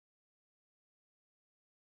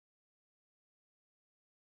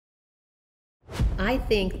I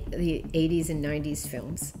think the 80s and 90s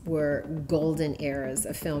films were golden eras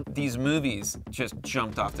of film. These movies just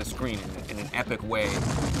jumped off the screen in an epic way.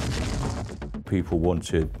 People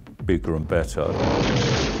wanted bigger and better.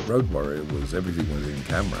 Road Warrior was everything was in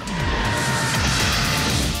camera.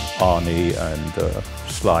 Arnie and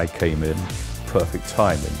Sly came in, perfect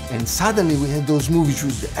timing. And suddenly we had those movies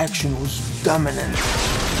where the action was dominant.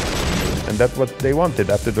 And that's what they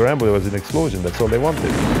wanted. After the Rambo, there was an explosion. That's all they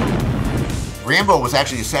wanted. Rambo was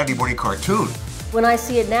actually a Saturday morning cartoon. When I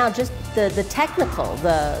see it now, just the technical,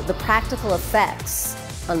 the practical effects,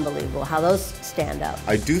 unbelievable how those stand out.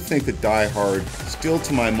 I do think that Die Hard, still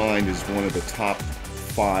to my mind, is one of the top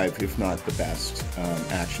 5, if not the best,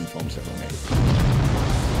 action films ever made.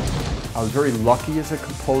 I was very lucky as a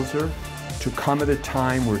composer to come at a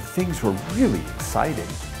time where things were really exciting.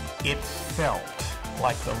 It felt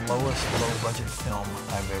like the lowest low-budget film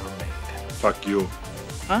I've ever made. Fuck you.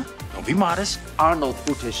 Huh? Don't be modest. Arnold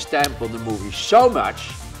put his stamp on the movie so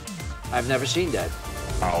much, I've never seen that.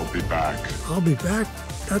 I'll be back. I'll be back?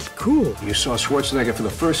 That's cool. You saw Schwarzenegger for the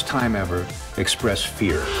first time ever express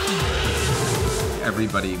fear.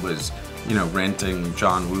 Everybody was, renting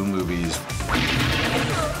John Woo movies.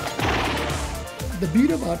 The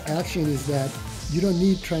beauty about action is that you don't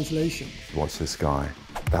need translation. Watch this guy.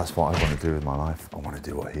 That's what I want to do with my life. I want to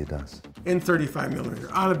do what he does. In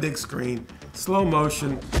 35mm, on a big screen, slow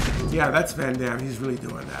motion. Yeah, that's Van Damme. He's really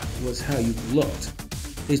doing that. It was how you looked.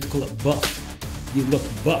 They used to call it buff. You look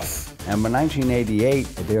buff. And in 1988,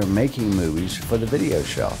 they were making movies for the video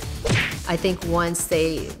shop. I think once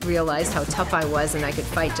they realized how tough I was and I could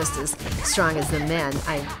fight just as strong as the men,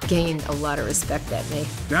 I gained a lot of respect that day.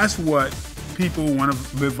 That's what people want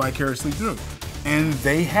to live vicariously through. And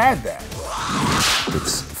they had that.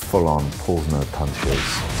 It's full-on pulls no punches.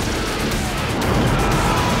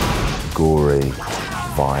 Gory,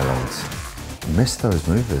 violent. Miss those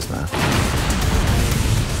movies, man.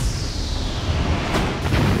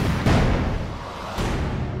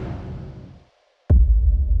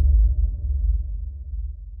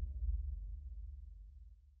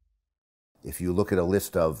 If you look at a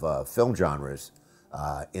list of film genres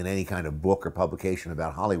in any kind of book or publication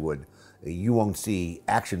about Hollywood, you won't see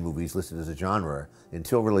action movies listed as a genre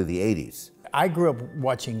until really the 80s. I grew up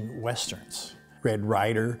watching Westerns. Red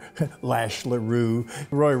Ryder, Lash LaRue,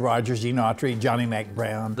 Roy Rogers, Gene Autry, Johnny Mac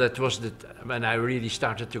Brown. That was when I really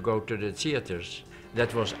started to go to the theaters.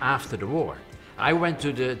 That was after the war. I went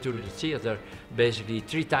to the theater basically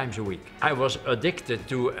 3 times a week. I was addicted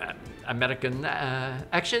to American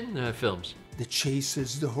action films. The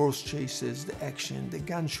chases, the horse chases, the action, the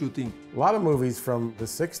gun shooting. A lot of movies from the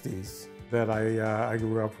 60s that I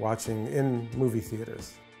grew up watching in movie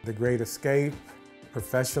theaters. The Great Escape,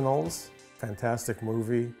 Professionals, fantastic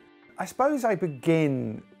movie. I suppose I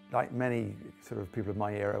begin, like many sort of people of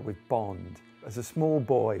my era, with Bond. As a small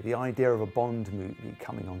boy, the idea of a Bond movie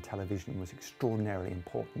coming on television was extraordinarily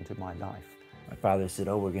important in my life. My father said,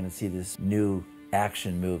 oh, we're going to see this new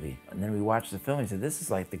action movie. And then we watched the film and he said, this is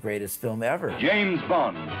like the greatest film ever. James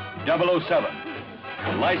Bond, 007.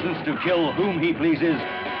 Licensed to kill whom he pleases,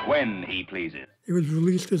 when he pleases. It was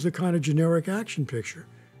released as a kind of generic action picture,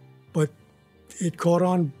 but it caught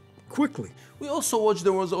on quickly. We also watched,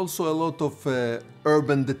 there was also a lot of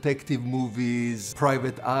urban detective movies,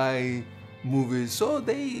 private eye movies, so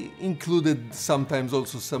they included sometimes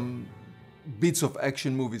also some bits of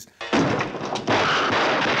action movies.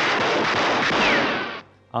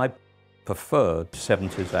 I preferred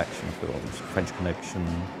 70s action films, French Connection,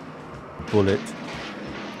 Bullet.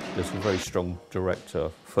 There's a very strong director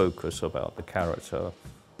focus about the character,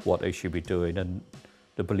 what they should be doing, and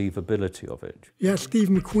the believability of it. Yeah, Steve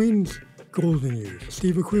McQueen's golden years.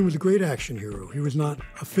 Steve McQueen was a great action hero. He was not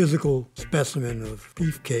a physical specimen of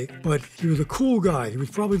beefcake, but he was a cool guy. He was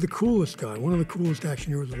probably the coolest guy, one of the coolest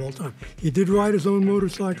action heroes of all time. He did ride his own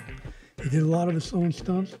motorcycle. He did a lot of his own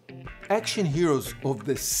stunts. Action heroes of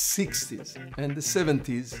the 60s and the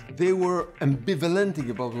 70s, they were ambivalent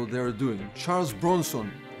about what they were doing. Charles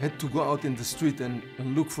Bronson had to go out in the street and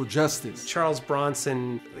look for justice. Charles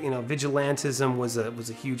Bronson, vigilantism was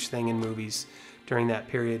a huge thing in movies during that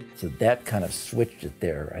period. So that kind of switched it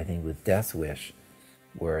there, I think, with Death Wish,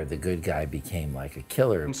 where the good guy became like a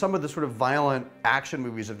killer. And some of the sort of violent action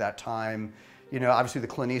movies of that time, obviously the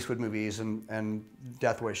Clint Eastwood movies and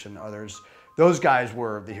Death Wish and others, those guys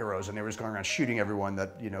were the heroes, and they were just going around shooting everyone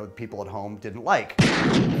that, people at home didn't like.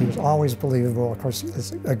 He was always believable. Of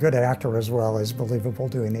course, a good actor as well is believable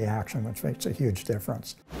doing the action, which makes a huge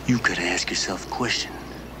difference. You've got to ask yourself a question.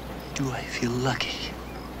 Do I feel lucky?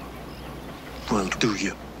 Well, do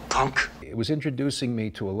you, punk? It was introducing me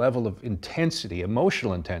to a level of intensity,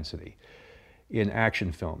 emotional intensity, in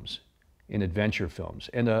action films, in adventure films,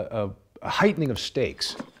 and a heightening of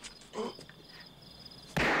stakes.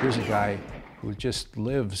 Here's a guy who just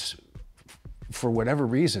lives, for whatever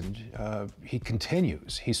reason, he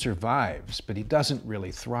continues, he survives, but he doesn't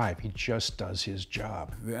really thrive, he just does his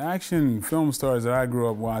job. The action film stars that I grew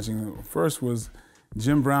up watching, first was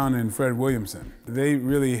Jim Brown and Fred Williamson. They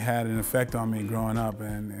really had an effect on me growing up,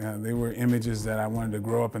 and they were images that I wanted to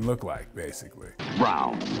grow up and look like, basically.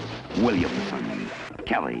 Brown, Williamson,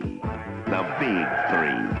 Kelly, the big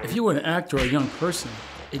three. If you were an actor or a young person,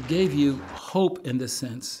 it gave you hope in the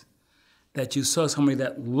sense that you saw somebody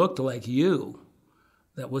that looked like you,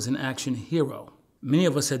 that was an action hero. Many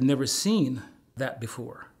of us had never seen that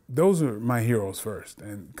before. Those are my heroes first,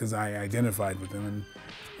 and because I identified with them. And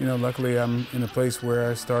you know, luckily I'm in a place where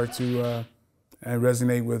I start to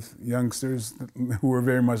resonate with youngsters who were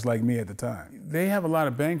very much like me at the time. They have a lot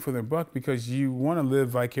of bang for their buck because you want to live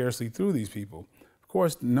vicariously through these people. Of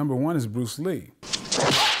course, number one is Bruce Lee.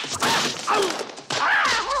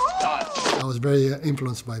 I was very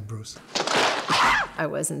influenced by Bruce. I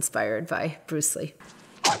was inspired by Bruce Lee.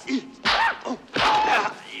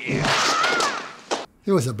 He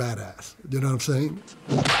was a badass, you know what I'm saying?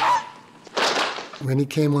 When he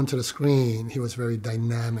came onto the screen, he was very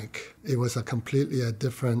dynamic. It was a completely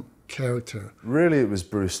different character. Really, it was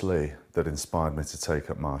Bruce Lee that inspired me to take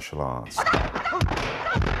up martial arts.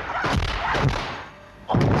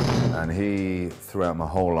 And he, throughout my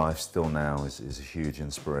whole life, still now, is a huge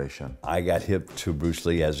inspiration. I got hip to Bruce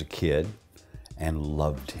Lee as a kid and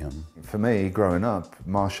loved him. For me, growing up,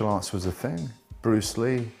 martial arts was a thing. Bruce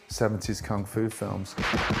Lee, 70s kung fu films.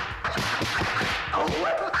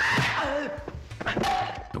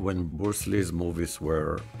 When Bruce Lee's movies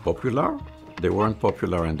were popular, they weren't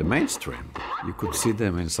popular in the mainstream. You could see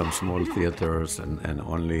them in some small theaters and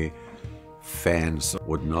only fans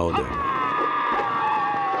would know them.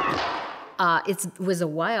 It was a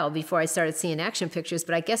while before I started seeing action pictures,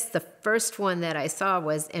 but I guess the first one that I saw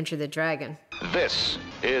was Enter the Dragon. This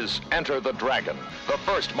is Enter the Dragon, the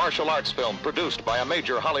first martial arts film produced by a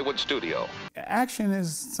major Hollywood studio. Action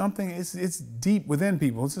is something, it's deep within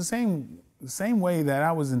people. It's the same way that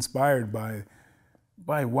I was inspired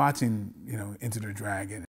by watching, you know, Enter the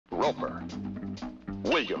Dragon. Roper,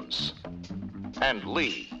 Williams, and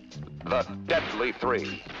Lee, the deadly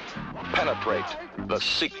three, penetrate the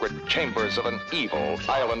secret chambers of an evil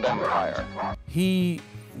island empire. He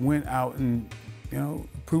went out and, you know,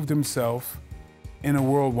 proved himself in a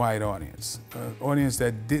worldwide audience, an audience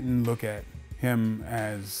that didn't look at him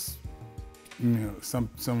as, you know,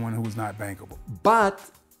 someone who was not bankable. But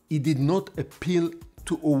it did not appeal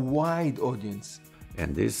to a wide audience.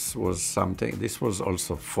 And this was something, this was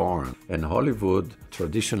also foreign. And Hollywood,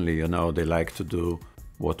 traditionally, you know, they like to do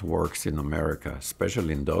what works in America,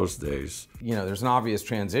 especially in those days. You know, there's an obvious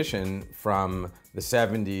transition from the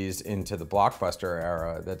 70s into the blockbuster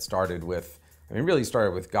era that started with, I mean, really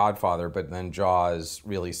started with Godfather, but then Jaws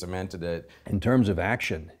really cemented it. In terms of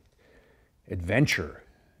action, adventure,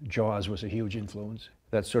 Jaws was a huge influence.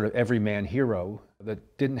 That sort of everyman hero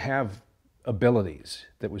that didn't have abilities,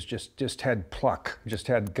 that was just had pluck, just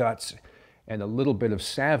had guts, and a little bit of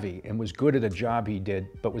savvy, and was good at a job he did,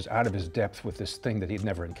 but was out of his depth with this thing that he'd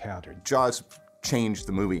never encountered. Jaws changed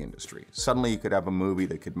the movie industry. Suddenly you could have a movie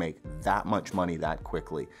that could make that much money that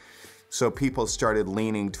quickly. So people started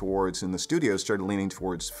leaning towards, and the studios started leaning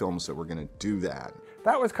towards films that were gonna do that.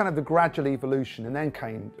 That was kind of the gradual evolution, and then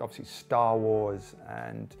came obviously Star Wars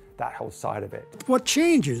and that whole side of it. What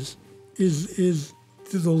changes is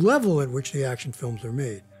the level at which the action films are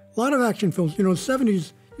made. A lot of action films, you know, in the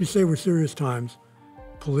 70s, you say were serious times,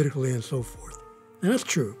 politically and so forth. And that's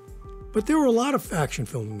true. But there were a lot of action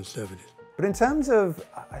films in the 70s. But in terms of,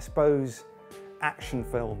 I suppose, action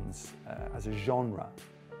films as a genre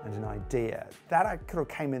and an idea, that kind of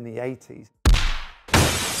came in the 80s.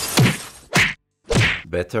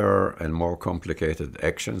 Better and more complicated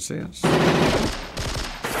action scenes.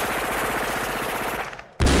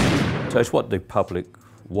 So it's what the public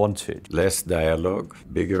wanted. Less dialogue,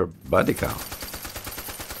 bigger body count.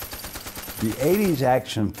 The 80s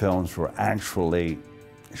action films were actually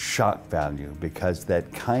shock value because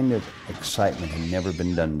that kind of excitement had never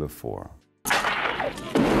been done before.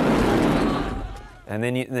 And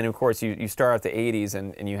then of course, you start out the 80s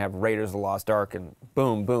and you have Raiders of the Lost Ark and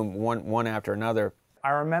boom, boom, one after another. I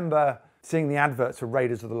remember seeing the adverts for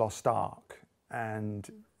Raiders of the Lost Ark and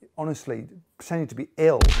honestly pretending to be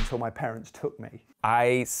ill until my parents took me.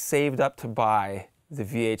 I saved up to buy the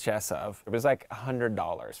VHS of. It was like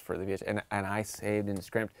 $100 for the VHS, and I saved and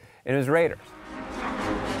scrimped, and it was Raiders.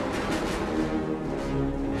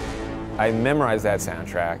 I memorized that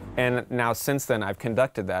soundtrack, and now since then I've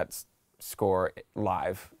conducted that score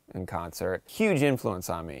live in concert. Huge influence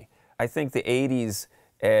on me. I think the 80s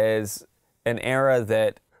is an era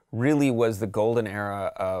that really was the golden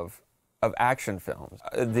era of action films.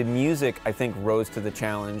 The music, I think, rose to the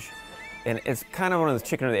challenge, and it's kind of one of those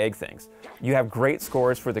chicken or the egg things. You have great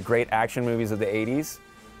scores for the great action movies of the 80s,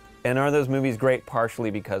 and are those movies great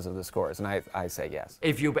partially because of the scores? And I say yes.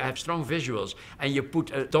 If you have strong visuals and you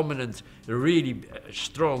put a dominant, really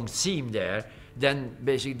strong theme there, then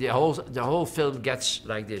basically the whole film gets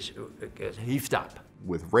like this, heaved up.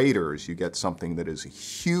 With Raiders, you get something that is a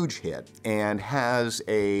huge hit and has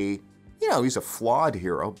a, you know, he's a flawed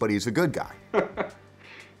hero, but he's a good guy.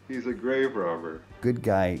 He's a grave robber. Good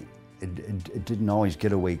guy it didn't always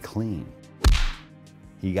get away clean.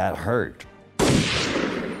 He got hurt.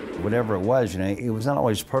 Whatever it was, you know, it was not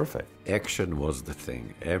always perfect. Action was the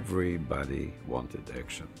thing. Everybody wanted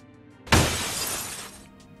action.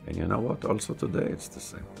 And you know what? Also today, it's the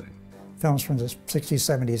same thing. Films from the 60s,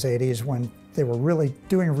 70s, 80s, when they were really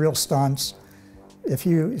doing real stunts. If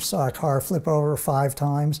you saw a car flip over 5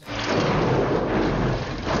 times,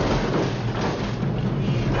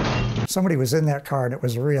 somebody was in that car and it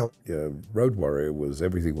was real. Yeah, Road Warrior was,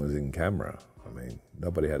 everything was in camera. I mean,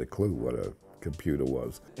 nobody had a clue what a computer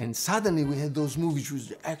was. And suddenly we had those movies where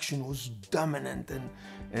the action was dominant,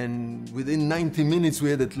 and within 90 minutes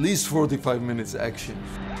we had at least 45 minutes action.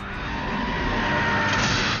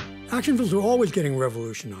 Action films are always getting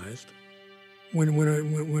revolutionized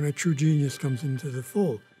when a true genius comes into the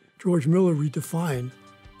fold. George Miller redefined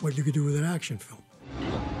what you could do with an action film.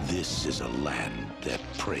 This is a land that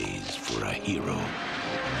prays for a hero.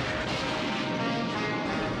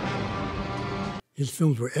 His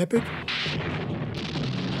films were epic,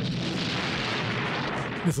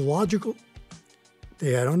 mythological.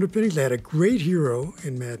 They had underpinnings. They had a great hero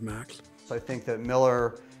in Mad Max. So I think that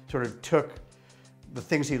Miller sort of took the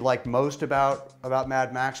things he liked most about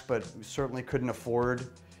Mad Max, but certainly couldn't afford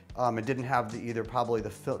and didn't have either probably the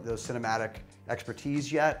cinematic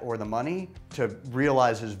expertise yet or the money to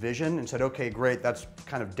realize his vision, and said, okay, great, that's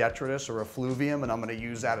kind of detritus or effluvium, and I'm going to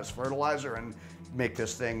use that as fertilizer and make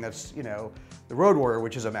this thing that's, you know, The Road Warrior,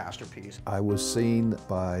 which is a masterpiece. I was seen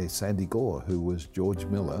by Sandy Gore, who was George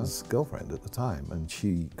Miller's girlfriend at the time, and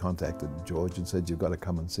she contacted George and said, you've got to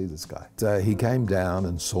come and see this guy. So he came down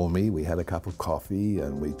and saw me, we had a cup of coffee,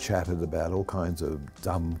 and we chatted about all kinds of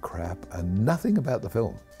dumb crap and nothing about the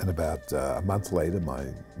film. And about a month later, my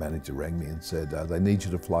manager rang me and said, they need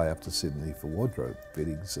you to fly up to Sydney for wardrobe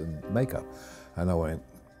fittings and makeup. And I went,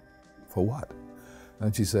 for what?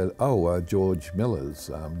 And she said, oh, George Miller's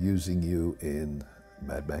using you in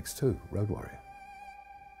Mad Max 2, Road Warrior.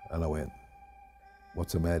 And I went,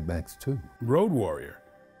 what's a Mad Max 2? Road Warrior,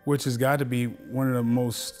 which has got to be one of the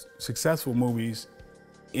most successful movies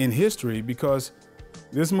in history, because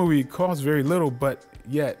this movie costs very little, but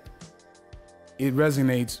yet it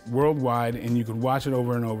resonates worldwide and you can watch it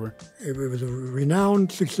over and over. It was a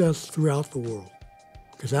renowned success throughout the world,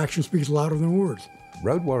 because action speaks louder than words.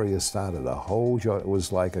 Road Warrior started a whole genre. It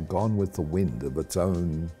was like a Gone with the Wind of its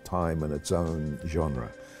own time and its own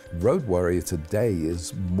genre. Road Warrior today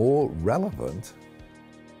is more relevant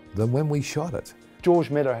than when we shot it. George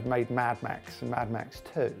Miller had made Mad Max and Mad Max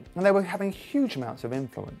 2, and they were having huge amounts of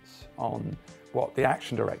influence on what the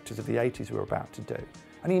action directors of the 80s were about to do.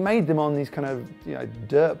 And he made them on these kind of, you know,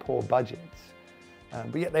 dirt poor budgets,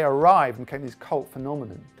 but yet they arrived and became this cult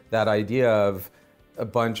phenomenon. That idea of a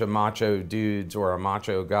bunch of macho dudes or a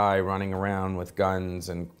macho guy running around with guns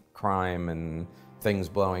and crime and things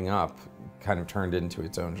blowing up kind of turned into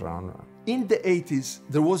its own genre. In the 80s,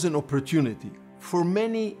 there was an opportunity for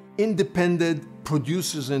many independent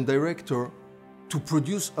producers and directors to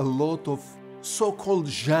produce a lot of so-called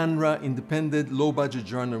genre, independent, low-budget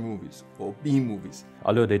genre movies, or B movies.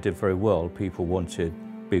 Although they did very well, people wanted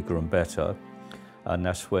bigger and better, and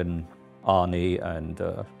that's when Arnie and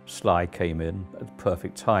Sly came in at the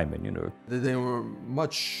perfect timing, you know. They were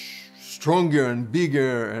much stronger and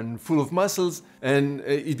bigger and full of muscles, and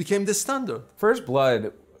it became the standard. First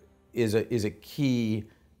Blood is a key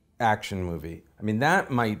action movie. I mean,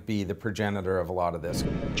 that might be the progenitor of a lot of this.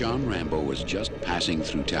 John Rambo was just passing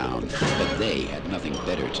through town, but they had nothing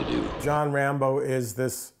better to do. John Rambo is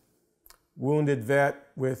this wounded vet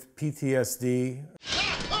with PTSD.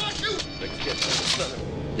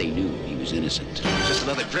 They knew he was innocent. Just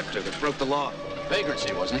another drifter that broke the law.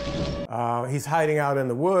 Vagrancy, wasn't he? He's hiding out in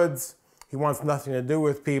the woods. He wants nothing to do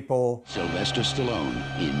with people. Sylvester Stallone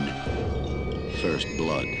in First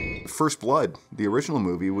Blood. First Blood, the original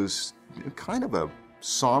movie, was kind of a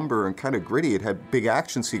somber and kind of gritty. It had big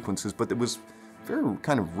action sequences, but it was very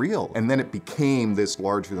kind of real. And then it became this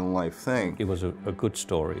larger-than-life thing. It was a good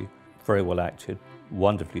story, very well acted,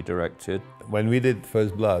 wonderfully directed. When we did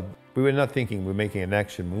First Blood, we were not thinking we're making an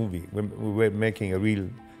action movie. We were making a real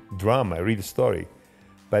drama, a real story.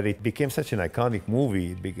 But it became such an iconic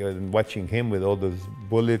movie because watching him with all those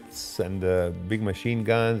bullets and the big machine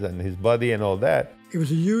guns and his body and all that. It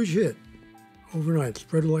was a huge hit overnight,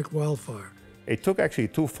 spread like wildfire. It took actually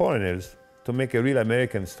 2 foreigners to make a real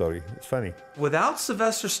American story. It's funny. Without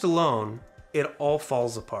Sylvester Stallone, it all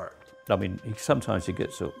falls apart. I mean, sometimes he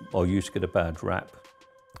gets, or used to get a bad rap.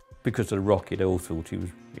 Because of Rocky, they all thought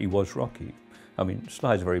he was Rocky. I mean,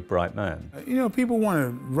 Sly's a very bright man. You know, people want to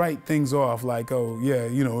write things off like, oh yeah,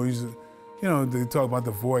 you know, he's, you know, they talk about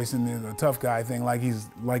the voice and the tough guy thing like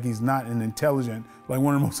he's not an intelligent, like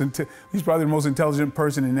one of the most, he's probably the most intelligent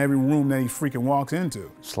person in every room that he freaking walks into.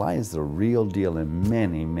 Sly is the real deal in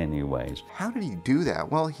many, many ways. How did he do that?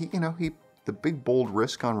 Well, the big bold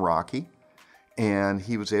risk on Rocky, and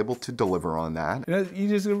he was able to deliver on that. You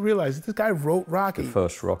just realize this guy wrote Rocky. The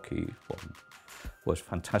first Rocky one was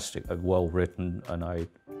fantastic, well written, and I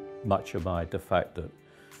much admired the fact that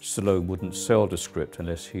Stallone wouldn't sell the script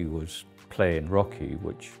unless he was playing Rocky,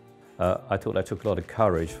 which I thought that took a lot of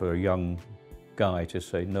courage for a young guy to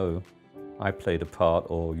say, no, I play the part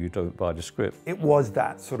or you don't buy the script. It was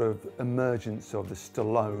that sort of emergence of the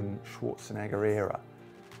Stallone-Schwarzenegger era.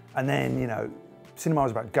 And then, you know, cinema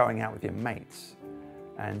was about going out with your mates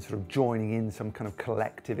and sort of joining in some kind of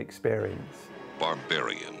collective experience.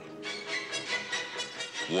 Barbarian,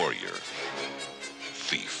 warrior,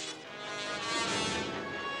 thief,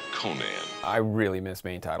 Conan. I really miss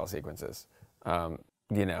main title sequences.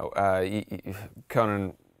 You know,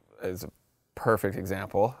 Conan is a perfect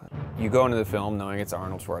example. You go into the film knowing it's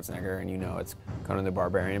Arnold Schwarzenegger and you know it's Conan the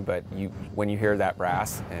Barbarian, but when you hear that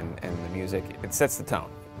brass and the music, it sets the tone.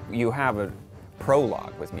 You have a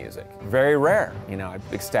prologue with music. Very rare, you know,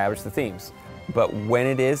 I've established the themes. But when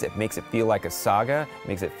it makes it feel like a saga,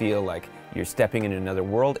 makes it feel like you're stepping into another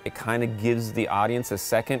world. It kind of gives the audience a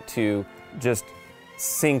second to just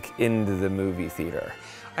sink into the movie theater.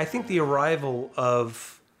 I think the arrival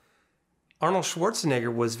of Arnold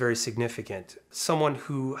Schwarzenegger was very significant. Someone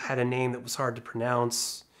who had a name that was hard to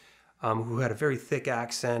pronounce, who had a very thick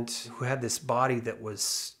accent, who had this body that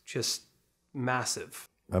was just massive.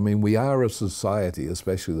 I mean, we are a society,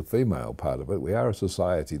 especially the female part of it, we are a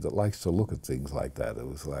society that likes to look at things like that. It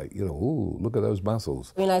was like, you know, ooh, look at those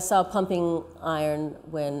muscles. I mean, I saw Pumping Iron,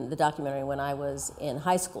 the documentary, when I was in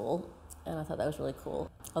high school, and I thought that was really cool.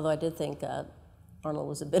 Although I did think Arnold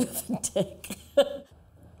was a bit of a dick.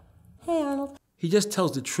 Hey, Arnold. He just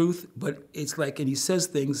tells the truth, but it's like, and he says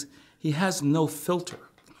things, he has no filter.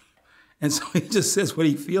 And so he just says what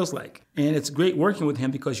he feels like. And it's great working with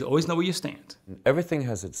him because you always know where you stand. Everything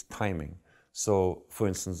has its timing. So, for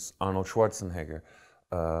instance, Arnold Schwarzenegger,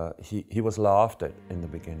 he was laughed at in the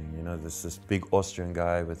beginning. You know, this big Austrian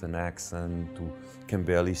guy with an accent who can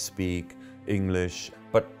barely speak English.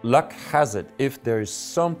 But luck has it, if there is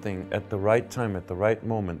something at the right time, at the right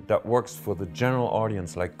moment, that works for the general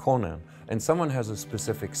audience, like Conan, and someone has a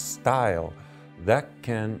specific style, that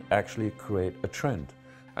can actually create a trend.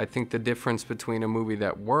 I think the difference between a movie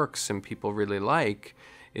that works and people really like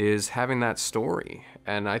is having that story.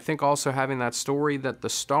 And I think also having that story that the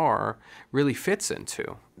star really fits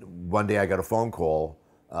into. One day I got a phone call.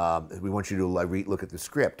 We want you to look at the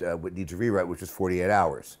script. What needs a rewrite, which is 48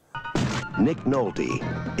 hours. Nick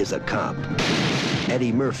Nolte is a cop.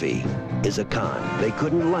 Eddie Murphy is a con. They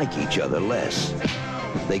couldn't like each other less.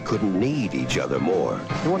 They couldn't need each other more.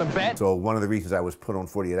 You want to bet? So one of the reasons I was put on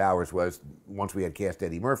 48 hours was, once we had cast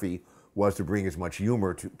Eddie Murphy, was to bring as much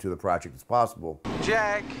humor to the project as possible.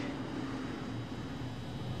 Jack,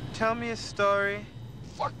 tell me a story.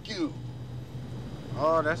 Fuck you.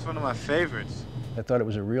 Oh, that's one of my favorites. I thought it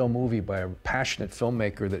was a real movie by a passionate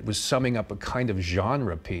filmmaker that was summing up a kind of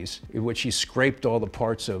genre piece in which he scraped all the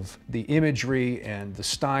parts of the imagery and the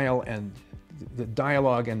style and the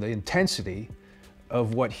dialogue and the intensity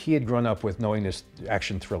of what he had grown up with knowing as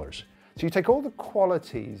action thrillers. So you take all the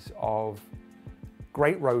qualities of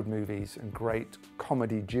great road movies and great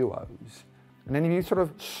comedy duos, and then you sort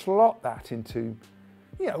of slot that into,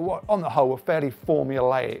 you know, what on the whole are fairly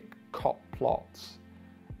formulaic cop plots.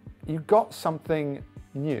 You got something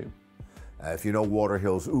new. If you know Water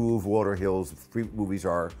Hills, Water Hills movies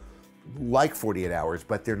are like 48 Hours,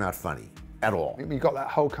 but they're not funny at all. You got that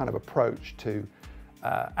whole kind of approach to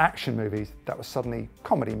action movies that were suddenly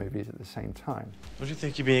comedy movies at the same time. Don't you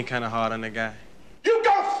think you're being kind of hard on the guy? You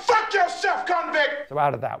go fuck yourself, convict! So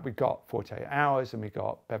out of that, we got 48 Hours and we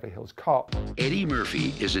got Beverly Hills Cop. Eddie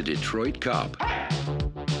Murphy is a Detroit cop.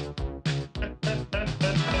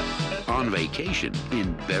 vacation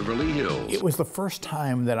in Beverly Hills. It was the first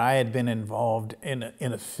time that I had been involved in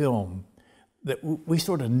a film that we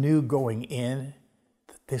sort of knew going in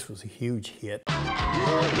that this was a huge hit.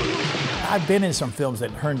 I've been in some films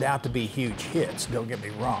that turned out to be huge hits, don't get me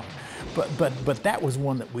wrong. But that was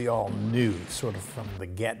one that we all knew sort of from the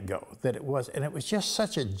get-go that it was, and it was just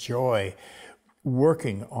such a joy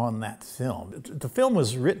working on that film. The film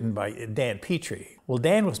was written by Dan Petrie. Well,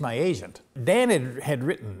 Dan was my agent. Dan had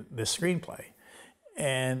written the screenplay,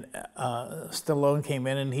 and Stallone came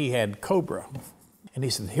in and he had Cobra. And he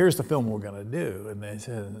said, here's the film we're gonna do. And they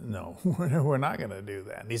said, no, we're not gonna do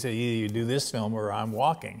that. And he said, either you do this film or I'm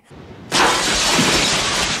walking.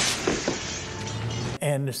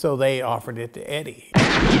 And so they offered it to Eddie.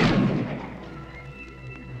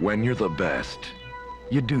 When you're the best,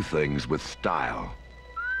 you do things with style.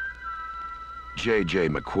 J.J.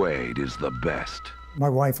 McQuaid is the best. My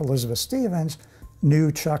wife, Elizabeth Stevens,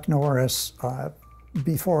 knew Chuck Norris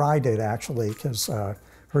before I did, actually, because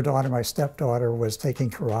her daughter, my stepdaughter, was taking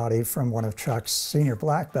karate from one of Chuck's senior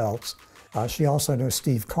black belts. She also knew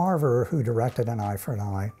Steve Carver, who directed An Eye for an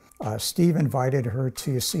Eye. Steve invited her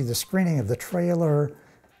to see the screening of the trailer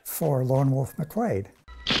for Lone Wolf McQuaid.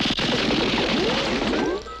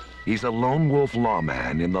 He's a lone wolf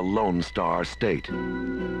lawman in the Lone Star State.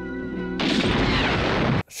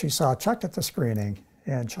 She saw Chuck at the screening,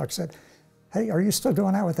 and Chuck said, hey, are you still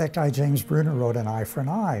going out with that guy James Bruner wrote An Eye for an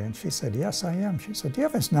Eye? And she said, yes, I am. She said, do you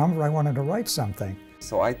have his number? I wanted to write something.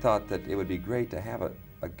 So I thought that it would be great to have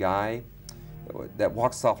a guy that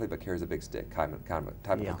walks softly but carries a big stick, type of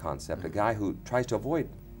a concept, a guy who tries to avoid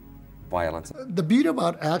violence. The beauty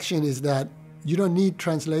about action is that you don't need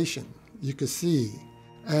translation. You can see.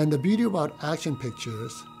 And the beauty about action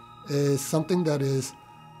pictures is something that is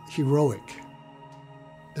heroic.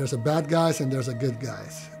 There's a bad guys and there's a good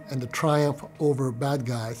guys. And the triumph over bad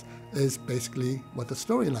guys is basically what the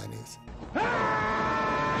storyline is.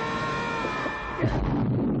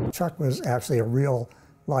 Chuck was actually a real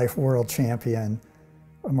life world champion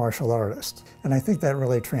martial artist. And I think that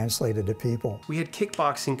really translated to people. We had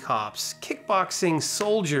kickboxing cops, kickboxing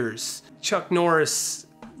soldiers, Chuck Norris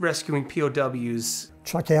rescuing POWs.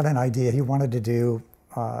 Chuck had an idea. He wanted to do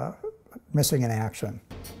Missing in Action.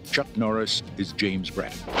 Chuck Norris is James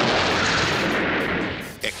Braddock,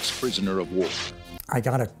 ex-prisoner of war. I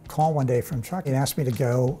got a call one day from Chuck. He asked me to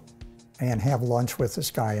go and have lunch with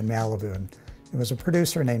this guy in Malibu. And it was a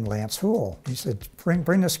producer named Lance Houle. He said,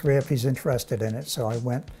 bring the script, he's interested in it. So I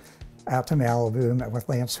went out to Malibu, met with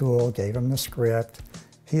Lance Houle, gave him the script.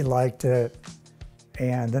 He liked it.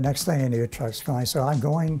 And the next thing I knew, Chuck's going, so I'm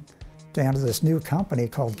going down to this new company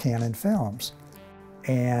called Cannon Films.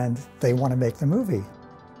 And they want to make the movie.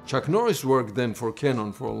 Chuck Norris worked then for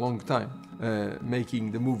Cannon for a long time,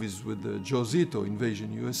 making the movies with Joe Zito,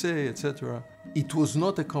 Invasion USA, etc. It was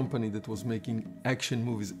not a company that was making action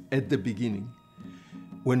movies at the beginning.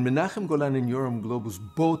 When Menachem Golan and Yoram Globus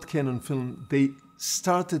bought Cannon Film, they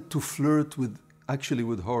started to flirt with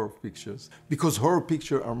horror pictures, because horror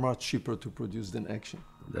pictures are much cheaper to produce than action.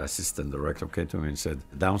 The assistant director came to me and said,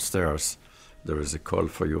 downstairs, there is a call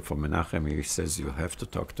for you from Menachem. He says you have to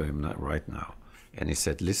talk to him right now. And he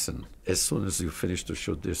said, listen, as soon as you finish to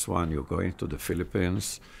shoot this one, you're going to the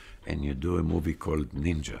Philippines and you do a movie called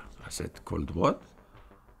Ninja. I said, called what?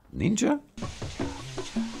 Ninja?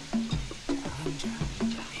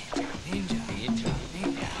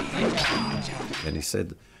 And he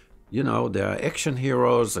said, you know, there are action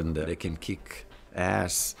heroes and they can kick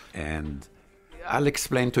ass, and I'll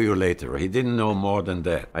explain to you later. He didn't know more than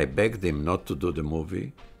that. I begged him not to do the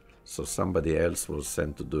movie, so somebody else was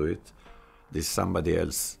sent to do it. This somebody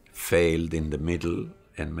else failed in the middle,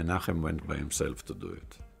 and Menachem went by himself to do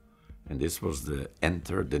it. And this was the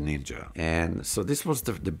Enter the Ninja. And so this was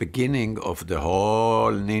the beginning of the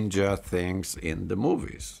whole ninja things in the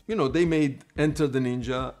movies. You know, they made Enter the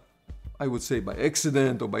Ninja, I would say by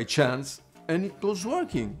accident or by chance, and it was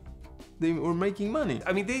working. They were making money.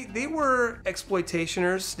 I mean, they were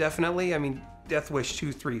exploitationers, definitely. I mean, Death Wish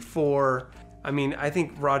 2, 3, 4. I mean, I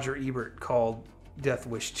think Roger Ebert called Death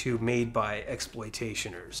Wish 2 made by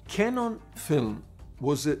exploitationers. Cannon Film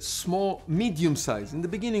was a small, medium size. In the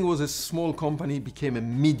beginning, it was a small company, became a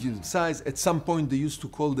medium size. At some point, they used to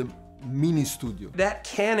call them mini studio. That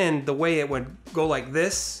cannon, the way it would go like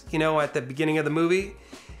this, you know, at the beginning of the movie,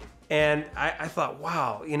 and I thought,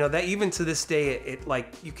 wow, you know, that even to this day, it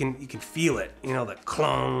like you can feel it, you know, the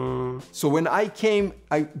clong. So when I came,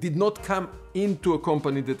 I did not come into a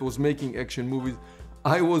company that was making action movies.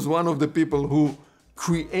 I was one of the people who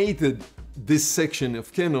created this section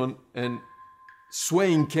of Cannon and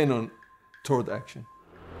swaying Cannon toward action.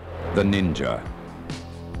 The Ninja.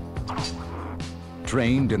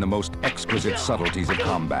 trained in the most exquisite subtleties of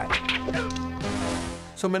combat.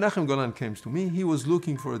 So Menachem Golan came to me. He was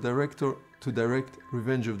looking for a director to direct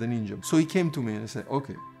Revenge of the Ninja. So he came to me and I said,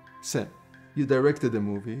 okay, Sam, you directed a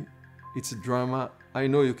movie. It's a drama. I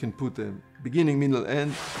know you can put a beginning, middle,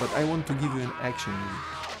 end, but I want to give you an action movie.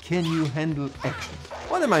 Can you handle action?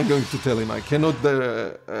 What am I going to tell him? I cannot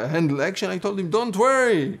handle action. I told him, don't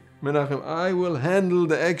worry, Menachem, I will handle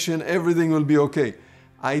the action. Everything will be okay.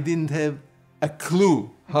 I didn't have a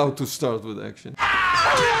clue how to start with action.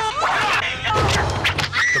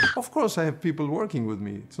 Of course, I have people working with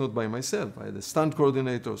me. It's not by myself. I had a stunt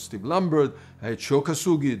coordinator, Steve Lambert. I had Sho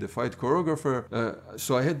Kasugi, the fight choreographer.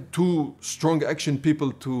 So I had two strong action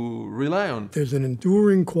people to rely on. There's an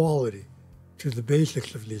enduring quality to the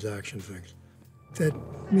basics of these action things that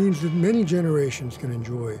means that many generations can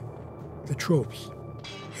enjoy the tropes.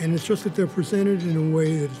 And it's just that they're presented in a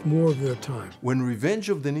way that is more of their time. When Revenge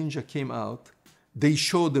of the Ninja came out, they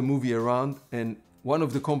showed the movie around, and one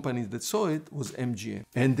of the companies that saw it was MGM,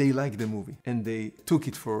 and they liked the movie, and they took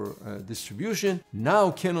it for distribution. Now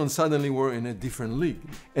Canon suddenly were in a different league,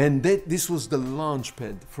 and this was the launch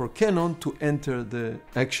pad for Canon to enter the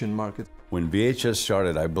action market. When VHS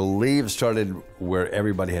started, I believe started where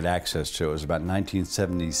everybody had access to it. It was about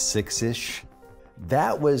 1976-ish.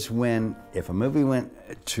 That was when, if a movie went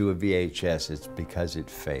to a VHS, it's because it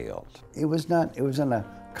failed. It wasn't a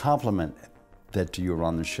compliment that you were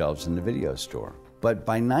on the shelves in the video store. But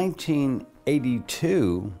by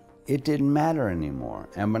 1982, it didn't matter anymore.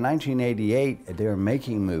 And by 1988, they were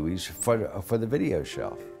making movies for the video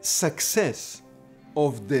shelf. Success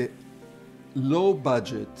of the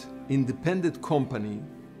low-budget, independent company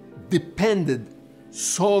depended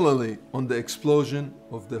solely on the explosion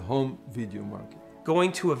of the home video market.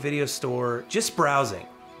 Going to a video store, just browsing,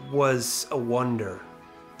 was a wonder.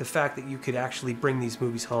 The fact that you could actually bring these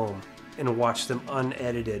movies home and watch them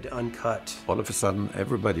unedited, uncut. All of a sudden,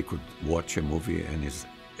 everybody could watch a movie at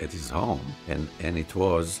his home, and it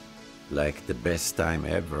was like the best time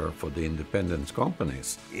ever for the independent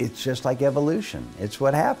companies. It's just like evolution. It's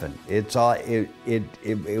what happened. It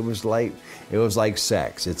was like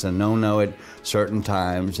sex. It's a no-no at certain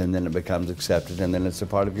times, and then it becomes accepted, and then it's a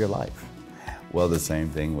part of your life. Well, the same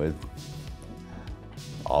thing with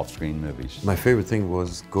off-screen movies. My favorite thing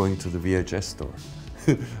was going to the VHS store.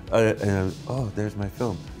 Oh, there's my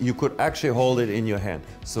film. You could actually hold it in your hand.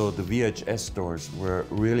 So the VHS stores were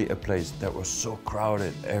really a place that was so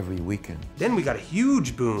crowded every weekend. Then we got a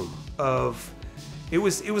huge boom of, it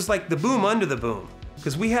was like the boom under the boom.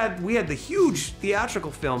 Because we had the huge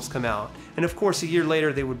theatrical films come out, and of course a year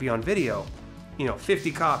later they would be on video, 50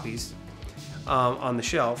 copies on the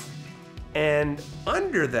shelf. And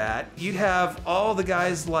under that, you'd have all the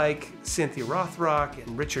guys like Cynthia Rothrock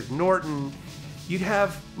and Richard Norton. You'd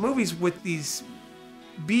have movies with these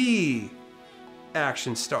B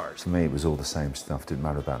action stars. For me, it was all the same stuff, didn't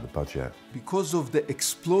matter about the budget. Because of the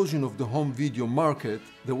explosion of the home video market,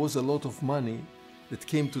 there was a lot of money that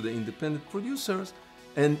came to the independent producers,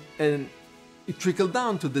 and it trickled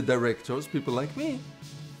down to the directors, people like me,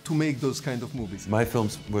 to make those kind of movies. My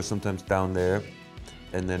films were sometimes down there,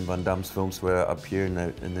 and then Van Damme's films were up here, and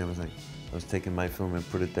there was like, I was taking my film and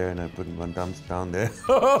put it there, and I put Van Damme's down there.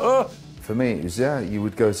 For me, it was, you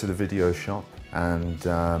would go to the video shop, and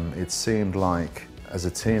it seemed like, as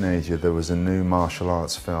a teenager, there was a new martial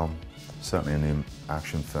arts film, certainly a new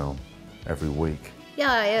action film, every week.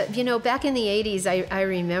 Yeah, back in the 80s, I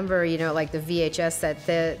remember, like the VHS, that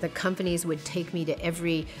the companies would take me to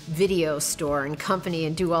every video store and company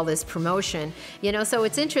and do all this promotion. So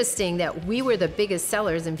it's interesting that we were the biggest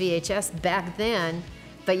sellers in VHS back then,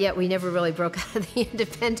 but yet we never really broke out of the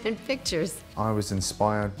independent pictures. I was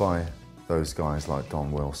inspired by those guys like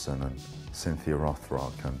Don Wilson and Cynthia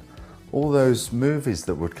Rothrock and all those movies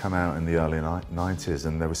that would come out in the early 90s,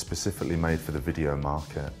 and they were specifically made for the video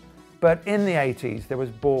market. But in the 80s, there was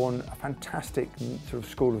born a fantastic sort of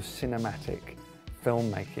school of cinematic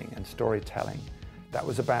filmmaking and storytelling that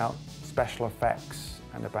was about special effects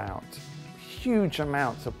and about huge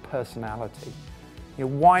amounts of personality.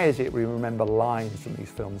 Why is it we remember lines from these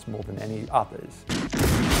films more than any others?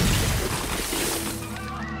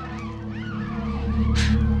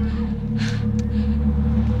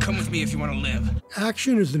 Come with me if you want to live.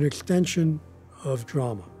 Action is an extension of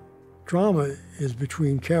drama. Drama is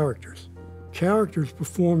between characters. Characters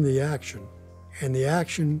perform the action, and the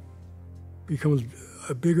action becomes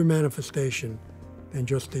a bigger manifestation than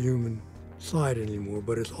just the human side anymore,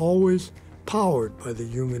 but it's always powered by the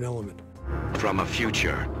human element. From a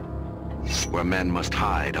future where men must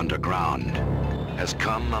hide underground has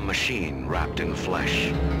come a machine wrapped in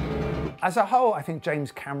flesh. As a whole, I think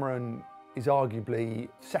James Cameron is arguably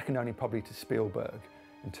second only probably to Spielberg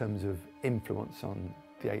in terms of influence on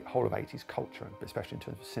the whole of 80s culture, especially in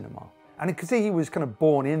terms of cinema. And you can see he was kind of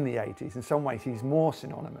born in the 80s. In some ways, he's more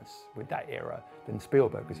synonymous with that era than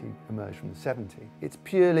Spielberg, because he emerged from the 70s. It's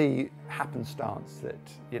purely happenstance that,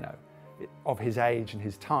 you know, of his age and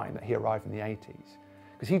his time that he arrived in the 80s,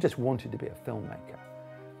 because he just wanted to be a filmmaker.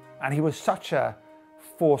 And he was such a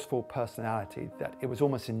forceful personality that it was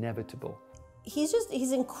almost inevitable. He's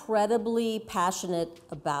incredibly passionate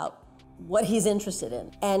about what he's interested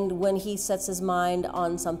in. And when he sets his mind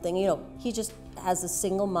on something, you know, he just has a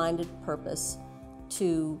single-minded purpose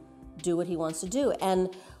to do what he wants to do.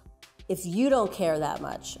 And if you don't care that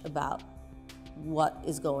much about what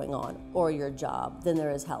is going on or your job, then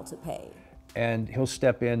there is hell to pay. And he'll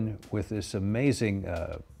step in with this amazing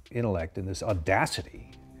intellect and this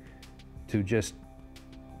audacity to just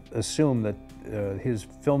assume that his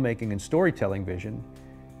filmmaking and storytelling vision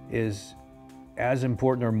is as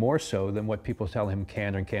important or more so than what people tell him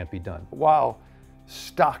can and can't be done. While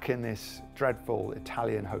stuck in this dreadful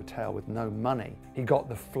Italian hotel with no money, he got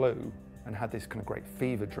the flu and had this kind of great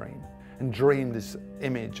fever dream, and dreamed this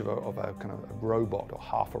image of a kind of a robot, or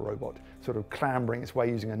half a robot, sort of clambering its way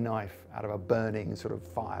using a knife out of a burning sort of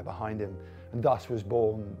fire behind him, and thus was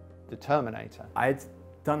born the Terminator. I'd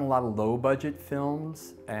done a lot of low-budget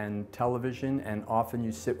films and television, and often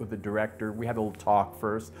you sit with the director, we have a little talk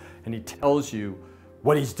first, and he tells you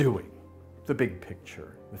what he's doing. The big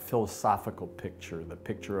picture, the philosophical picture, the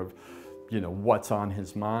picture of, you know, what's on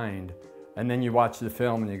his mind. And then you watch the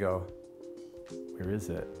film and you go, where is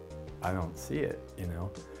it? I don't see it, you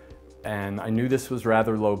know? And I knew this was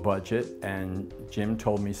rather low budget, and Jim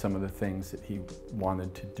told me some of the things that he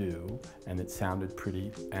wanted to do, and it sounded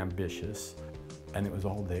pretty ambitious. And it was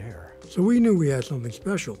all there. So we knew we had something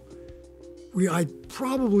special. I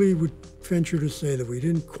probably would venture to say that we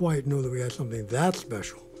didn't quite know that we had something that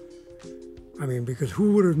special. I mean, because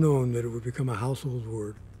who would have known that it would become a household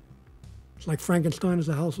word? It's like Frankenstein is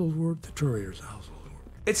a household word, the Terminator is a household word.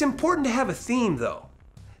 It's important to have a theme, though.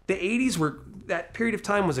 The 80s that period of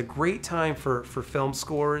time was a great time for film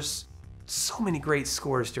scores. So many great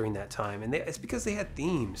scores during that time, and it's because they had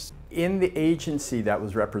themes. In the agency that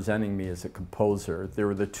was representing me as a composer, there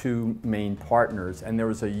were the two main partners, and there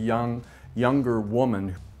was a younger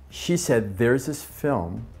woman. She said, there's this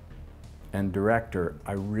film and director,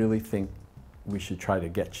 I really think we should try to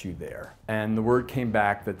get you there. And the word came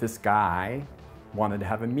back that this guy wanted to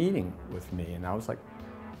have a meeting with me, and I was like,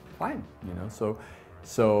 fine, you know.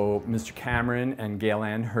 So Mr. Cameron and Gail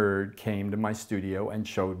Ann Hurd came to my studio and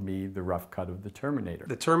showed me the rough cut of the Terminator.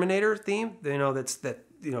 The Terminator theme, you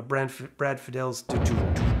know, Brad Fidel's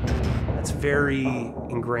that's very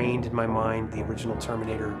ingrained in my mind, the original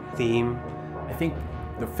Terminator theme. I think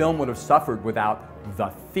the film would have suffered without the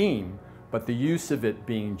theme, but the use of it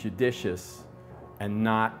being judicious and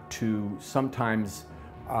not to sometimes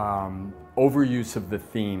overuse of the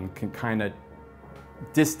theme can kind of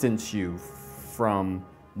distance you from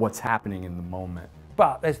what's happening in the moment.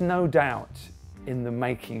 But there's no doubt in the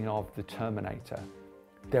making of the Terminator,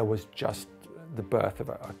 there was just the birth of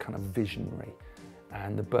a kind of visionary,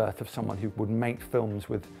 and the birth of someone who would make films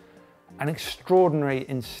with an extraordinary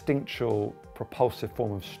instinctual, propulsive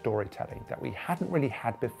form of storytelling that we hadn't really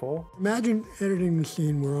had before. Imagine editing the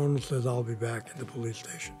scene where Arnold says, I'll be back at the police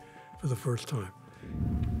station for the first time.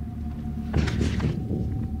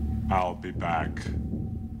 I'll be back.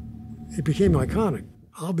 It became iconic.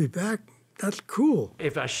 I'll be back, that's cool.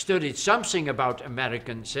 If I studied something about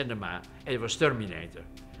American cinema, it was Terminator.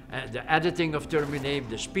 The editing of Terminator,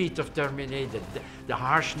 the speed of Terminator, the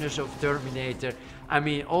harshness of Terminator. I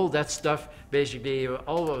mean, all that stuff, basically,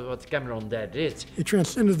 all of what Cameron did. It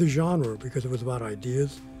transcended the genre because it was about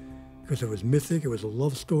ideas, because it was mythic, it was a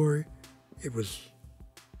love story, it was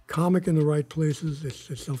comic in the right places,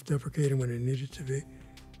 it's self-deprecating when it needed to be,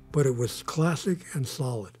 but it was classic and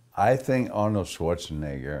solid. I think Arnold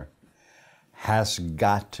Schwarzenegger has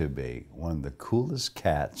got to be one of the coolest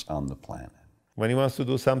cats on the planet. When he wants to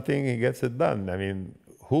do something, he gets it done. I mean,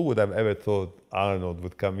 who would have ever thought Arnold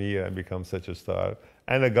would come here and become such a star,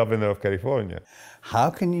 and a governor of California? How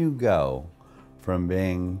can you go from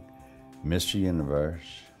being Mr. Universe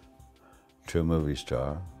to a movie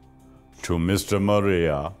star, to Mr.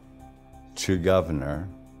 Maria, to governor,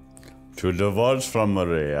 to divorce from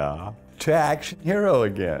Maria, to action hero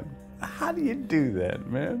again? How do you do that,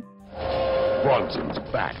 man? Bronson's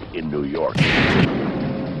back in New York.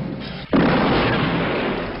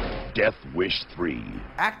 Death Wish 3.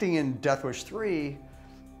 Acting in Death Wish 3,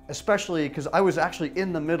 especially because I was actually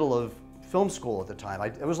in the middle of film school at the time.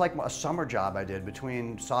 It was like a summer job I did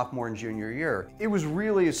between sophomore and junior year. It was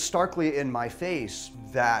really starkly in my face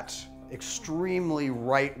that extremely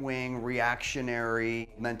right-wing, reactionary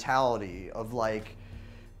mentality of like,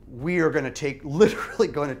 we are going to take, literally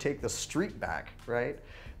going to take the street back, right?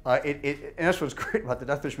 And that's what's great about the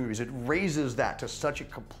Death Wish movies. It raises that to such a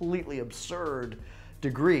completely absurd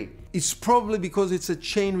degree. It's probably because it's a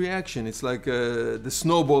chain reaction. It's like the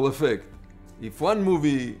snowball effect. If one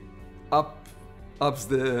movie ups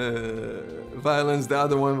the violence, the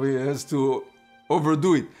other one has to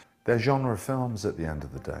overdo it. They're genre films at the end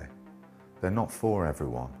of the day. They're not for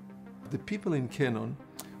everyone. The people in Canon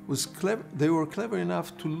was clever. They were clever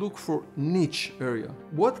enough to look for niche area.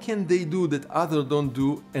 What can they do that others don't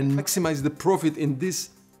do and maximize the profit in this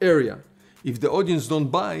area? If the audience don't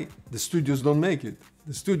buy, the studios don't make it.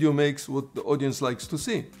 The studio makes what the audience likes to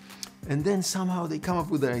see. And then somehow they come up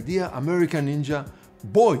with the idea, American Ninja,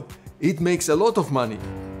 boy, it makes a lot of money.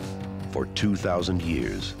 For 2,000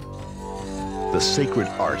 years, the sacred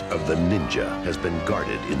art of the ninja has been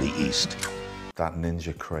guarded in the East. That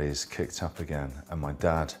ninja craze kicked up again, and my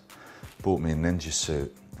dad bought me a ninja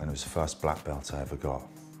suit, and it was the first black belt I ever got.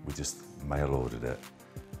 We just mail ordered it.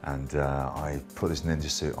 And I put this ninja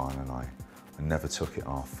suit on, and I never took it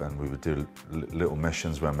off. And we would do little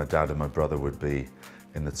missions where my dad and my brother would be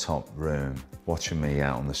in the top room watching me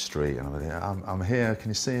out on the street, and I would, I'm here, can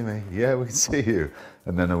you see me? Yeah, we can see you.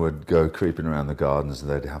 And then I would go creeping around the gardens,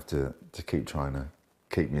 and they'd have to keep trying to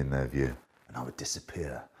keep me in their view. And I would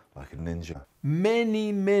disappear like a ninja.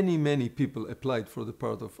 Many people applied for the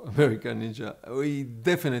part of American Ninja. We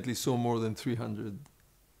definitely saw more than 300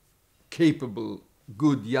 capable,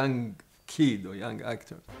 good young kid or young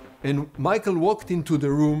actor. And Michael walked into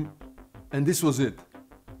the room, and this was it.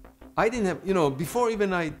 I didn't have, you know, before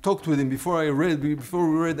even I talked with him, before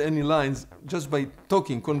we read any lines, just by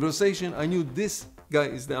talking, conversation, I knew this guy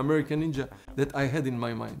is the American Ninja that I had in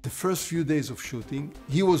my mind. The first few days of shooting,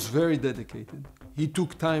 he was very dedicated. He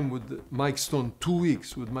took time with Mike Stone, 2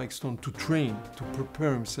 weeks with Mike Stone to train, to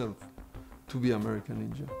prepare himself to be American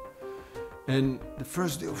Ninja. And the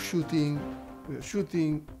first day of shooting,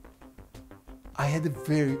 I had a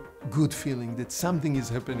very good feeling that something is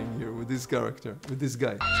happening here with this character, with this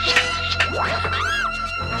guy.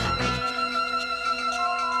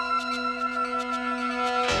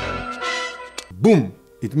 Boom!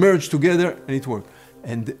 It merged together and it worked.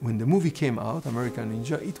 And when the movie came out, American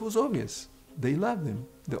Ninja, it was obvious. They loved him.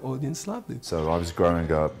 The audience loved it. So I was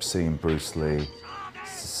growing up seeing Bruce Lee,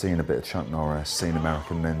 seeing a bit of Chuck Norris, seeing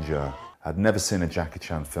American Ninja. I'd never seen a Jackie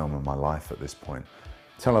Chan film in my life at this point.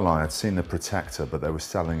 Tell a lie, I'd seen The Protector, but they were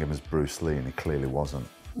selling him as Bruce Lee, and he clearly wasn't.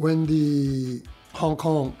 When the Hong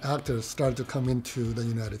Kong actors started to come into the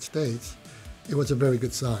United States, it was a very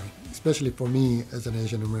good sign, especially for me as an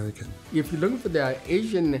Asian American. If you're looking for the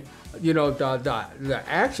Asian, you know, the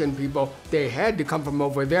action people, they had to come from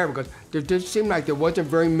over there because there just seemed like there wasn't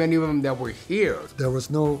very many of them that were here. There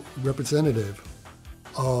was no representative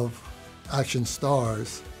of action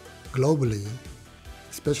stars globally,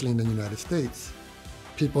 especially in the United States.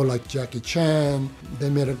 People like Jackie Chan, they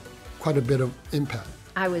made quite a bit of impact.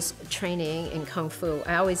 I was training in Kung Fu.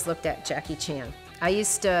 I always looked at Jackie Chan. I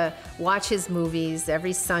used to watch his movies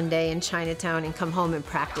every Sunday in Chinatown and come home and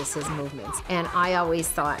practice his movements. And I always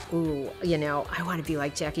thought, ooh, you know, I want to be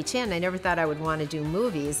like Jackie Chan. I never thought I would want to do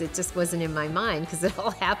movies. It just wasn't in my mind because it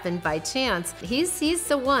all happened by chance. He's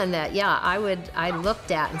the one that, yeah, I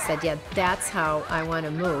looked at and said, yeah, that's how I want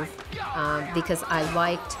to move because I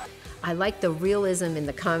liked the realism in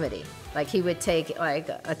the comedy. Like he would take like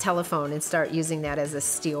a telephone and start using that as a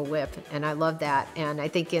steel whip, and I love that. And I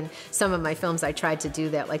think in some of my films I tried to do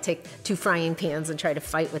that, like take 2 frying pans and try to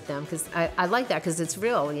fight with them, because I like that because it's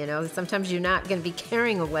real, you know. Sometimes you're not going to be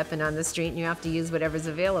carrying a weapon on the street and you have to use whatever's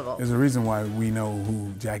available. There's a reason why we know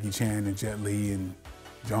who Jackie Chan and Jet Li and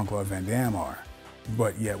Jean-Claude Van Damme are,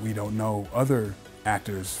 but yet we don't know other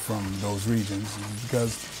actors from those regions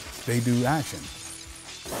because they do action.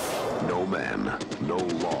 No man, no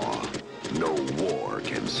law, no war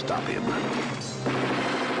can stop him.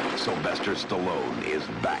 Sylvester Stallone is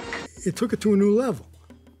back. It took it to a new level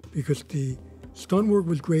because the stunt work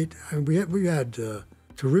was great. I mean, we had a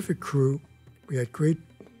terrific crew. We had great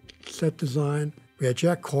set design. We had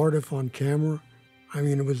Jack Cardiff on camera. I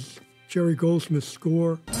mean, it was Jerry Goldsmith's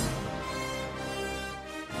score.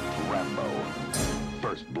 Rambo,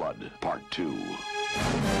 First Blood, Part 2.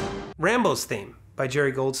 Rambo's theme by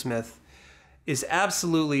Jerry Goldsmith is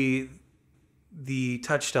absolutely the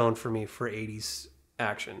touchstone for me for 80s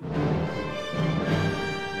action.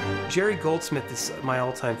 Jerry Goldsmith is my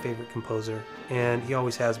all-time favorite composer, and he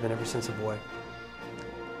always has been ever since a boy.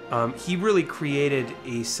 He really created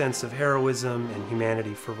a sense of heroism and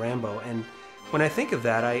humanity for Rambo. And when I think of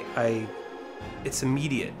that, it's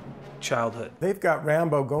immediate childhood. They've got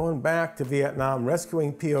Rambo going back to Vietnam,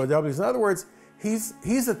 rescuing POWs. In other words,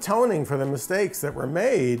 he's atoning for the mistakes that were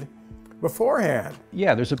made beforehand.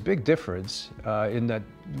 Yeah, there's a big difference in that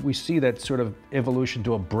we see that sort of evolution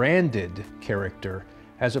to a branded character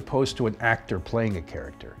as opposed to an actor playing a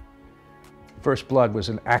character. First Blood was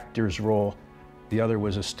an actor's role, the other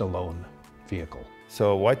was a Stallone vehicle.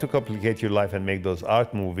 So why to complicate your life and make those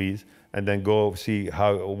art movies and then go see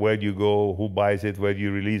where do you go, who buys it, where do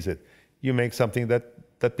you release it? You make something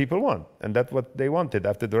that people want, and that's what they wanted.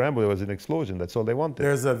 After the Rambo, there was an explosion. That's all they wanted.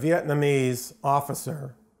 There's a Vietnamese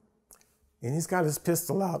officer, and he's got his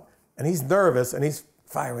pistol out, and he's nervous, and he's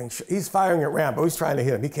firing at Rambo. He's trying to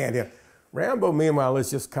hit him. He can't hit him. Rambo, meanwhile,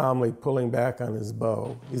 is just calmly pulling back on his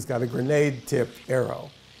bow. He's got a grenade-tipped arrow.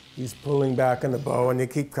 He's pulling back on the bow, and they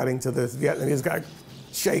keep cutting to this Vietnamese guy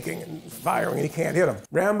shaking and firing, and he can't hit him.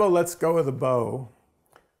 Rambo lets go of the bow,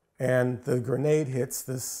 and the grenade hits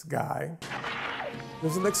this guy.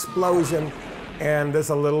 There's an explosion, and there's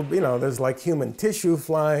a little, there's like human tissue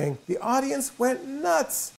flying. The audience went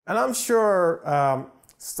nuts. And I'm sure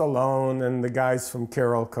Stallone and the guys from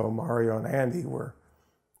Carolco, Mario and Andy, were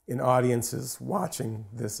in audiences watching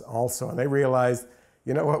this also. And they realized,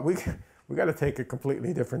 you know what, we got to take a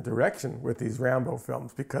completely different direction with these Rambo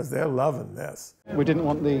films because they're loving this. We didn't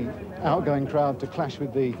want the outgoing crowd to clash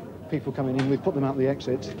with the people coming in. We put them out the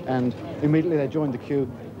exit, and immediately they joined the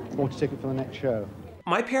queue, bought a ticket for the next show.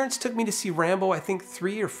 My parents took me to see Rambo, I think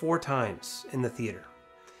 3 or 4 times in the theater.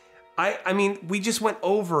 I mean, we just went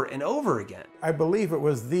over and over again. I believe it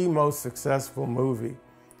was the most successful movie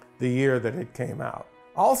the year that it came out.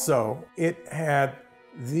 Also, it had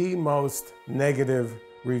the most negative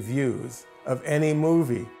reviews of any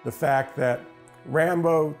movie. The fact that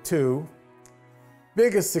Rambo 2,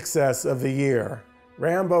 biggest success of the year.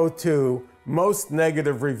 Rambo 2, most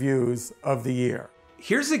negative reviews of the year.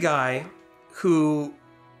 Here's a guy who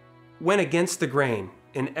went against the grain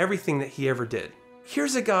in everything that he ever did.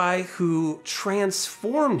 Here's a guy who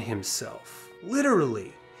transformed himself,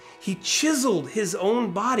 literally. He chiseled his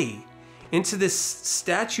own body into this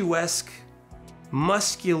statuesque,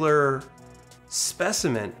 muscular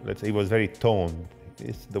specimen. Let's say he was very toned.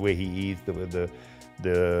 It's the way he eats,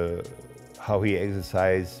 how he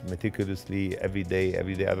exercises meticulously every day. I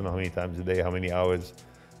don't know how many times a day, how many hours.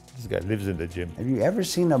 This guy lives in the gym. Have you ever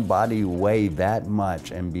seen a body weigh that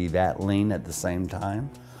much and be that lean at the same time?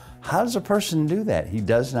 How does a person do that? He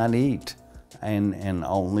does not eat and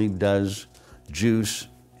only does juice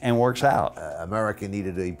and works out. America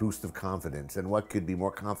needed a boost of confidence, and what could be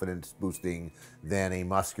more confidence boosting than a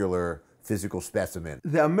muscular physical specimen?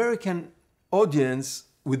 The American audience,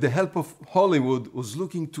 with the help of Hollywood, was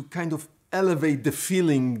looking to kind of elevate the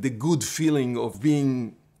feeling, the good feeling of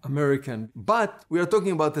being American. But we are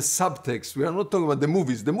talking about the subtext. We are not talking about the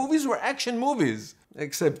movies. The movies were action movies,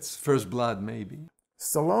 except First Blood, maybe.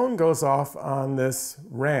 Stallone goes off on this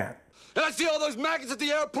rant. And I see all those maggots at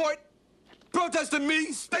the airport protesting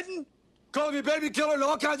me, spitting, calling me baby killer and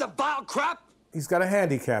all kinds of vile crap. He's got a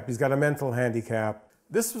handicap. He's got a mental handicap.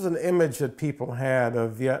 This was an image that people had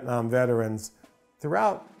of Vietnam veterans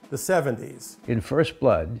throughout the 70s. In First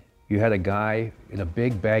Blood, you had a guy in a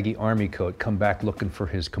big baggy army coat come back looking for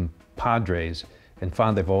his compadres and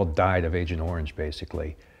found they've all died of Agent Orange,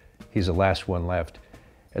 basically. He's the last one left.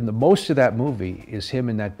 And the most of that movie is him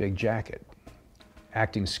in that big jacket,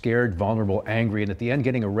 acting scared, vulnerable, angry, and at the end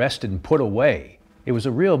getting arrested and put away. It was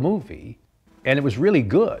a real movie, and it was really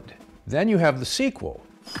good. Then you have the sequel.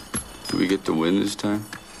 Do we get to win this time?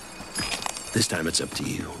 This time it's up to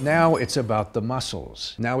you. Now it's about the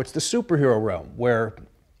muscles. Now it's the superhero realm, where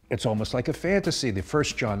it's almost like a fantasy the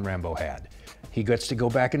first John Rambo had. He gets to go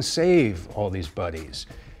back and save all these buddies.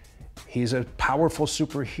 He's a powerful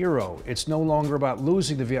superhero. It's no longer about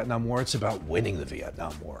losing the Vietnam War, it's about winning the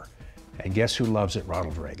Vietnam War. And guess who loves it?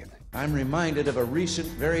 Ronald Reagan. I'm reminded of a recent,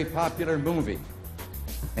 very popular movie.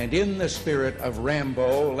 And in the spirit of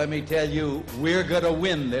Rambo, let me tell you, we're gonna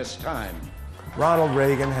win this time. Ronald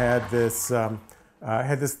Reagan had this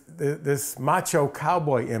macho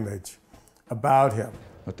cowboy image about him.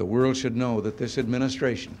 But the world should know that this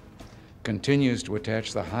administration continues to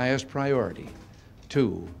attach the highest priority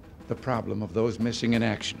to the problem of those missing in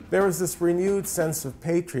action. There was this renewed sense of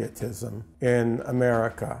patriotism in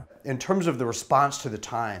America. In terms of the response to the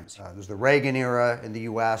times, there's the Reagan era in the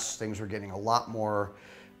US. Things were getting a lot more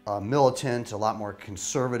militant, a lot more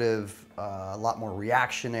conservative, a lot more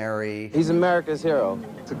reactionary. He's America's hero.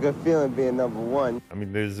 It's a good feeling being #1. I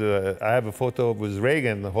mean, I have a photo with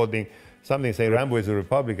Reagan holding something saying Rambo is a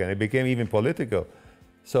Republican. It became even political.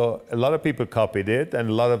 So a lot of people copied it, and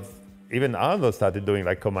a lot of, even Arnold started doing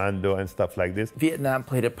like Commando and stuff like this. Vietnam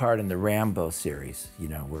played a part in the Rambo series, you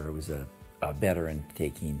know, where it was a veteran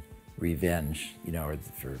taking revenge, you know,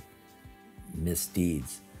 for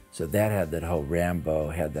misdeeds. So that had that whole Rambo,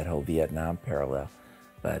 had that whole Vietnam parallel.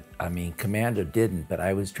 But I mean, Commando didn't, but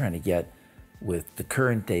I was trying to get with the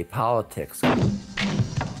current day politics.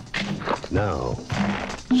 Now,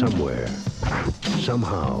 somewhere,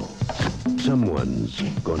 somehow, someone's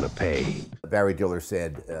gonna pay. Barry Diller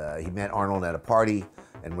said he met Arnold at a party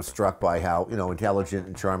and was struck by how, you know, intelligent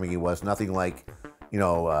and charming he was. Nothing like, you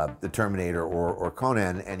know, the Terminator or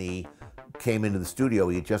Conan. And he came into the studio.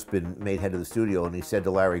 He had just been made head of the studio, and he said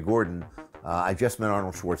to Larry Gordon, I just met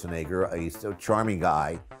Arnold Schwarzenegger. He's a charming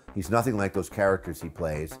guy. He's nothing like those characters he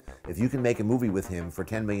plays. If you can make a movie with him for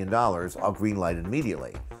 $10 million, I'll greenlight it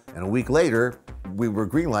immediately. And a week later, we were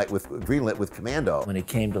greenlit with Commando. When it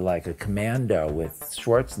came to like a Commando with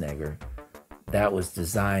Schwarzenegger, that was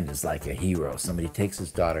designed as like a hero. Somebody takes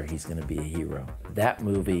his daughter, he's gonna be a hero. That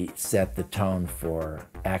movie set the tone for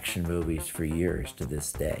action movies for years to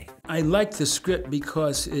this day. I liked the script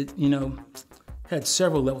because it, you know, had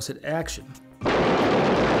several levels. It had action,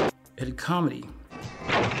 it had comedy.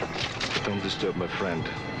 Don't disturb my friend.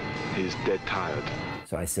 He's dead tired.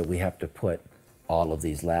 So I said, we have to put all of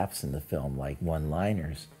these laughs in the film, like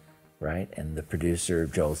one-liners, right? And the producer,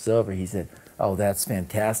 Joel Silver, he said, oh, that's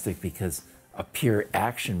fantastic because a pure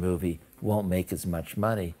action movie won't make as much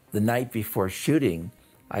money. The night before shooting,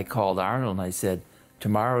 I called Arnold and I said,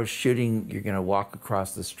 tomorrow's shooting, you're gonna walk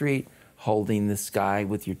across the street holding this guy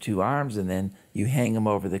with your two arms, and then you hang him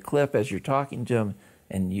over the cliff as you're talking to him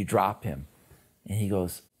and you drop him. And he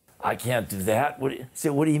goes, I can't do that. I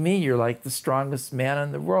said, what do you mean? You're like the strongest man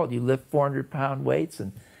in the world. You lift 400-pound weights.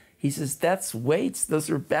 And he says, that's weights.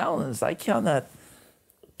 Those are balance. I cannot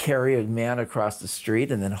carry a man across the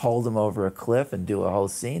street and then hold him over a cliff and do a whole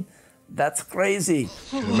scene. That's crazy.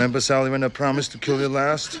 Remember, Sally, when I promised to kill you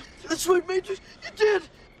last? That's right, Major. You did.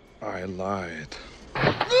 I lied.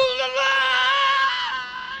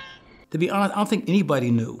 To be honest, I don't think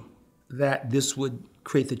anybody knew that this would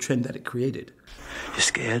create the trend that it created. You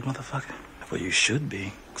scared, motherfucker? Well, you should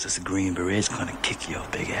be, because the Green Beret's gonna kick your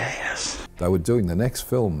big ass. They were doing the next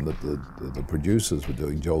film that the producers were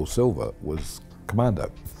doing, Joel Silver, was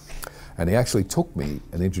Commando. And he actually took me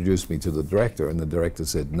and introduced me to the director, and the director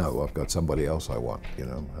said, no, I've got somebody else I want, you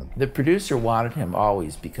know. The producer wanted him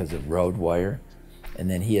always because of Road Warrior, and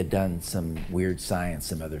then he had done some Weird Science,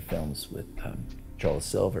 some other films with Joel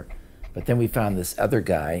Silver. But then we found this other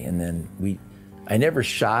guy, and then I never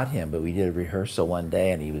shot him, but we did a rehearsal one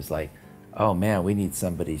day, and he was like, oh man, we need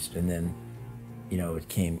somebody. And then, you know, it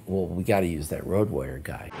came, well, we got to use that Road Warrior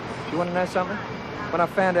guy. You want to know something? When I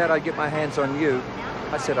found out I'd get my hands on you,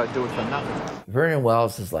 I said I'd do it for nothing. Vernon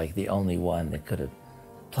Wells is like the only one that could have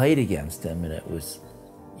played against him, and it was,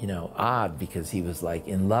 you know, odd because he was like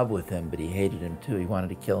in love with him, but he hated him too. He wanted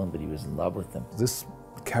to kill him, but he was in love with him. This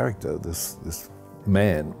character, this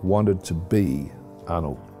man wanted to be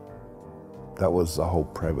Arnold. That was the whole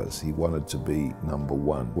premise. He wanted to be number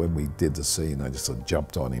one. When we did the scene, I just sort of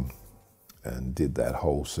jumped on him and did that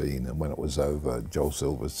whole scene. And when it was over, Joel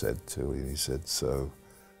Silver said to him, he said, so,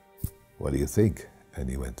 what do you think? And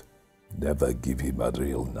he went, never give him a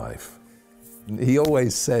real knife. He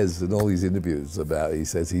always says in all these interviews he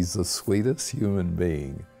says he's the sweetest human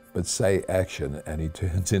being, but say action and he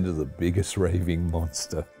turns into the biggest raving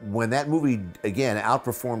monster. When that movie, again,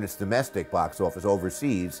 outperformed its domestic box office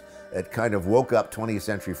overseas, it kind of woke up 20th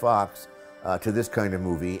Century Fox to this kind of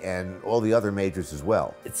movie and all the other majors as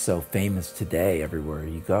well. It's so famous today everywhere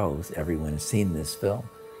you go. Everyone has seen this film.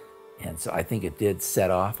 And so I think it did set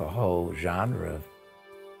off a whole genre of,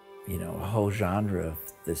 you know, a whole genre of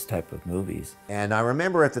this type of movies. And I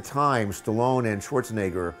remember at the time, Stallone and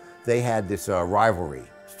Schwarzenegger, they had this rivalry.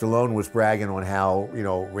 Stallone was bragging on how, you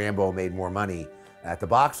know, Rambo made more money at the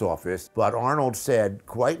box office, but Arnold said,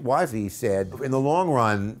 quite wisely, he said, in the long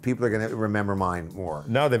run, people are going to remember mine more.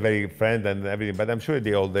 Now they're very friends and everything, but I'm sure in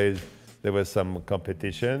the old days there was some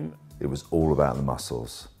competition. It was all about the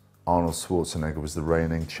muscles. Arnold Schwarzenegger was the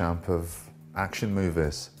reigning champ of action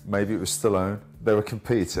movies. Maybe it was Stallone. They were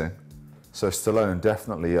competing. So Stallone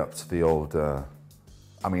definitely up to the old,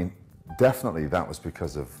 I mean, definitely that was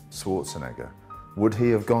because of Schwarzenegger. Would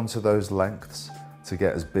he have gone to those lengths to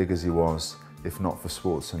get as big as he was if not for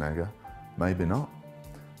Schwarzenegger? Maybe not.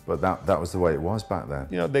 But that was the way it was back then.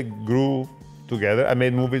 You know, they grew together. I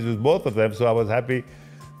made movies with both of them, so I was happy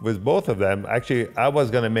with both of them. Actually, I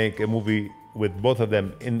was going to make a movie with both of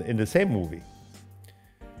them in the same movie.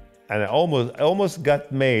 and it almost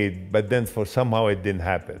got made, but then somehow it didn't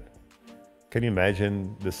happen. Can you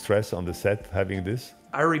imagine the stress on the set having this?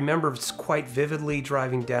 I remember quite vividly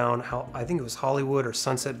driving down, I think it was Hollywood or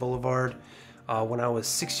Sunset Boulevard, when I was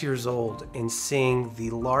 6 years old, and seeing the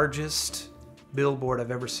largest billboard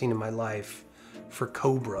I've ever seen in my life for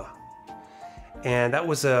Cobra. And that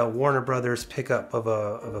was a Warner Brothers pickup of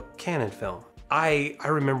a Canon film. I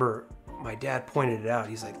remember my dad pointed it out.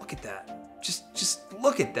 He's like, look at that. Just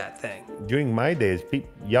look at that thing. During my days,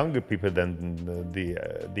 younger people than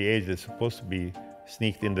the age they're supposed to be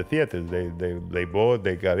sneaked in the theaters. They bought,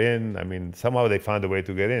 they got in. I mean, somehow they found a way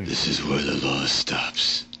to get in. This is where the law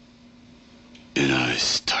stops, and I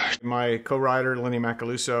start. My co-writer, Lenny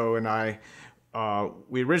Macaluso, and I,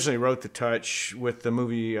 we originally wrote The Touch with the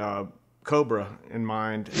movie Cobra in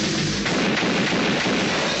mind.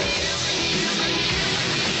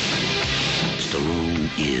 Stallone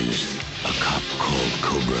is a cop called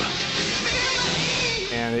Cobra.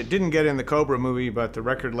 And it didn't get in the Cobra movie, but the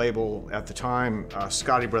record label at the time,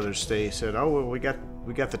 Scotty Brothers, they said, "Oh, well, we got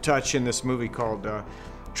The Touch in this movie called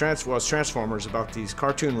Transformers, about these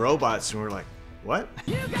cartoon robots," and we're like, "What?"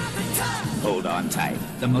 Hold on tight.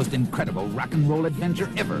 The most incredible rock and roll adventure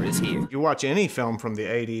ever is here. You watch any film from the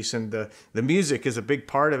 80s, and the music is a big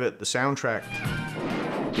part of it, the soundtrack.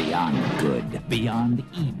 Beyond good, beyond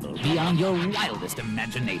evil, beyond your wildest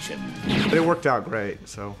imagination. But it worked out great,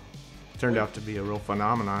 so it turned out to be a real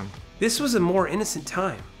phenomenon. This was a more innocent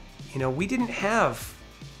time. You know, we didn't have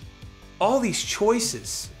all these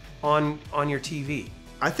choices on your TV.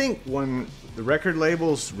 I think when the record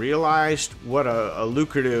labels realized what a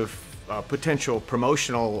lucrative potential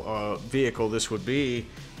promotional vehicle this would be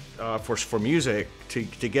for music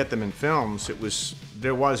to get them in films,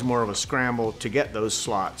 there was more of a scramble to get those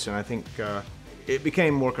slots, and I think it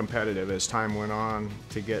became more competitive as time went on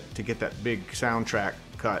to get that big soundtrack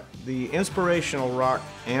cut. The inspirational rock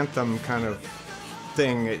anthem kind of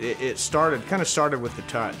thing, it kind of started with The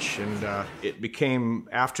Touch, and it became,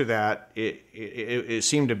 after that, it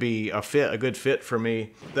seemed to be a good fit for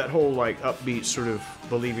me. That whole like upbeat sort of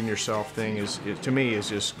believe in yourself thing to me is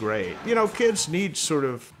just great. You know, kids need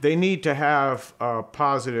they need to have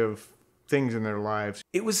positive things in their lives.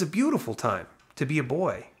 It was a beautiful time to be a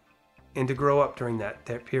boy and to grow up during that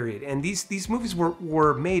period. And these movies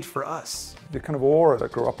were made for us. The kind of aura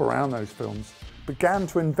that grew up around those films began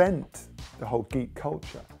to invent the whole geek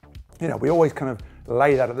culture. You know, we always kind of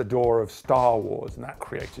lay that at the door of Star Wars, and that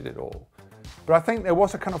created it all. But I think there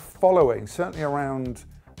was a kind of following, certainly around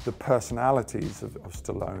the personalities of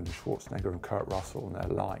Stallone, Schwarzenegger, and Kurt Russell and their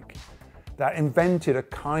like, that invented a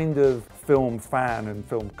kind of film fan and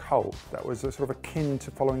film cult that was sort of akin to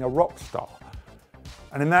following a rock star.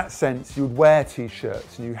 And in that sense, you'd wear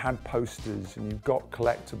t-shirts and you had posters and you got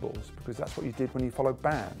collectibles because that's what you did when you followed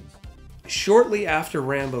bands. Shortly after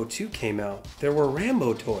Rambo 2 came out, there were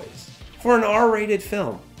Rambo toys for an R-rated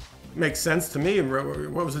film. Makes sense to me.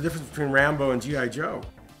 What was the difference between Rambo and G.I. Joe?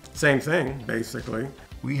 Same thing, basically.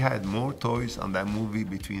 We had more toys on that movie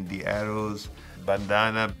between the arrows,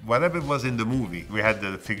 bandana, whatever was in the movie. We had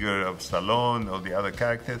the figure of Stallone or the other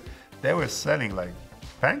characters. They were selling like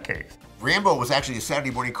pancakes. Rambo was actually a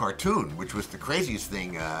Saturday morning cartoon, which was the craziest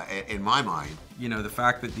thing in my mind. You know, the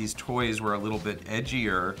fact that these toys were a little bit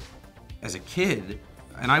edgier as a kid,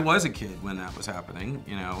 and I was a kid when that was happening,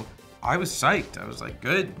 you know, I was psyched. I was like,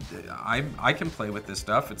 good, I can play with this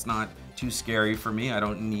stuff. It's not too scary for me. I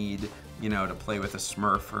don't need, you know, to play with a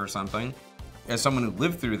Smurf or something. As someone who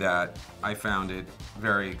lived through that, I found it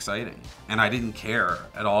very exciting. And I didn't care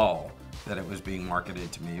at all that it was being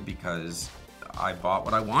marketed to me because I bought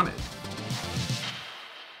what I wanted.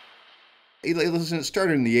 Listen, it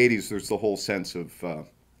started in the 80s. There's the whole sense of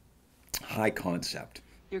high concept.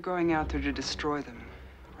 You're going out there to destroy them,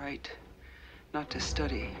 right? Not to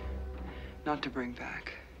study, not to bring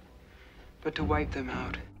back, but to wipe them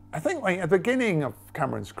out. I think at the beginning of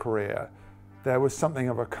Cameron's career, there was something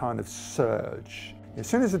of a kind of surge. As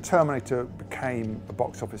soon as The Terminator became a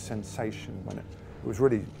box office sensation, when it was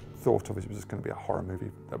really thought of as it was just going to be a horror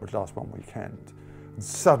movie that would last one weekend, and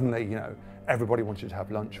suddenly, you know, everybody wanted to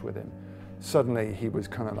have lunch with him. Suddenly he was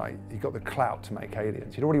kind of like, he got the clout to make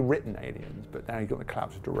Aliens. He'd already written Aliens, but now he got the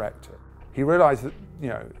clout to direct it. He realized that, you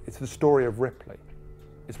know, it's the story of Ripley.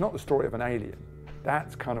 It's not the story of an alien.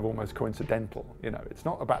 That's kind of almost coincidental, you know. It's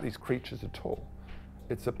not about these creatures at all.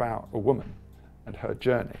 It's about a woman and her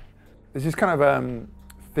journey. There's this kind of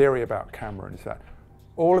theory about Cameron, is that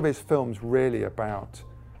all of his films really about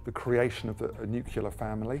the creation of a nuclear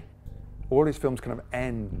family. All his films kind of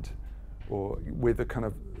end with a kind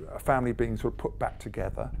of a family being sort of put back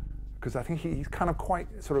together, because I think he's kind of quite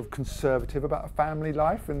sort of conservative about a family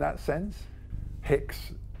life in that sense.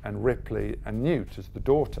 Hicks and Ripley and Newt as the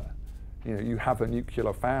daughter. You know, you have a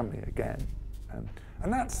nuclear family again.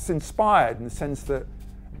 And that's inspired in the sense that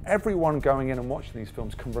everyone going in and watching these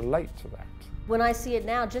films can relate to that. When I see it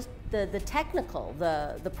now, just the technical,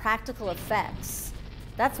 the practical effects,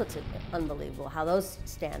 that's what's unbelievable, how those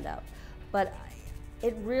stand out. But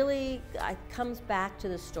it really comes back to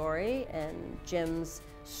the story and Jim's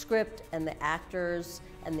script and the actors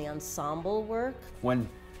and the ensemble work. When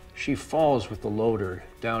she falls with the loader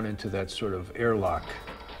down into that sort of airlock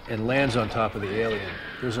and lands on top of the alien,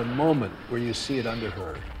 there's a moment where you see it under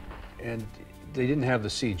her. And they didn't have the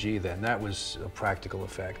CG then, that was a practical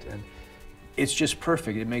effect. And it's just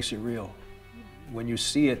perfect, it makes it real. When you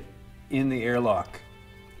see it in the airlock,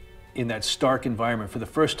 in that stark environment, for the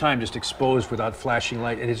first time just exposed without flashing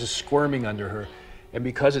light, and it's just squirming under her. And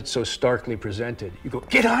because it's so starkly presented, you go,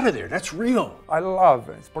 get out of there, that's real. I love,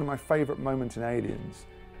 it's one of my favorite moments in Aliens,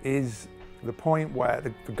 is the point where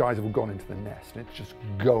the guys have all gone into the nest and it's just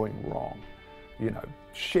going wrong. You know,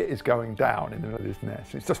 shit is going down in the middle of this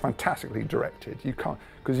nest. It's just fantastically directed. You can't,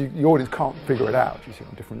 because the audience can't figure it out. You see it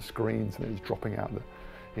on different screens and it's dropping out the,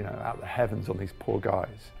 you know, out the heavens on these poor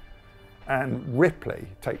guys. And Ripley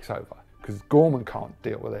takes over because Gorman can't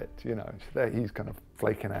deal with it. You know, he's kind of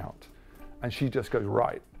flaking out, and she just goes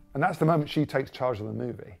right. And that's the moment she takes charge of the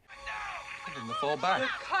movie. I didn't fall back. You're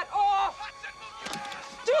cut off!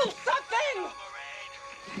 Do something!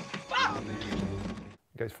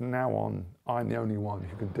 He goes, from now on, I'm the only one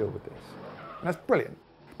who can deal with this. And that's brilliant.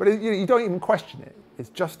 But you don't even question it. It's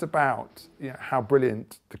just about, you know, how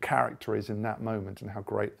brilliant the character is in that moment and how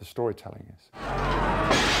great the storytelling is.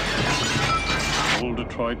 All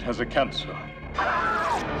Detroit has a cancer.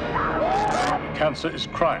 Cancer is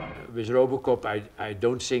crime. With RoboCop, I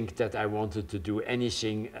don't think that I wanted to do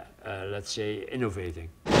anything, let's say, innovating.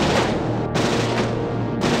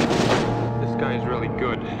 This guy is really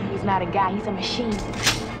good. He's not a guy, he's a machine.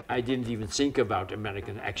 I didn't even think about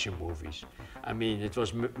American action movies. I mean, it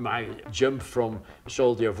was my jump from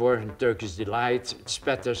Soldier of War and Turkish Delight,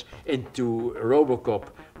 Spatters, into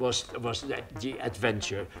RoboCop was the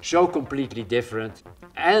adventure. So completely different.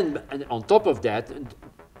 And on top of that,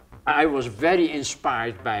 I was very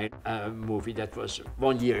inspired by a movie that was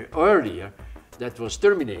 1 year earlier, that was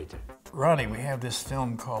Terminator. Ronnie, we have this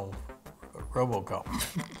film called RoboCop.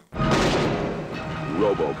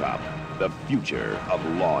 RoboCop, the future of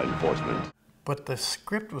law enforcement. But the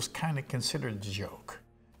script was kind of considered a joke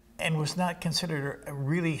and was not considered a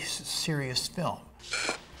really serious film.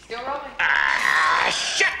 Still rolling.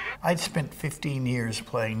 Shit! I'd spent 15 years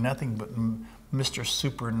playing nothing but Mr.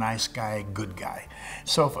 Super Nice Guy, Good Guy.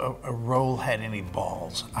 So if a role had any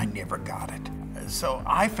balls, I never got it. So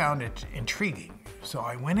I found it intriguing. So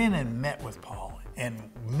I went in and met with Paul,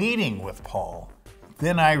 and meeting with Paul,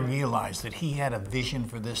 then I realized that he had a vision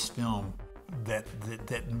for this film that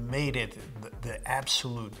made it the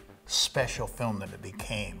absolute special film that it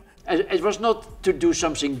became. It was not to do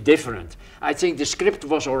something different. I think the script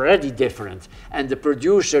was already different, and the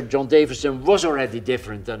producer, John Davison, was already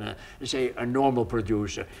different than, say, a normal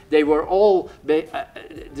producer. They were all,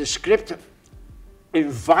 the script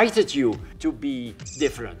invited you to be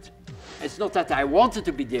different. It's not that I wanted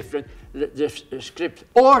to be different, the script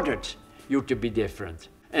ordered you to be different.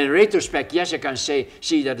 In retrospect, yes, I can see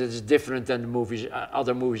that it is different than the movies,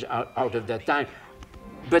 other movies out of that time,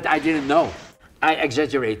 but I didn't know. I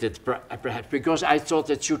exaggerated perhaps because I thought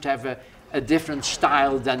it should have a different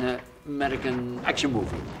style than an American action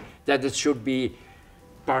movie, that it should be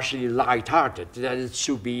partially light-hearted, that it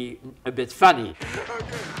should be a bit funny.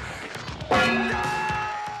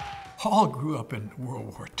 Paul grew up in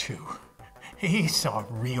World War II. He saw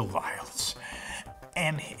real violence,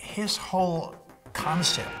 and his whole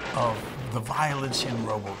concept of the violence in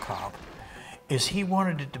RoboCop is he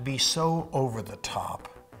wanted it to be so over the top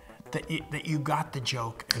that you got the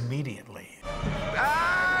joke immediately.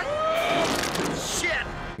 Shit!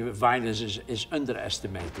 Violence is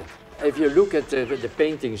underestimated. If you look at the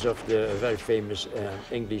paintings of the very famous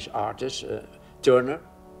English artist, Turner,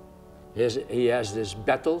 he has these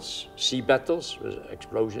battles, sea battles, with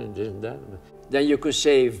explosions, this and that. Then you could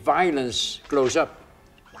say violence close up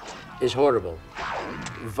is horrible.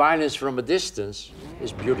 Violence from a distance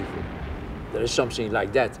is beautiful. There is something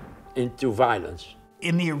like that into violence.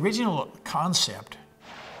 In the original concept,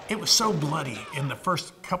 it was so bloody in the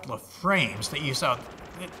first couple of frames that you saw,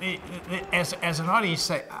 as an audience,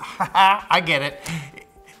 say, ha ha, I get it,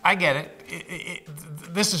 I get it,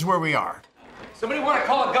 this is where we are. Somebody want to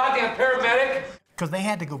call a goddamn paramedic? because they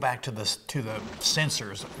had to go back to the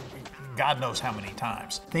censors, God knows how many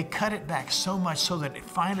times. They cut it back so much so that it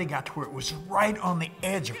finally got to where it was right on the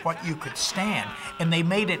edge of what you could stand, and they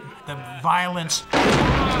made it, the violence,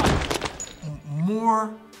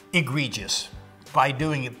 more egregious by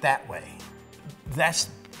doing it that way.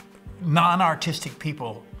 That's non-artistic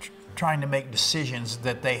people trying to make decisions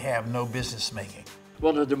that they have no business making.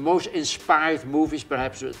 One of the most inspired movies,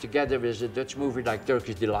 perhaps together with a Dutch movie like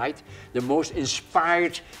Turkish Delight, the most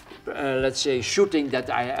inspired, let's say, shooting that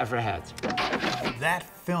I ever had. That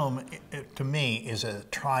film, to me, is a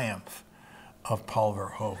triumph of Paul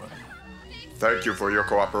Verhoeven. Thank you for your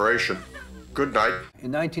cooperation. Good night.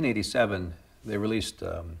 In 1987, they released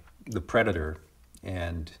The Predator,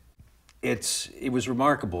 and it was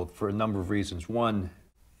remarkable for a number of reasons. One,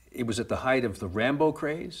 it was at the height of the Rambo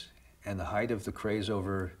craze and the height of the craze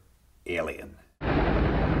over Alien.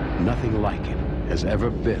 Nothing like it has ever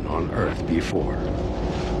been on Earth before.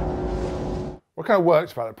 What kind of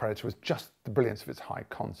worked about The Predator was just the brilliance of its high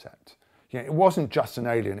concept. You know, it wasn't just an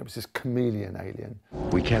alien, it was this chameleon alien.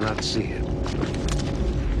 We cannot see it,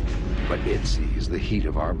 but it sees the heat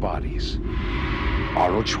of our bodies.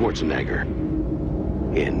 Arnold Schwarzenegger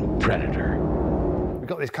in Predator. We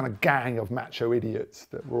got this kind of gang of macho idiots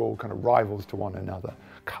that were all kind of rivals to one another.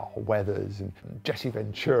 Carl Weathers and Jesse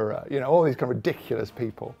Ventura, you know, all these kind of ridiculous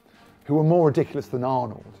people who were more ridiculous than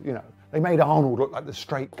Arnold, you know. They made Arnold look like the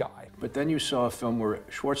straight guy. But then you saw a film where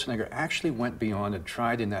Schwarzenegger actually went beyond and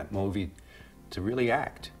tried in that movie to really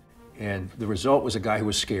act. And the result was a guy who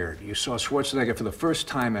was scared. You saw Schwarzenegger for the first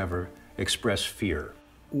time ever express fear.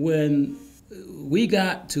 When we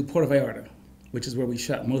got to Puerto Vallarta, which is where we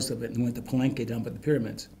shot most of it, and went to Palenque down by the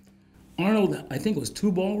pyramids, Arnold, I think it was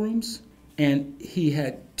 2 ballrooms, and he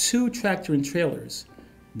had 2 tractor and trailers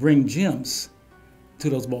bring gyms to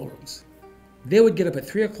those ballrooms. They would get up at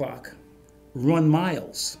 3 o'clock, run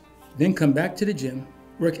miles, then come back to the gym,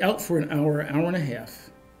 work out for an hour, hour and a half,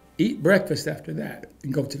 eat breakfast after that,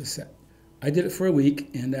 and go to the set. I did it for a week,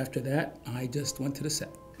 and after that, I just went to the set.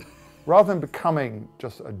 Rather than becoming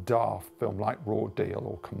just a daft film like Raw Deal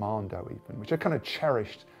or Commando even, which are kind of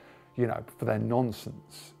cherished, you know, for their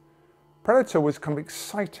nonsense, Predator was kind of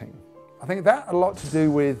exciting. I think that had a lot to do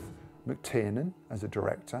with McTiernan as a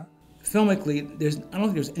director. Filmically, I don't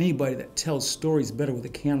think there's anybody that tells stories better with a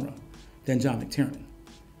camera than John McTiernan.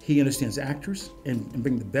 He understands actors and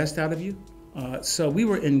bring the best out of you. So we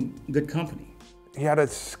were in good company. He had a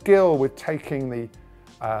skill with taking the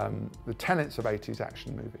tenets of 80s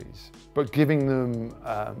action movies, but giving them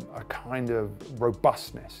a kind of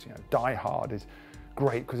robustness. You know, Die Hard is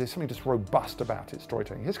great because there's something just robust about its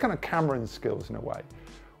storytelling. His kind of Cameron skills in a way,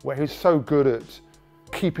 where he's so good at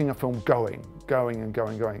keeping a film going,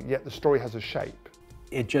 yet the story has a shape.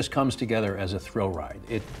 It just comes together as a thrill ride.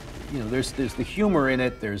 There's the humor in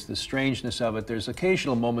it, there's the strangeness of it, there's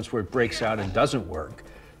occasional moments where it breaks out and doesn't work,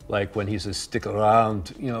 like when he's a stick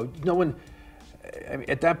around, no one,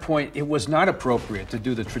 at that point, it was not appropriate to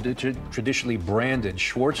do the traditionally branded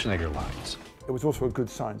Schwarzenegger lines. It was also a good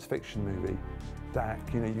science fiction movie that,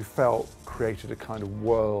 you felt created a kind of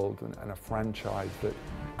world and a franchise that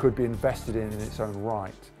could be invested in its own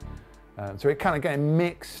right. So it kind of again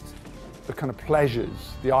mixed the kind of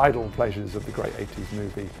pleasures, the idle pleasures of the great 80s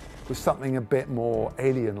movie with something a bit more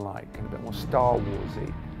alien-like and a bit more Star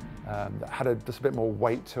Wars-y, that had just a bit more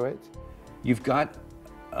weight to it. You've got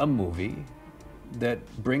a movie that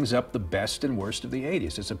brings up the best and worst of the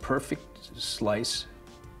 80s. It's a perfect slice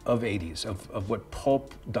of 80s, of what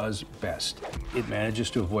pulp does best. It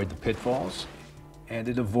manages to avoid the pitfalls, and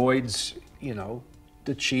it avoids,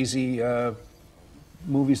 the cheesy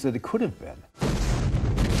movies that it could have been.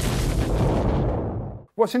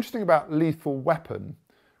 What's interesting about Lethal Weapon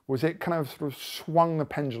was it kind of sort of swung the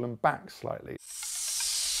pendulum back slightly.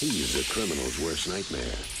 He's a criminal's worst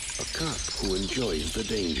nightmare, a cop who enjoys the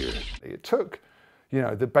danger. It took,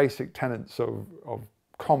 the basic tenets of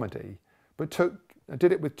comedy, but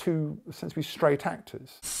did it with 2 essentially straight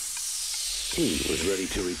actors. He was ready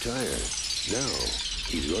to retire. Now,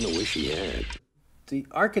 he's gonna wish he had. The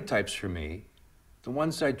archetypes for me, the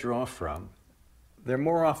ones I draw from, they're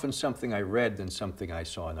more often something I read than something I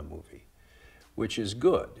saw in a movie, which is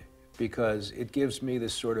good because it gives me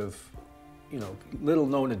this sort of, little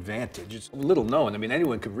known advantage. It's little known,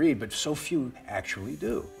 anyone can read, but so few actually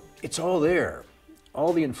do. It's all there.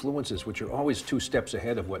 All the influences, which are always 2 steps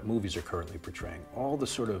ahead of what movies are currently portraying. All the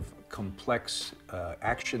sort of complex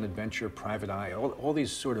action, adventure, private eye, all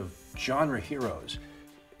these sort of genre heroes.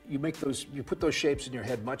 You put those shapes in your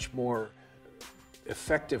head much more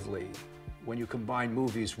effectively when you combine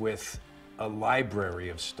movies with a library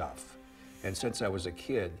of stuff. And since I was a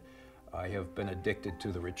kid, I have been addicted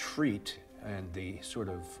to the retreat and the sort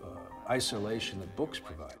of isolation that books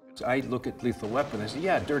provide. So I look at Lethal Weapon and I say,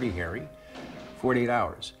 yeah, Dirty Harry, 48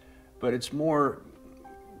 hours. But it's more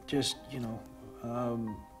just, you know,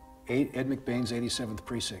 Ed McBain's 87th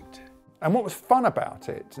Precinct. And what was fun about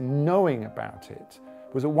it, knowing about it,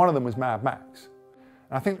 was that one of them was Mad Max.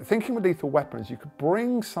 And I think thinking with Lethal Weapons, you could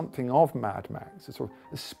bring something of Mad Max, the sort of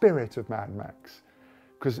the spirit of Mad Max,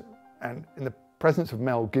 and in the presence of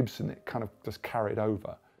Mel Gibson, it kind of just carried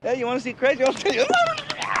over. Hey, you want to see crazy? I'll tell you.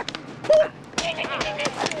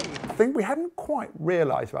 I think we hadn't quite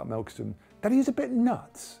realised about Mel Gibson that he's a bit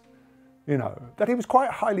nuts, you know, that he was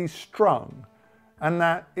quite highly strung, and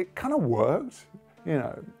that it kind of worked, you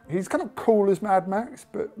know. He's kind of cool as Mad Max,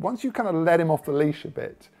 but once you kind of let him off the leash a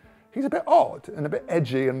bit, he's a bit odd and a bit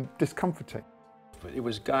edgy and discomforting. But it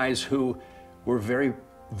was guys who were very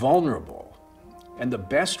vulnerable. And the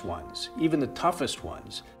best ones, even the toughest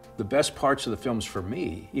ones, the best parts of the films for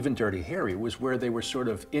me, even Dirty Harry, was where they were sort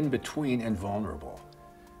of in between and vulnerable.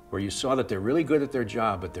 Where you saw that they're really good at their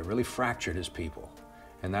job, but they're really fractured as people.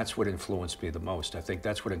 And that's what influenced me the most. I think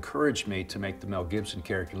that's what encouraged me to make the Mel Gibson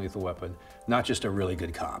character in Lethal Weapon not just a really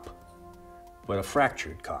good cop, but a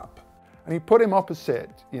fractured cop. And he put him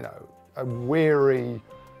opposite, you know, a weary,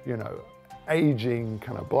 you know, aging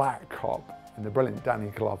kind of black cop in the brilliant Danny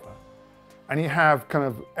Glover. And you have kind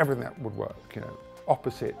of everything that would work, you know,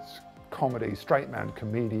 opposites, comedy, straight man,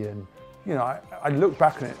 comedian. You know, I look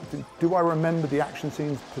back on it, do I remember the action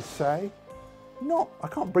scenes per se? I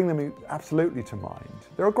can't bring them absolutely to mind.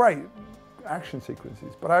 There are great action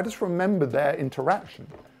sequences, but I just remember their interaction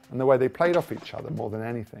and the way they played off each other more than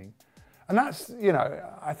anything. And that's, you know,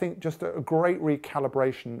 I think just a great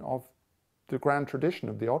recalibration of the grand tradition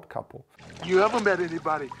of the Odd Couple. You ever met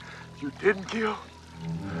anybody you didn't kill?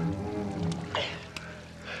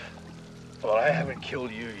 Well, I haven't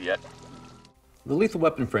killed you yet. The Lethal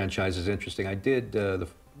Weapon franchise is interesting. I did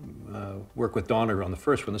work with Donner on the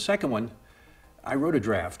first one. The second one, I wrote a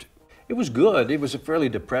draft. It was good. It was a fairly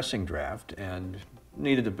depressing draft and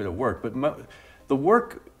needed a bit of work. But the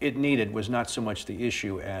work it needed was not so much the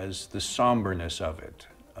issue as the somberness of it.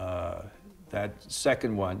 That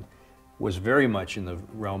second one was very much in the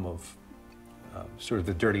realm of sort of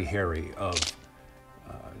the Dirty Harry of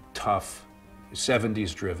tough,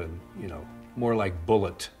 70s driven, you know, more like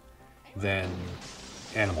Bullet than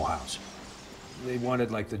Animal House. They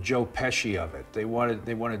wanted like the Joe Pesci of it. They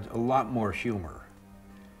wanted a lot more humor.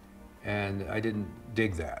 And I didn't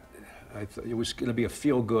dig that. I thought it was going to be a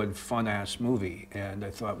feel-good, fun-ass movie. And I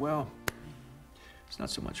thought, well, it's not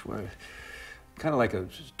so much where, kind of like a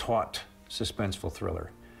taut, suspenseful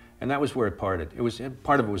thriller. And that was where it parted.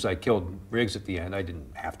 Part of it was I killed Riggs at the end. I didn't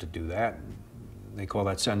have to do that. They call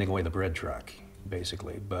that sending away the bread truck,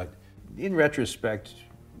 basically. But in retrospect,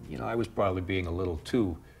 you know, I was probably being a little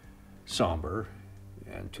too somber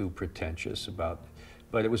and too pretentious about,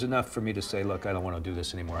 but it was enough for me to say, look, I don't want to do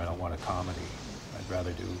this anymore. I don't want a comedy. I'd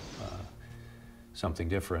rather do something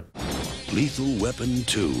different. Lethal Weapon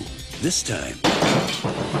 2. This time,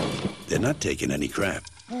 they're not taking any crap.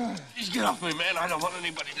 Just get off me, man. I don't want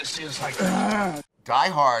anybody to see us like that. Die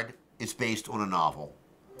Hard is based on a novel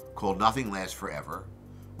called Nothing Lasts Forever,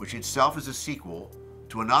 which itself is a sequel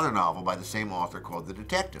to another novel by the same author called The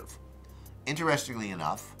Detective. Interestingly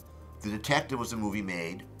enough, The Detective was a movie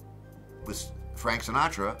made with Frank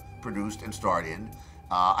Sinatra, produced and starred in,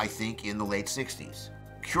 I think, in the late 60s.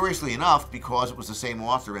 Curiously enough, because it was the same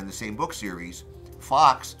author and the same book series,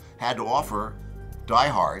 Fox had to offer Die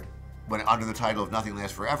Hard, under the title of Nothing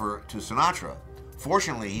Lasts Forever, to Sinatra.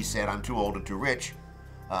 Fortunately, he said, I'm too old and too rich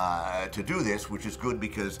to do this, which is good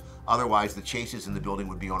because otherwise the chases in the building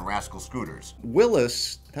would be on rascal scooters.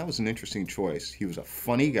 Willis, that was an interesting choice. He was a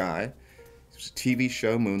funny guy. It was a TV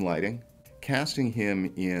show, Moonlighting. Casting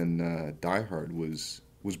him in Die Hard was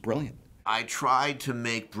brilliant. I tried to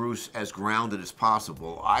make Bruce as grounded as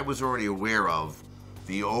possible. I was already aware of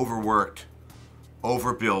the overworked,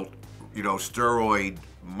 overbuilt, you know, steroid,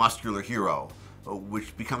 muscular hero,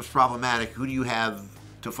 which becomes problematic. Who do you have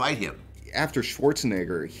to fight him? After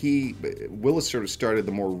Schwarzenegger, Willis sort of started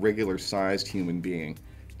the more regular-sized human being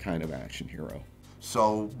kind of action hero.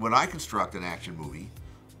 So when I construct an action movie,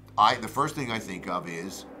 the first thing I think of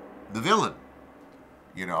is the villain.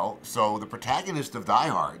 You know, so the protagonist of Die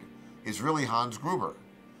Hard is really Hans Gruber,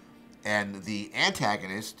 and the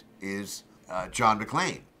antagonist is John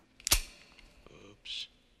McClane. Oops.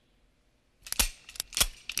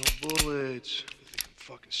 No bullets. You think I'm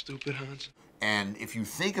fucking stupid, Hans? And if you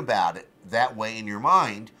think about it that way in your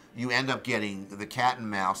mind, you end up getting the cat and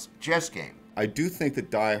mouse chess game. I do think that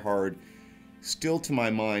Die Hard, still to my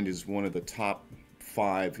mind, is one of the top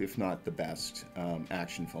 5, if not the best,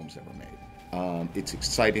 action films ever made. It's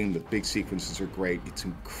exciting, the big sequences are great, it's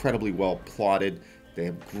incredibly well plotted, they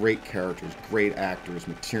have great characters, great actors.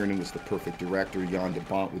 McTiernan was the perfect director, Jan de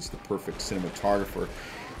Bont was the perfect cinematographer.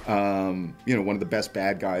 You know, one of the best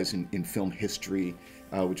bad guys in film history,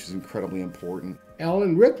 which is incredibly important.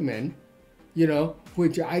 Alan Rickman, you know,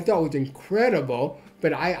 which I thought was incredible,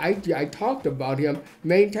 but I talked about him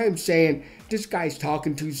many times saying, this guy's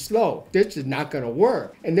talking too slow. This is not going to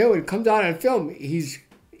work. And then when it comes out on film, he's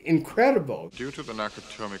incredible. Due to the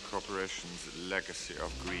Nakatomi Corporation's legacy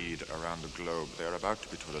of greed around the globe, they are about to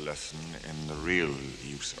be taught a lesson in the real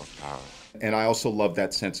use of power. And I also love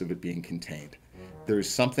that sense of it being contained. There's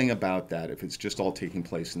something about that, if it's just all taking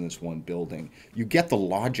place in this one building. You get the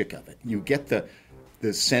logic of it. You get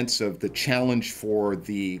the sense of the challenge for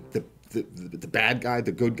the bad guy,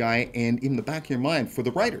 the good guy, and in the back of your mind for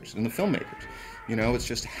the writers and the filmmakers. You know, it's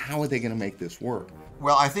just, how are they going to make this work?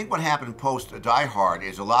 Well, I think what happened post Die Hard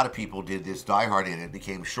is a lot of people did this Die Hard in it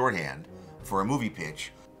became shorthand for a movie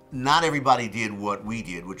pitch. Not everybody did what we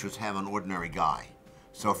did, which was have an ordinary guy.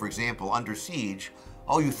 So, for example, Under Siege,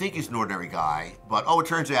 oh, you think he's an ordinary guy, but oh, it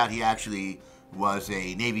turns out he actually was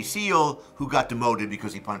a Navy SEAL who got demoted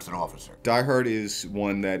because he punched an officer. Die Hard is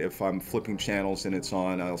one that if I'm flipping channels and it's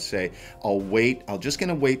on, I'll say, I'm just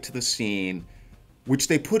gonna wait to the scene, which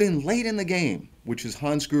they put in late in the game, which is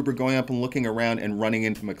Hans Gruber going up and looking around and running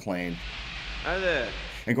into McClane. Hi there.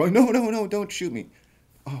 And going, no, don't shoot me.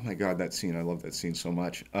 Oh my God, that scene, I love that scene so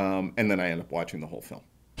much. And then I end up watching the whole film.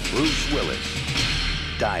 Bruce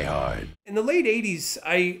Willis, Die Hard. In the late 80s,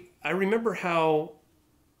 I remember how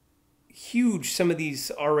huge some of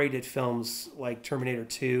these R-rated films like Terminator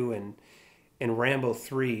 2 and Rambo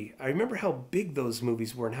 3, I remember how big those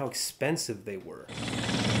movies were and how expensive they were.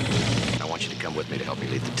 I want you to come with me to help me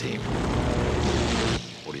lead the team.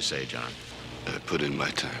 What do you say, John? I put in my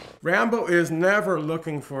time. Rambo is never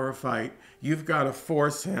looking for a fight. You've got to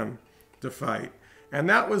force him to fight. And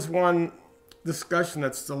that was one discussion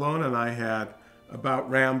that Stallone and I had about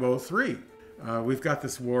Rambo 3. We've got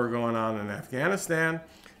this war going on in Afghanistan.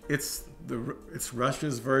 It's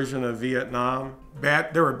Russia's version of Vietnam.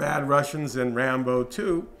 There were bad Russians in Rambo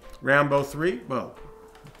 2. Rambo 3, well,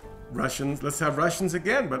 Russians, let's have Russians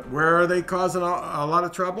again, but where are they causing a lot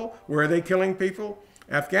of trouble? Where are they killing people?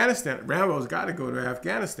 Afghanistan. Rambo's got to go to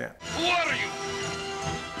Afghanistan. Who are you?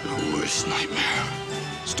 The worst nightmare.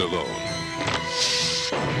 Stallone.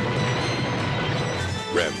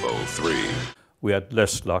 Rambo 3. We had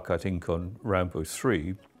less luck, I think, on Rambo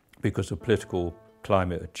 3 because the political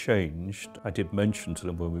climate had changed. I did mention to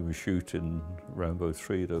them when we were shooting Rambo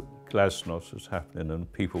 3 that Glasnost was happening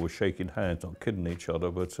and people were shaking hands, not kidding each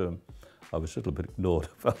other, but I was a little bit ignored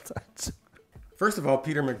about that. First of all,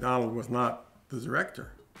 Peter MacDonald was not the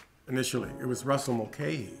director initially. It was Russell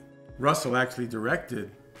Mulcahy. Russell actually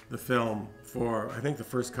directed the film for, I think, the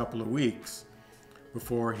first couple of weeks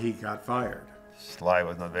before he got fired. Sly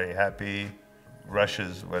was not very happy.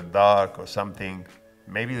 Rushes were dark or something.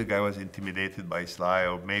 Maybe the guy was intimidated by Sly,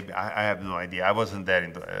 or maybe, I have no idea. I wasn't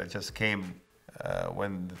there. I just came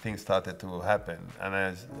when the thing started to happen.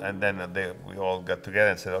 And then we all got together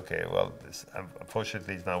and said, okay, well,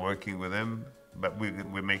 unfortunately it's not working with him, but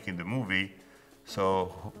we're making the movie.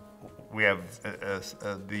 So we have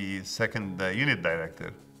the second unit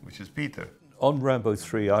director, which is Peter. On Rambo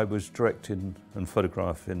 3, I was directing and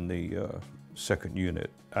photographing the second unit,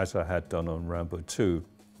 as I had done on Rambo 2.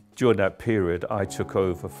 During that period, I took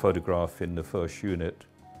over photographing the first unit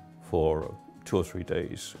for 2 or 3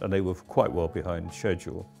 days, and they were quite well behind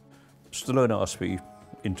schedule. Stallone asked me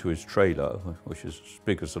into his trailer, which is as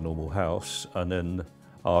big as a normal house, and then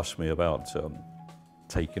asked me about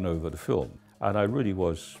taking over the film. And I really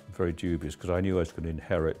was very dubious, because I knew I was going to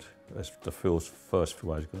inherit, as the first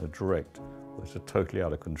film I was going to direct was a totally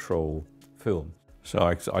out of control film. So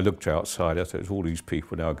I looked outside, I said, all these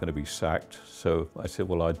people now are going to be sacked. So I said,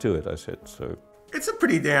 well, I'd do it. I said, so. It's a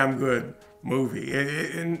pretty damn good movie.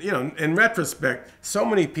 In retrospect, so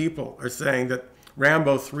many people are saying that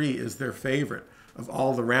Rambo 3 is their favorite of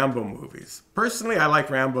all the Rambo movies. Personally, I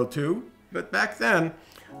like Rambo 2, but back then,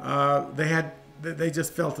 they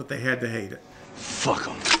just felt that they had to hate it. Fuck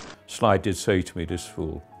them. Sly did say to me, this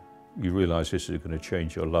fool, you realize this is going to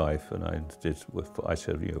change your life, and I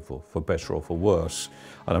said, you know, for better or for worse,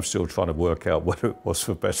 and I'm still trying to work out whether it was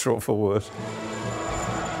for better or for worse.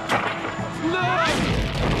 No!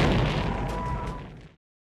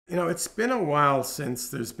 You know, it's been a while since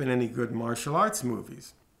there's been any good martial arts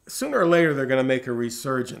movies. Sooner or later, they're going to make a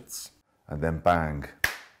resurgence. And then bang,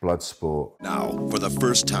 Bloodsport. Now, for the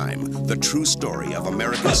first time, the true story of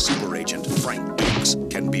America's super agent, Frank Dukes,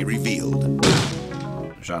 can be revealed.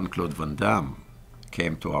 Jean-Claude Van Damme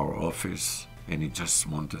came to our office and he just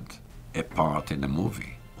wanted a part in a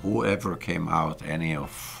movie. Whoever came out, any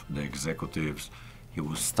of the executives, he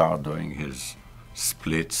would start doing his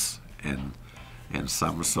splits and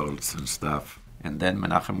somersaults and stuff. And then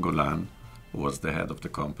Menachem Golan, who was the head of the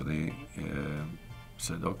company,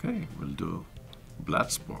 said, okay, we'll do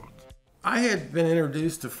Bloodsport. I had been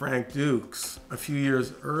introduced to Frank Dukes a few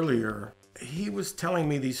years earlier. He was telling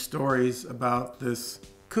me these stories about this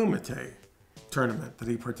Kumite tournament that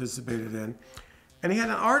he participated in. And he had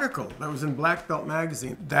an article that was in Black Belt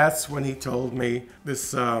magazine. That's when he told me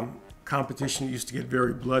this competition used to get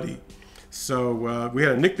very bloody. So we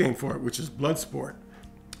had a nickname for it, which is Bloodsport.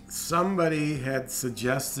 Somebody had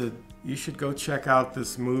suggested you should go check out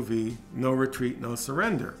this movie, No Retreat, No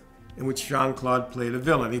Surrender, in which Jean-Claude played a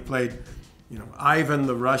villain. He played, Ivan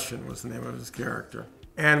the Russian was the name of his character.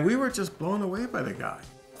 And we were just blown away by the guy.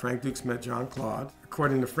 Frank Dukes met Jean-Claude.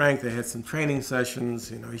 According to Frank, they had some training sessions.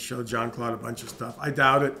 He showed Jean-Claude a bunch of stuff. I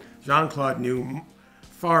doubt it. Jean-Claude knew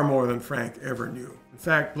far more than Frank ever knew. In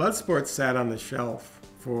fact, Bloodsport sat on the shelf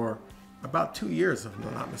for about 2 years, if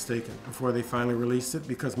I'm not mistaken, before they finally released it,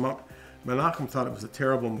 because Menachem thought it was a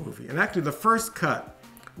terrible movie. And actually, the first cut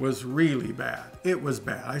was really bad. It was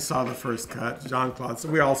bad. I saw the first cut. Jean-Claude, so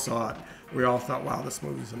we all saw it. We all thought, wow, this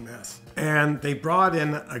movie's a mess. And they brought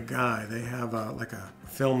in a guy. They have like a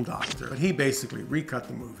film doctor. But he basically recut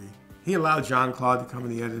the movie. He allowed Jean-Claude to come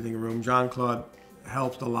in the editing room. Jean-Claude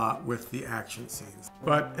helped a lot with the action scenes.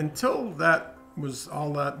 But until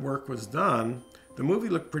all that work was done, the movie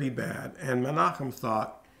looked pretty bad. And Menachem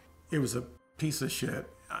thought it was a piece of shit.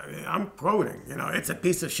 I'm quoting, it's a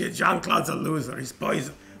piece of shit. Jean-Claude's a loser. He's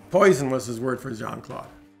poison. Poison was his word for Jean-Claude.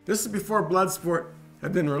 This is before Bloodsport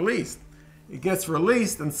had been released. It gets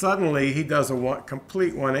released, and suddenly he does a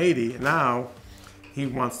complete 180. Now he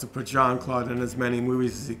wants to put Jean-Claude in as many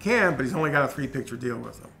movies as he can, but he's only got a 3-picture deal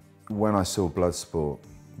with him. When I saw Bloodsport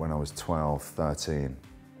when I was 12, 13,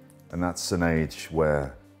 and that's an age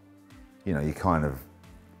where, you kind of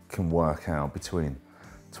can work out between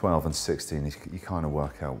 12 and 16, you kind of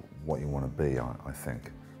work out what you want to be, I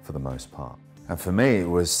think, for the most part. And for me, it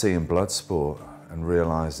was seeing Bloodsport and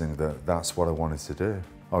realizing that that's what I wanted to do.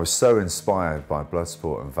 I was so inspired by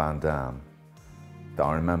Bloodsport and Van Damme that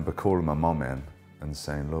I remember calling my mom in and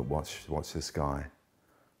saying, look, watch this guy.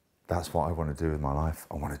 That's what I want to do with my life.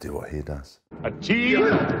 I want to do what he does. A team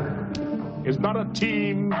is not a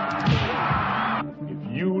team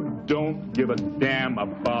if you don't give a damn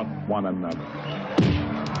about one another.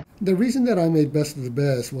 The reason that I made Best of the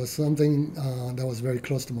Best was something that was very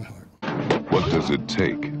close to my heart. What does it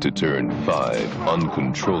take to turn 5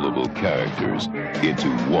 uncontrollable characters into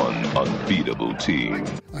one unbeatable team?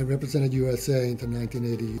 I represented USA in the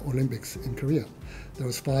 1980 Olympics in Korea. There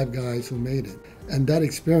was 5 guys who made it. And that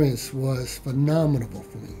experience was phenomenal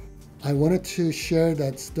for me. I wanted to share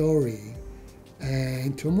that story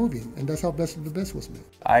into a movie, and that's how Best of the Best was made.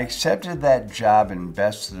 I accepted that job in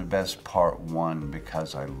Best of the Best Part 1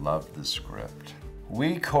 because I loved the script.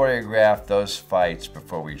 We choreographed those fights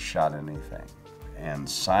before we shot anything. And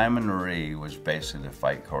Simon Rhee was basically the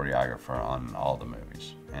fight choreographer on all the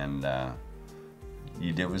movies. And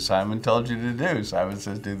you did what Simon told you to do. Simon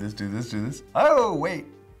says, do this, do this, do this. Oh, wait,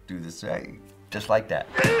 do this, hey, just like that.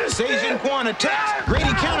 Seizing Quan attacks. Grady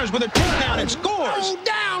counters with a takedown and scores. Oh,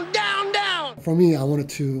 down, down, down. For me, I wanted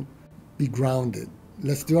to be grounded.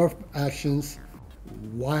 Let's do our actions,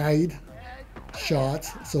 wide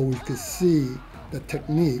shots, so we could see the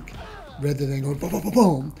technique rather than go boom, boom, boom,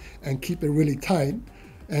 boom, and keep it really tight,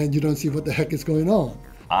 and you don't see what the heck is going on.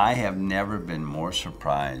 I have never been more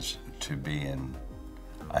surprised to be in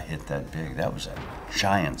a hit that big. That was a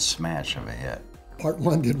giant smash of a hit. Part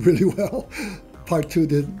 1 did really well. Part 2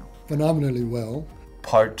 did phenomenally well.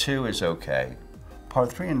 Part 2 is okay.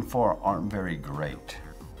 Part 3 and 4 aren't very great.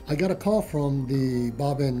 I got a call from the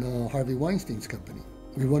Bob and Harvey Weinstein's company.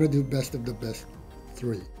 We want to do Best of the Best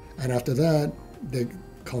 3. And after that, they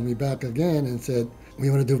called me back again and said, we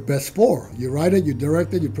want to do Best 4. You write it, you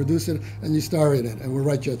direct it, you produce it, and you star in it, and we'll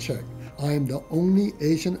write you a check. I am the only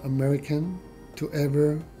Asian American to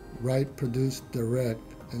ever write, produce, direct,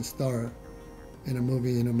 and star in a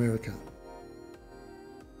movie in America.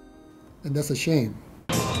 And that's a shame.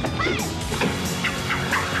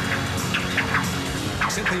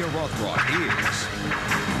 Cynthia Rothrock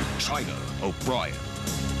is China O'Brien.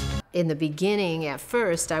 In the beginning, at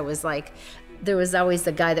first, I was like, there was always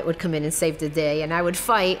the guy that would come in and save the day, and I would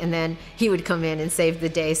fight, and then he would come in and save the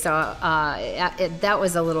day. So that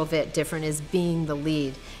was a little bit different, as being the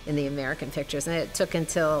lead in the American pictures. And it took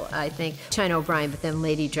until, I think, China O'Brien, but then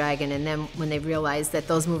Lady Dragon, and then when they realized that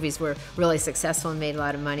those movies were really successful and made a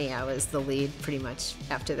lot of money, I was the lead pretty much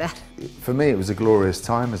after that. For me, it was a glorious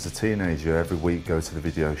time as a teenager. Every week, go to the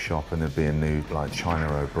video shop and there'd be a new, like,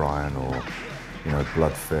 China O'Brien or, you know,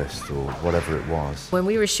 Blood Fist or whatever it was. When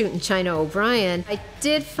we were shooting China O'Brien, I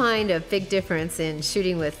did find a big difference in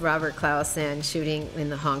shooting with Robert Klaus and shooting in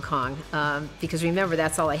the Hong Kong, because remember,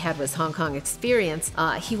 that's all I had was Hong Kong experience.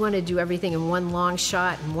 He wanted to do everything in one long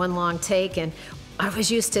shot and one long take, and I was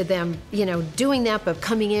used to them, you know, doing that, but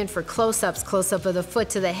coming in for close-ups, close-up of the foot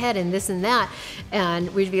to the head and this and that.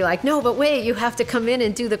 And we'd be like, no, but wait, you have to come in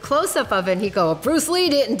and do the close-up of it. And he'd go, Bruce Lee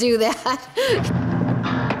didn't do that.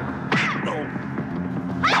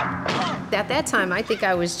 At that time, I think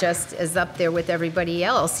I was just as up there with everybody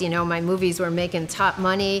else. You know, my movies were making top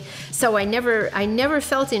money, so I never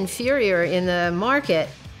felt inferior in the market.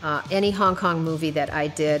 Any Hong Kong movie that I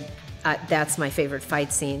did, that's my favorite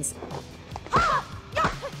fight scenes.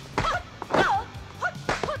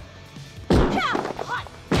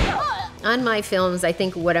 On my films, I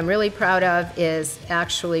think what I'm really proud of is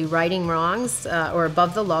actually righting wrongs or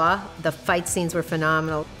above the law. The fight scenes were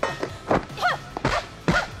phenomenal.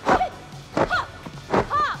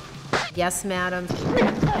 Yes, madam.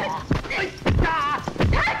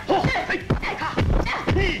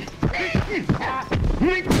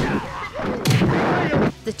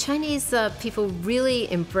 The Chinese people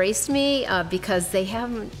really embraced me because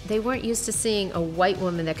they weren't used to seeing a white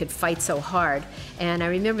woman that could fight so hard. And I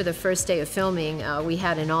remember the first day of filming, we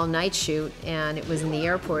had an all-night shoot, and it was in the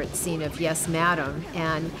airport scene of Yes, Madam.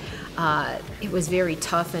 And it was very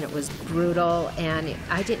tough and it was brutal, and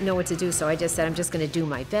I didn't know what to do, so I just said, I'm just going to do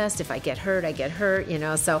my best. If I get hurt, I get hurt, you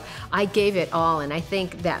know. So I gave it all, and I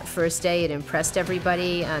think that first day it impressed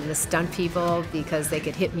everybody and the stunt people because they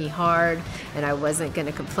could hit me hard, and I wasn't going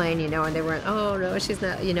to complain, you know, and they weren't, oh no, she's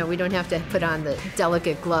not, you know, we don't have to put on the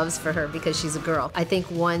delicate gloves for her because she's a girl. I think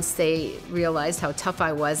once they realized how tough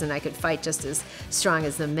I was and I could fight just as strong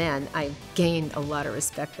as the men, I gained a lot of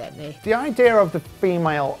respect that day. The idea of the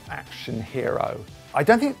female action hero, I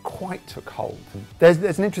don't think it quite took hold. There's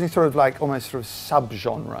an interesting sort of like almost sort of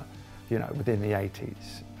sub-genre, you know, within the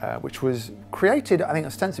 80s, which was created, I think,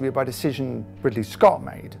 ostensibly by a decision Ridley Scott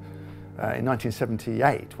made in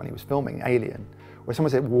 1978 when he was filming Alien, where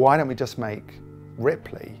someone said, why don't we just make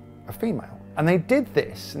Ripley a female? And they did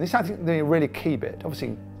this, and this I think the really key bit.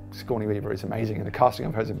 Obviously, Sigourney Weaver is amazing, and the casting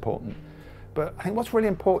of her is important. But I think what's really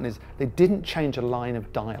important is they didn't change a line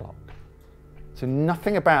of dialogue. So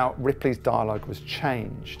nothing about Ripley's dialogue was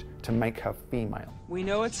changed to make her female. We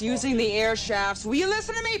know it's using the air shafts. Will you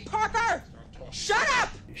listen to me, Parker? Shut up!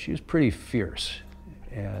 She was pretty fierce,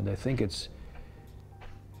 and I think it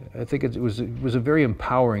was a very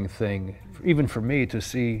empowering thing, even for me, to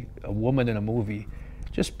see a woman in a movie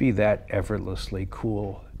just be that effortlessly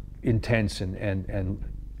cool, intense, and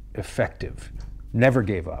effective. Never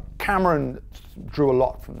gave up. Cameron Drew a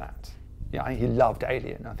lot from that. Yeah, he loved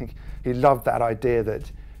Alien. I think he loved that idea that,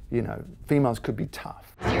 you know, females could be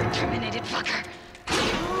tough. You're terminated, fucker.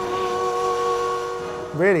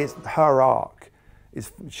 Really, it's her arc.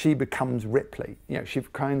 She becomes Ripley. You know, she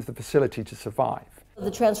becomes the facility to survive.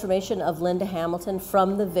 The transformation of Linda Hamilton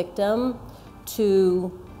from the victim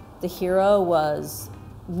to the hero was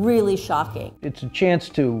really shocking. It's a chance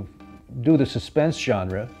to do the suspense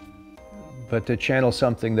genre, but to channel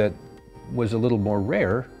something that was a little more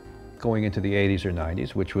rare going into the 80s or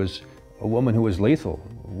 90s, which was a woman who was lethal,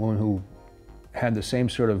 a woman who had the same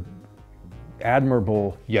sort of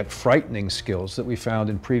admirable yet frightening skills that we found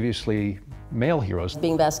in previously male heroes.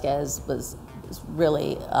 Being Vasquez was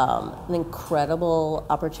really an incredible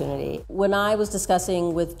opportunity. When I was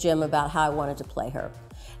discussing with Jim about how I wanted to play her,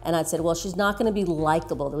 and I'd said, well, she's not going to be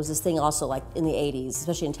likable. There was this thing also like in the 80s,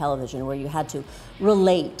 especially in television, where you had to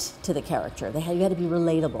relate to the character. You had to be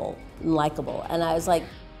relatable and likable. And I was like,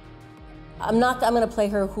 I'm going to play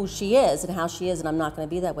her who she is and how she is, and I'm not going to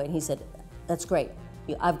be that way. And he said, that's great.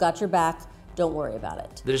 I've got your back. Don't worry about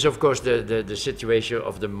it. There is, of course, the situation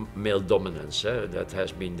of the male dominance that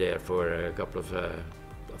has been there for a couple of,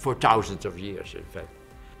 for thousands of years, in fact.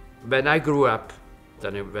 When I grew up,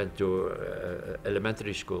 then I went to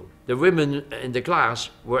elementary school. The women in the class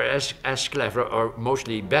were as clever or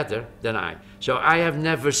mostly better than I. So I have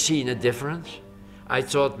never seen a difference. I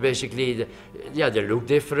thought basically, yeah, they look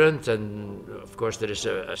different, and of course there is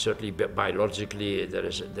certainly biologically there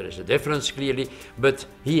is a difference clearly, but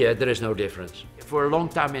here there is no difference. For a long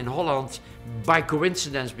time in Holland, by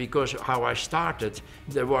coincidence, because how I started,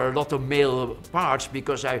 there were a lot of male parts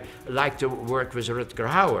because I liked to work with Rutger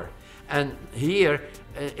Hauer. And here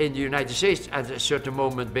in the United States, at a certain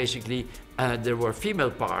moment, basically, there were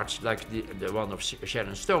female parts, like the one of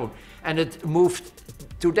Sharon Stone, and it moved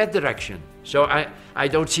to that direction. So I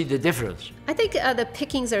don't see the difference. I think the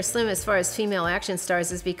pickings are slim as far as female action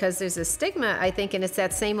stars is because there's a stigma, I think, and it's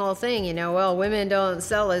that same old thing, you know, well, women don't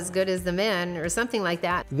sell as good as the men, or something like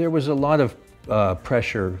that. There was a lot of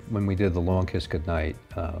pressure when we did The Long Kiss Goodnight,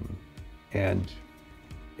 and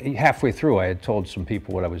halfway through I had told some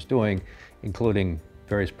people what I was doing, including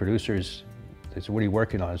various producers. They said, what are you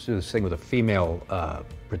working on? Let's do this thing with a female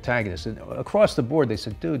protagonist. And across the board they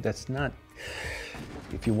said, dude, that's not,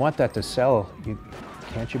 if you want that to sell,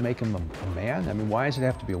 can't you make him a man? I mean, why does it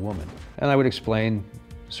have to be a woman? And I would explain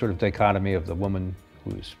the sort of dichotomy of the woman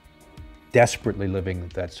who's desperately living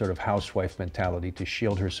that sort of housewife mentality to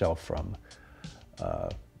shield herself from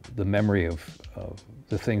the memory of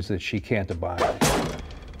the things that she can't abide.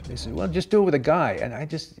 They said, well, just do it with a guy. And I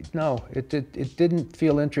just, no, it didn't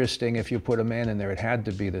feel interesting if you put a man in there. It had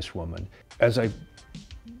to be this woman. As I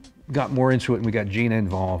got more into it and we got Gina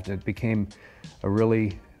involved, it became a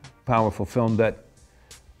really powerful film that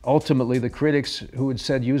ultimately the critics who had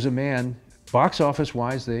said use a man, box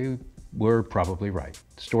office-wise, they were probably right.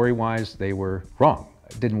 Story-wise, they were wrong.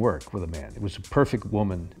 It didn't work with a man. It was a perfect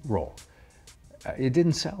woman role. It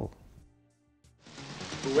didn't sell.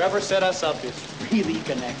 Whoever set us up is really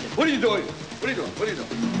connected. What are you doing? What are you doing? What are you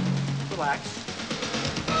doing? Relax.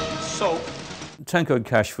 Soap. Tango and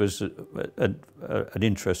Cash was an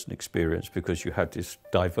interesting experience because you had this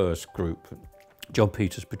diverse group. John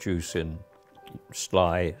Peters producing,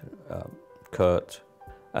 Sly, Kurt,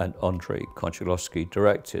 and Andrei Konchalovsky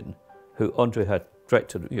directing, who Andrei had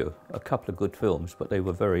directed a couple of good films, but they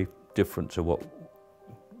were very different to what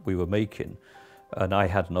we were making. And I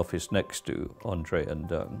had an office next to Andrei,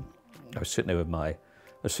 and I was sitting there with my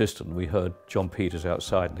assistant. We heard John Peters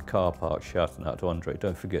outside in the car park shouting out to Andrei,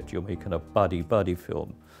 don't forget you're making a buddy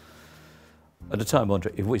film. At the time,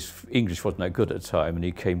 Andrei, English wasn't that good at the time, and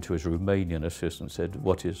he came to his Romanian assistant and said,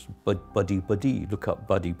 what is buddy? Look up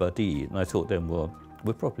buddy. And I thought then, well,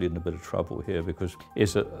 we're probably in a bit of trouble here because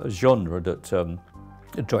it's a genre that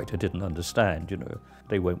the director didn't understand, you know.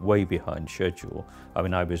 They went way behind schedule. I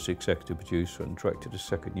mean, I was executive producer and directed the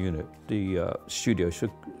second unit. The studio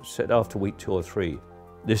said after week 2 or 3,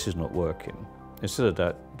 this is not working. Instead of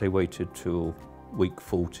that, they waited till week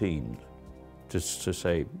 14 just to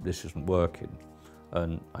say, this isn't working.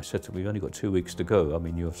 And I said to them, we've only got 2 weeks to go. I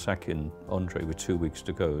mean, you're sacking Andrei with 2 weeks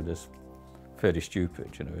to go. That's fairly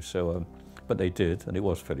stupid, you know. So, but they did, and it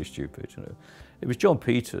was fairly stupid, you know. It was John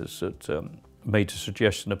Peters that made a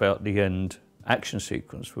suggestion about the end action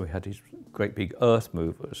sequence where we had these great big earth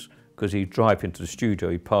movers, because he'd drive into the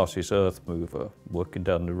studio, he'd pass his earth mover working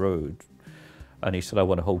down the road, and he said, I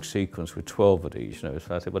want a whole sequence with 12 of these, you know.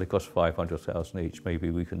 So I said, well, it costs 500,000 each,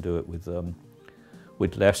 maybe we can do it with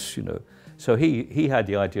less, you know. So he had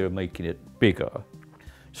the idea of making it bigger.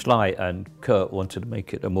 Sly and Kurt wanted to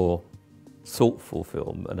make it a more thoughtful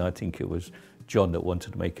film, and I think it was John that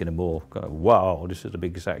wanted to make it a more kind of, wow, this is the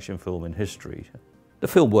biggest action film in history. The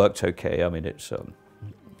film worked okay. I mean,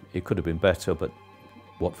 it could have been better, but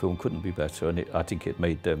what film couldn't be better? And I think it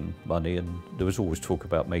made them money, and there was always talk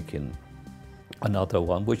about making another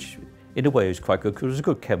one, which in a way is quite good, because there was a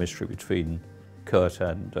good chemistry between Kurt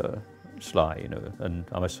and Sly, you know. And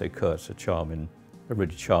I must say Kurt's a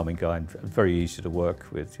really charming guy and very easy to work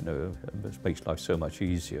with, you know. It makes life so much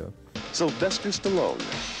easier. Sylvester Stallone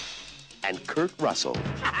and Kurt Russell.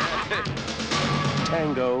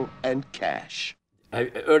 Tango and Cash.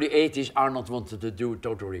 Early 80s, Arnold wanted to do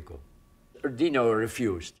Total Recall. Dino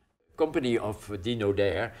refused. Company of Dino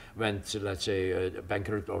there went, let's say,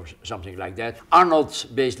 bankrupt or something like that. Arnold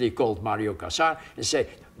basically called Mario Casar and said,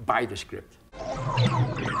 buy the script.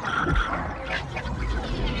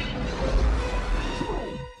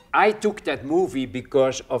 I took that movie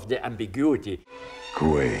because of the ambiguity.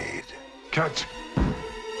 Great. Cut.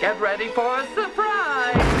 Get ready for a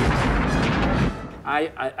surprise!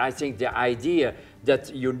 I think the idea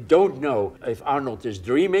that you don't know if Arnold is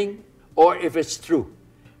dreaming or if it's true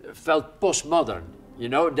felt postmodern. You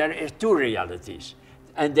know, there are two realities.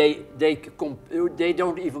 And they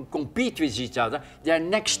don't even compete with each other, they're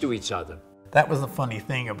next to each other. That was the funny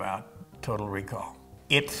thing about Total Recall.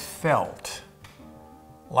 It felt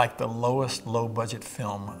like the lowest low-budget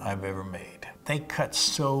film I've ever made. They cut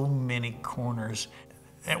so many corners.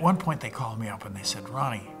 At one point they called me up and they said,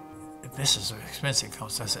 Ronnie, this is an expensive film.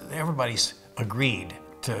 So I said, everybody's agreed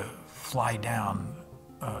to fly down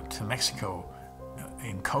to Mexico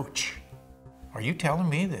in coach. Are you telling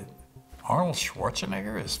me that Arnold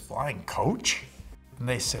Schwarzenegger is flying coach? And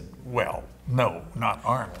they said, well, no, not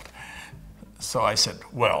Arnold. So I said,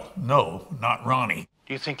 well, no, not Ronnie.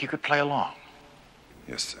 Do you think you could play along?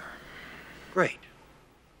 Yes, sir. Great.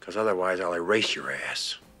 Because otherwise I'll erase your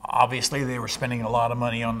ass. Obviously, they were spending a lot of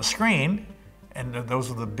money on the screen, and those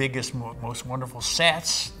were the biggest, most wonderful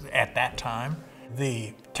sets at that time.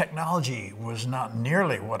 The technology was not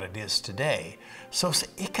nearly what it is today, so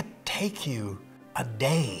it could take you a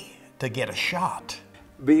day to get a shot.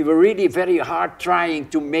 We were really very hard trying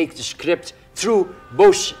to make the script through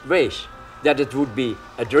both ways. That it would be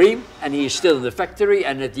a dream, and he is still in the factory,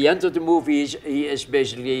 and at the end of the movie, he is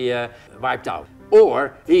basically wiped out.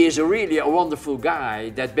 Or he is really a wonderful guy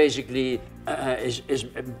that basically is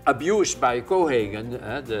abused by Cohagen,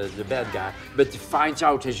 the bad guy, but finds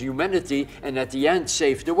out his humanity, and at the end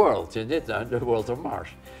saves the world, the world of Mars.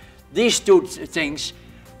 These two things,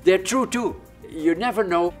 they're true too. You never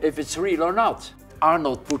know if it's real or not.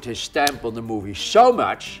 Arnold put his stamp on the movie so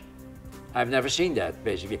much, I've never seen that,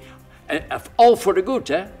 basically. All for the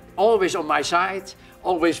good, eh? Always on my side,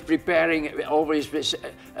 always preparing, always,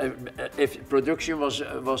 if production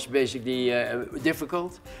was basically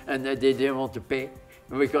difficult and they didn't want to pay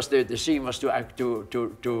because the scene was too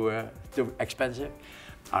expensive,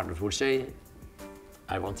 Arnold would say,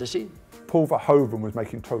 I want the scene. Paul Verhoeven was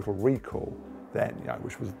making Total Recall then,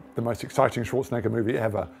 which was the most exciting Schwarzenegger movie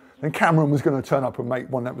ever. Then Cameron was going to turn up and make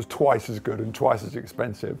one that was twice as good and twice as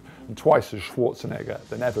expensive and twice as Schwarzenegger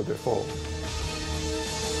than ever before.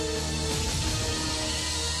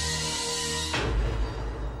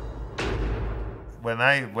 When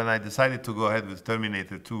I decided to go ahead with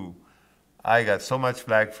Terminator 2, I got so much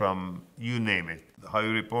flack from you name it. The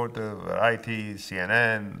Hollywood Reporter, Variety,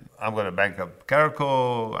 CNN, I'm going to bankrupt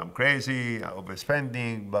Carco, I'm crazy,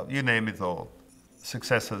 overspending, but you name it all.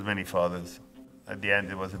 Success has many fathers. At the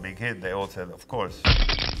end, it was a big hit. They all said, of course.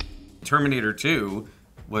 Terminator 2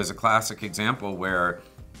 was a classic example where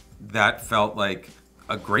that felt like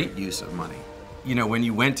a great use of money. You know, when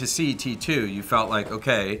you went to see T2, you felt like,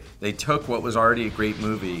 okay, they took what was already a great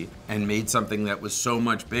movie and made something that was so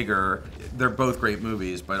much bigger. They're both great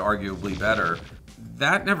movies, but arguably better.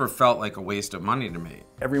 That never felt like a waste of money to me.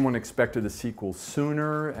 Everyone expected a sequel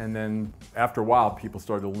sooner, and then after a while, people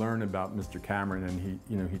started to learn about Mr. Cameron,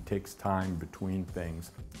 and he takes time between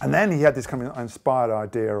things. And then he had this kind of inspired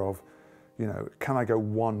idea of, can I go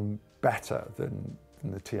one better than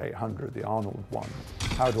the T-800, the Arnold one?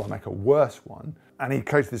 How do I make a worse one? And he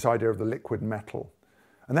created this idea of the liquid metal.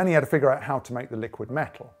 And then he had to figure out how to make the liquid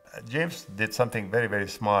metal. James did something very, very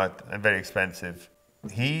smart and very expensive.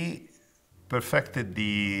 He perfected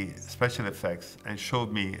the special effects and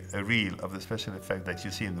showed me a reel of the special effects that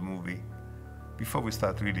you see in the movie before we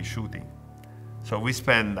start really shooting. So we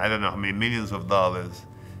spend, I don't know how many millions of dollars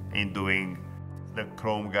in doing the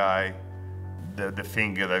chrome guy, the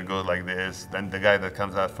finger that goes like this, then the guy that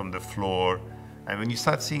comes out from the floor. And when you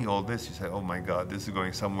start seeing all this, you say, oh my God, this is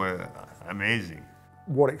going somewhere amazing.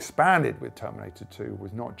 What expanded with Terminator 2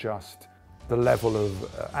 was not just the level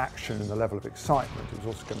of action and the level of excitement, it was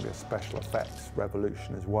also going to be a special effects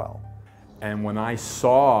revolution as well. And when I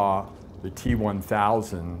saw the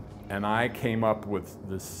T-1000 and I came up with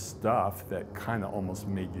this stuff that kind of almost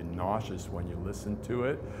made you nauseous when you listened to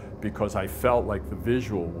it, because I felt like the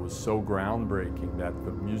visual was so groundbreaking that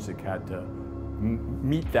the music had to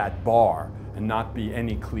meet that bar and not be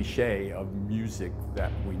any cliche of music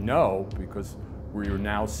that we know, because we are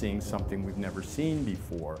now seeing something we've never seen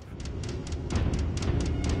before.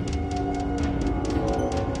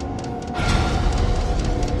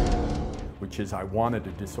 Which is, I wanted to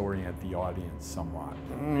disorient the audience somewhat.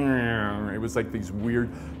 It was like these weird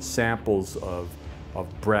samples of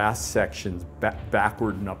brass sections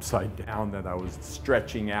backward and upside down that I was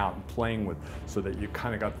stretching out and playing with, so that you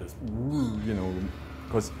kind of got this,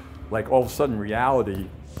 because like all of a sudden reality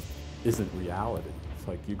isn't reality. It's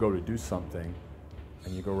like you go to do something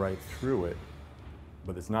and you go right through it,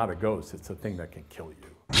 but it's not a ghost, it's a thing that can kill you.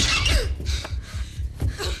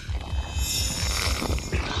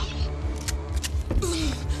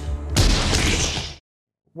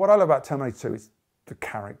 What I love about Terminator 2 is the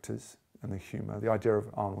characters and the humor, the idea of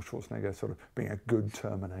Arnold Schwarzenegger sort of being a good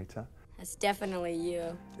Terminator. That's definitely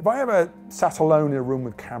you. If I ever sat alone in a room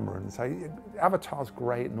with Cameron and say, Avatar's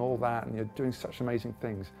great and all that, and you're doing such amazing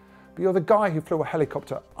things, but you're the guy who flew a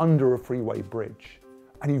helicopter under a freeway bridge,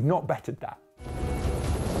 and you've not bettered that.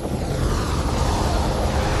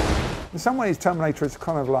 In some ways, Terminator is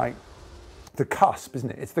kind of like the cusp, isn't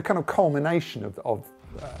it? It's the kind of culmination of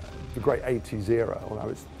the great 80s era, although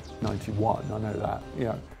it's 91, I know that, you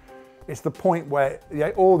know. It's the point where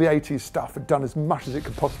all the 80s stuff had done as much as it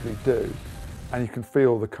could possibly do, and you can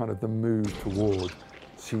feel the kind of the move toward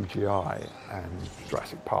CGI and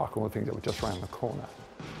Jurassic Park, all the things that were just around the corner.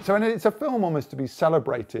 So it's a film almost to be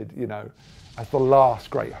celebrated, you know, as the last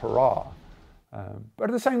great hurrah. But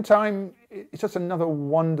at the same time, it's just another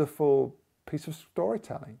wonderful piece of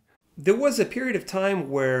storytelling. There was a period of time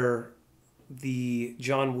where the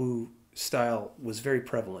John Woo style was very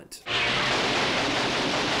prevalent.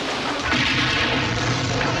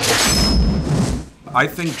 I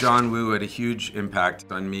think John Woo had a huge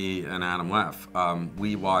impact on me and Adam Leff. I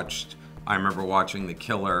remember watching The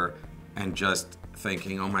Killer and just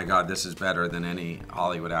thinking, oh my God, this is better than any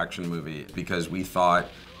Hollywood action movie, because we thought,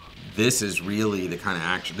 this is really the kind of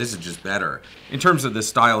action, this is just better. In terms of the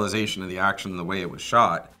stylization of the action and the way it was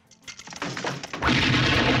shot,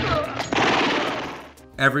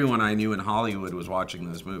 everyone I knew in Hollywood was watching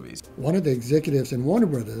those movies. One of the executives in Warner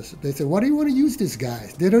Brothers, they said, why do you want to use these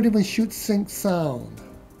guys? They don't even shoot sync sound.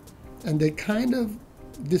 And they kind of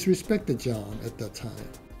disrespected John at that time.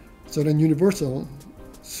 So then Universal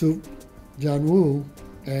sued John Woo,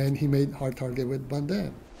 and he made Hard Target with Van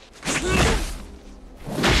Damme.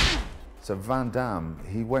 So Van Damme,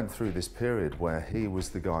 he went through this period where he was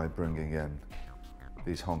the guy bringing in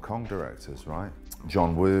these Hong Kong directors, right?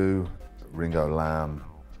 John Woo, Ringo Lam,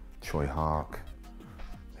 Choi Hark.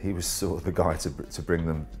 He was sort of the guy to bring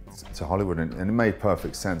them to Hollywood, and it made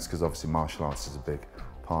perfect sense because obviously martial arts is a big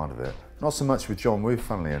part of it. Not so much with John Woo,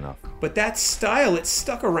 funnily enough. But that style, it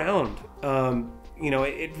stuck around. You know,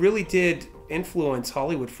 it really did influence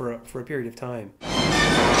Hollywood for a period of time.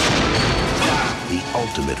 The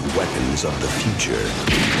ultimate weapons of the future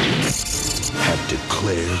have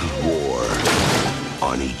declared war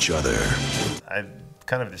on each other. I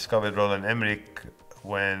kind of discovered Roland Emmerich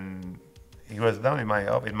when he was down in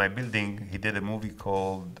my building. He did a movie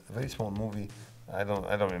called, a very small movie, I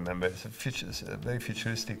don't remember. It's a very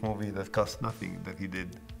futuristic movie that cost nothing that he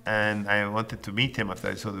did. And I wanted to meet him after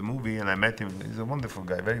I saw the movie, and I met him. He's a wonderful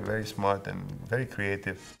guy, very, very smart and very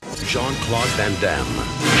creative. Jean-Claude Van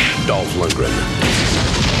Damme, Dolph Lundgren,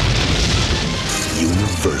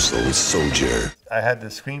 Universal Soldier. I had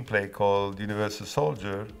this screenplay called Universal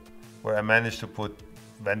Soldier, where I managed to put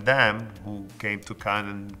Van Damme, who came to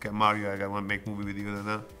Cannes and Mario, I want to make a movie with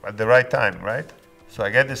you, at the right time, right? So I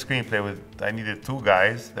get the screenplay with, I needed two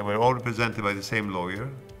guys that were all represented by the same lawyer,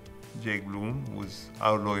 Jake Bloom, who was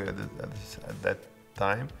our lawyer at that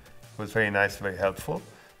time. He was very nice, very helpful.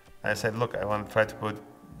 And I said, look, I want to try to put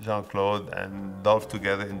Jean-Claude and Dolph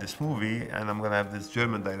together in this movie, and I'm going to have this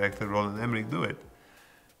German director, Roland Emmerich, do it.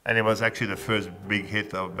 And it was actually the first big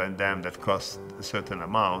hit of Van Damme that cost a certain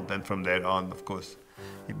amount, and from there on, of course,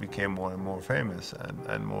 he became more and more famous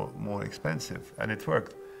and more expensive, and it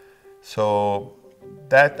worked. So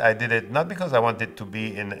that I did it not because I wanted to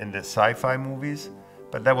be in the sci-fi movies,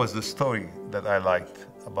 but that was the story that I liked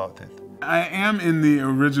about it. I am in the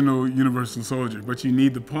original Universal Soldier, but you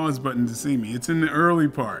need the pause button to see me. It's in the early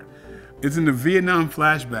part. It's in the Vietnam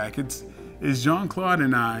flashback. It's Jean-Claude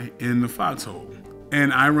and I in the foxhole.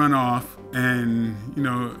 And I run off and, you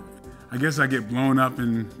know, I guess I get blown up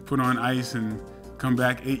and put on ice and come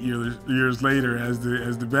back 8 years later as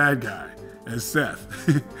the bad guy, as Seth.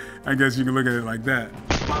 I guess you can look at it like that.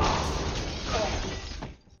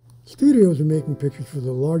 Studios are making pictures for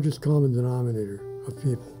the largest common denominator of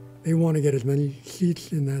people. They want to get as many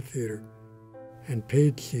seats in that theater and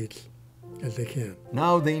paid seats as they can.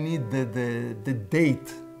 Now they need the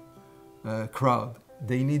date crowd.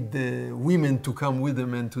 They need the women to come with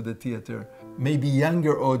them into the theater, maybe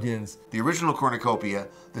younger audience. The original cornucopia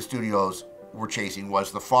the studios were chasing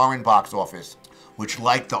was the foreign box office, which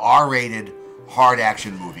liked the R-rated hard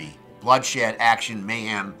action movie, bloodshed, action,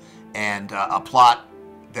 mayhem, and a plot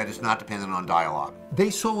that is not dependent on dialogue. They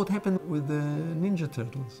saw what happened with the Ninja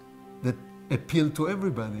Turtles that appealed to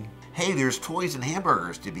everybody. Hey, there's toys and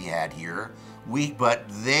hamburgers to be had here, but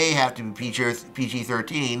they have to be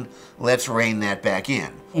PG-13. Let's rein that back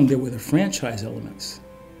in. There were the franchise elements.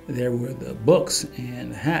 There were the books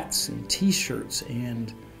and hats and T-shirts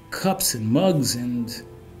and cups and mugs, and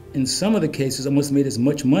in some of the cases almost made as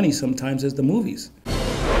much money sometimes as the movies.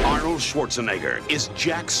 Arnold Schwarzenegger is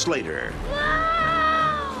Jack Slater.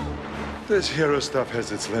 This hero stuff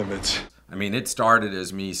has its limits. I mean, it started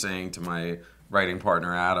as me saying to my writing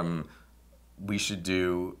partner, Adam, we should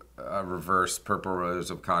do a reverse Purple Rose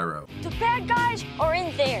of Cairo. The bad guys are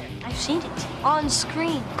in there. I've seen it on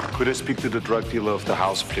screen. Could I speak to the drug dealer of the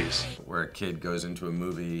house, please? Where a kid goes into a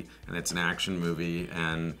movie and it's an action movie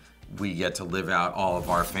and we get to live out all of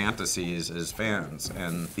our fantasies as fans.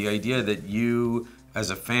 And the idea that you, as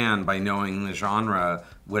a fan, by knowing the genre,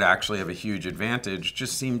 would actually have a huge advantage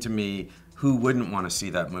just seemed to me, who wouldn't want to see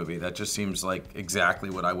that movie? That just seems like exactly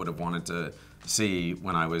what I would have wanted to see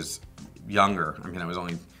when I was younger. I mean, I was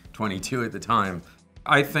only 22 at the time.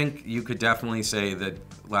 I think you could definitely say that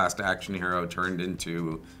Last Action Hero turned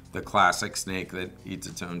into the classic snake that eats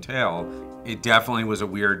its own tail. It definitely was a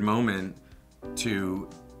weird moment to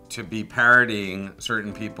be parodying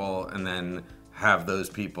certain people and then have those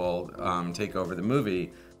people take over the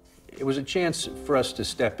movie. It was a chance for us to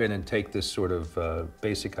step in and take this sort of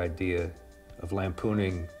basic idea of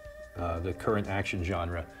lampooning the current action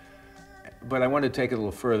genre. But I wanted to take it a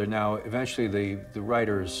little further. Now, eventually the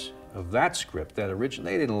writers of that script, that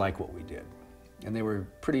original, they didn't like what we did. And they were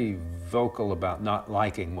pretty vocal about not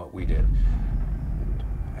liking what we did.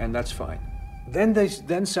 And that's fine.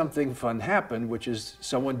 Then something fun happened, which is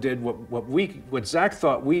someone did what Zach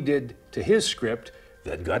thought we did to his script,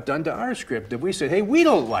 that got done to our script. And we said, hey, we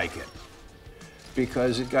don't like it,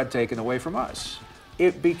 because it got taken away from us.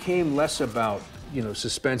 It became less about, you know,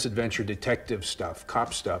 suspense, adventure, detective stuff,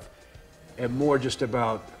 cop stuff, and more just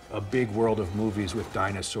about a big world of movies with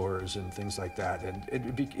dinosaurs and things like that.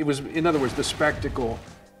 And it was, in other words, the spectacle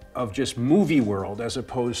of just movie world as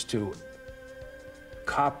opposed to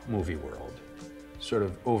cop movie world sort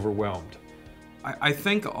of overwhelmed. I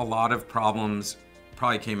think a lot of problems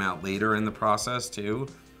probably came out later in the process too,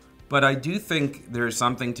 but I do think there's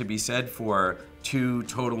something to be said for two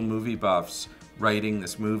total movie buffs writing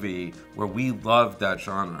this movie where we loved that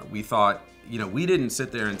genre. We thought, you know, we didn't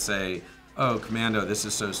sit there and say, oh, Commando, this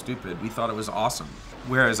is so stupid. We thought it was awesome.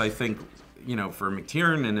 Whereas I think, you know, for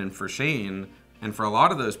McTiernan and for Shane and for a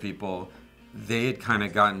lot of those people, they had kind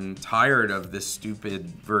of gotten tired of this stupid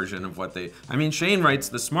version of what they... I mean, Shane writes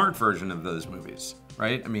the smart version of those movies,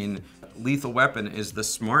 right? I mean, Lethal Weapon is the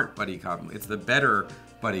smart buddy cop. It's the better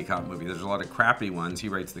buddy cop movie. There's a lot of crappy ones. He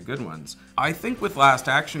writes the good ones. I think with Last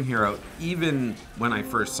Action Hero, even when I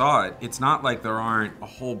first saw it, it's not like there aren't a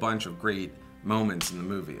whole bunch of great moments in the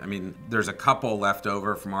movie. I mean, there's a couple left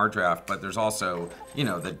over from our draft, but there's also, you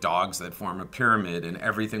know, the dogs that form a pyramid, and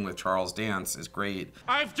everything with Charles Dance is great.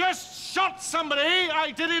 I've just shot somebody.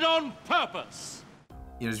 I did it on purpose.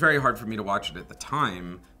 It was very hard for me to watch it at the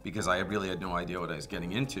time because I really had no idea what I was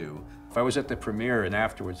getting into. I was at the premiere, and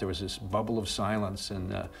afterwards there was this bubble of silence,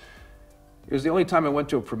 and it was the only time I went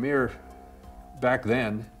to a premiere back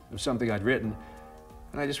then of something I'd written,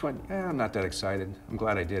 and I just went, yeah, I'm not that excited. I'm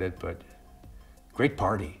glad I did it, but great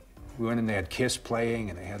party. We went in, they had Kiss playing,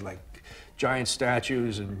 and they had like giant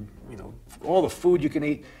statues and, you know, all the food you can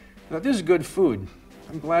eat. I thought, this is good food.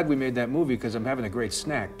 I'm glad we made that movie because I'm having a great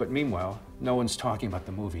snack. But meanwhile, no one's talking about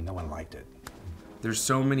the movie. No one liked it. There's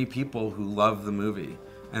so many people who love the movie,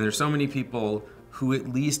 and there's so many people who at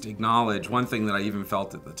least acknowledge, one thing that I even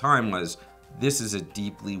felt at the time was, this is a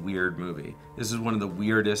deeply weird movie. This is one of the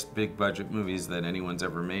weirdest big budget movies that anyone's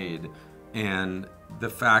ever made. And the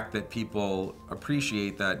fact that people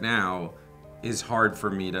appreciate that now is hard for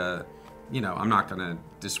me to, you know, I'm not gonna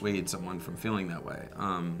dissuade someone from feeling that way.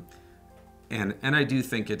 And I do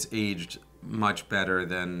think it's aged much better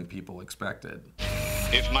than people expected.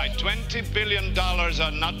 If my $20 billion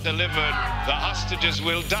are not delivered, the hostages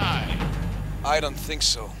will die. I don't think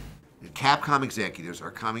so. The Capcom executives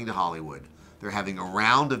are coming to Hollywood. They're having a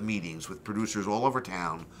round of meetings with producers all over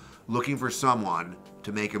town looking for someone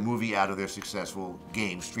to make a movie out of their successful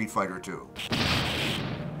game, Street Fighter 2.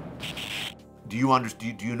 Do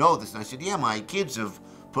you know this? And I said, yeah, my kids have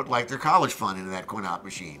put like their college fund into that coin-op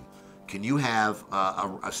machine. Can you have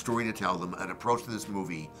a story to tell them, an approach to this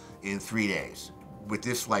movie in 3 days? With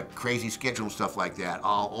this like crazy schedule and stuff like that,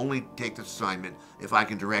 I'll only take this assignment if I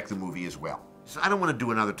can direct the movie as well. So I don't want to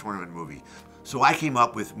do another tournament movie. So I came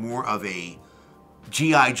up with more of a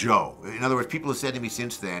G.I. Joe. In other words, people have said to me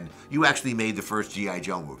since then, you actually made the first G.I.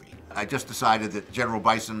 Joe movie. I just decided that General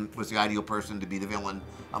Bison was the ideal person to be the villain.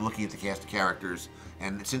 I'm looking at the cast of characters,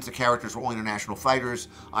 and since the characters were all international fighters,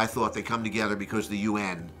 I thought they come together because the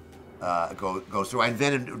UN goes through. I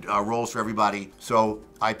invented roles for everybody, so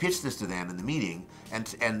I pitched this to them in the meeting,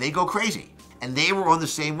 and they go crazy. And they were on the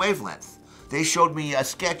same wavelength. They showed me a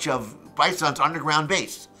sketch of Bison's underground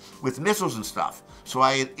base with missiles and stuff. So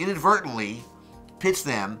I inadvertently pitched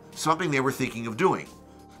them something they were thinking of doing.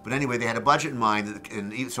 But anyway, they had a budget in mind,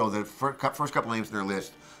 and so the first couple names on their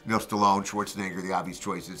list, you know, Stallone, Schwarzenegger, the obvious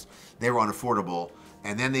choices, they were unaffordable.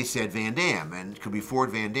 And then they said Van Damme, and could we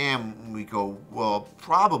afford Van Damme? We go, well,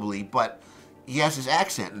 probably, but he has his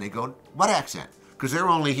accent. And they go, what accent? Because they're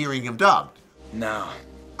only hearing him dubbed. Now,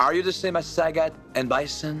 are you the same as Sagat and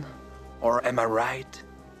Bison? Or am I right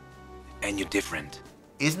and you're different?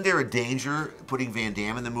 Isn't there a danger putting Van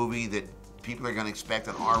Damme in the movie that people are going to expect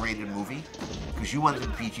an R-rated movie? Because you wanted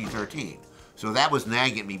it PG-13. So that was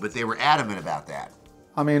nagging at me, but they were adamant about that.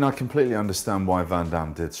 I mean, I completely understand why Van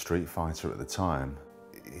Damme did Street Fighter at the time.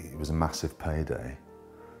 It was a massive payday,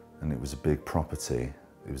 and it was a big property.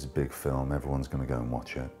 It was a big film. Everyone's going to go and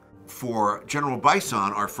watch it. For General Bison,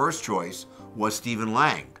 our first choice was Stephen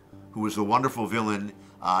Lang, who was the wonderful villain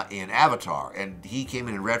in Avatar, and he came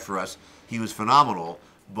in and read for us. He was phenomenal,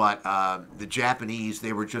 but the Japanese,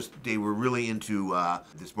 they were really into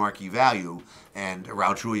this marquee value, and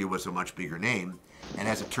Raul Julia was a much bigger name. And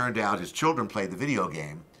as it turned out, his children played the video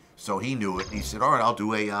game, so he knew it. And he said, all right, I'll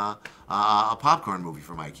do a popcorn movie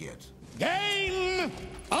for my kids. Game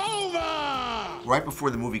over! Right before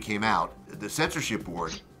the movie came out, the censorship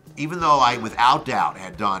board, even though I, without doubt,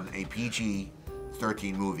 had done a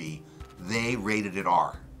PG-13 movie, they rated it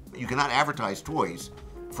R. You cannot advertise toys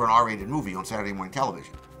for an R-rated movie on Saturday morning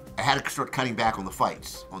television. I had to start cutting back on the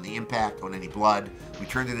fights, on the impact, on any blood. We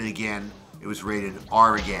turned it in again. It was rated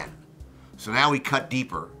R again. So now we cut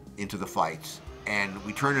deeper into the fights, and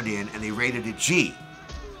we turned it in, and they rated it G.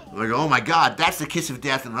 Like, oh my God, that's the kiss of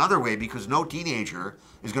death in another way, because no teenager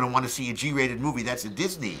is going to want to see a G-rated movie. That's a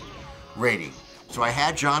Disney rating. So I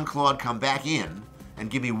had Jean-Claude come back in and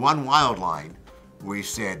give me one wild line where he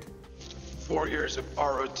said, 4 years of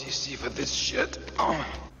ROTC for this shit. Oh.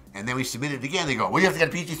 And then we submitted it again. They go, well, you have to get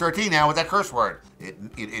a PG-13 now with that curse word.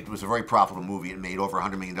 It was a very profitable movie. It made over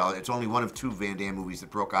 $100 million. It's only one of 2 Van Damme movies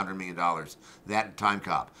that broke $100 million. That and Time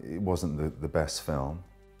Cop. It wasn't the best film.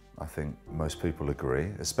 I think most people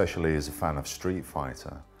agree, especially as a fan of Street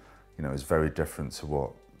Fighter. You know, it's very different to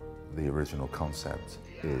what the original concept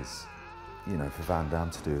is. You know, for Van Damme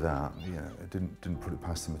to do that, you know, it didn't put it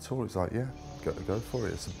past him at all. It's like, yeah, go for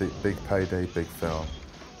it. It's a big payday, big film.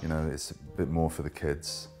 You know, it's a bit more for the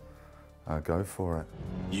kids. Go for it.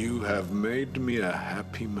 You have made me a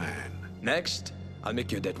happy man. Next, I'll make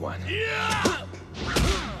you a dead one. Yeah!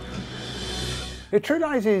 True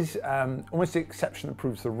Lies is almost the exception that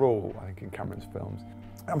proves the rule, I think, in Cameron's films.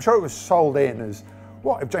 I'm sure it was sold in as,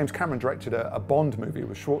 what if James Cameron directed a Bond movie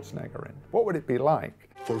with Schwarzenegger in? What would it be like?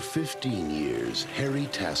 For 15 years, Harry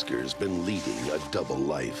Tasker's been leading a double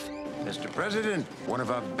life. Mr. President, one of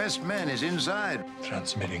our best men is inside.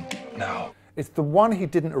 Transmitting now. It's the one he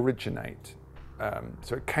didn't originate.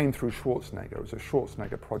 So it came through Schwarzenegger. It was a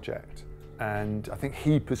Schwarzenegger project. And I think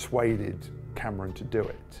he persuaded Cameron to do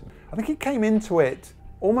it. I think he came into it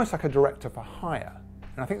almost like a director for hire.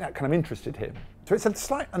 And I think that kind of interested him. So it's a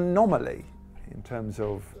slight anomaly in terms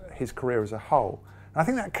of his career as a whole. And I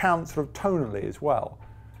think that counts sort of tonally as well,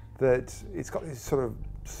 that it's got this sort of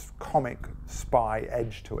comic spy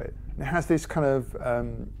edge to it. And it has this kind of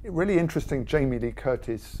really interesting Jamie Lee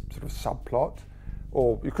Curtis sort of subplot,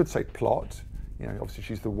 or you could say plot. You know, obviously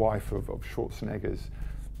she's the wife of Schwarzenegger's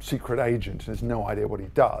secret agent and has no idea what he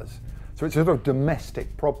does. So it's a sort of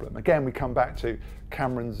domestic problem. Again, we come back to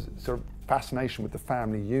Cameron's sort of fascination with the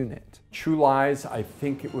family unit. True Lies, I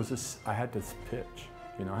think it was I had to pitch.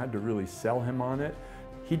 You know, I had to really sell him on it.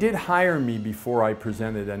 He did hire me before I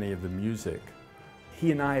presented any of the music.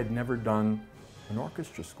 He and I had never done an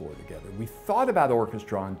orchestra score together. We thought about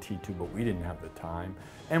orchestra on T2, but we didn't have the time.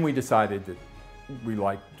 And we decided that we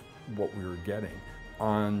liked what we were getting.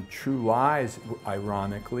 On True Lies,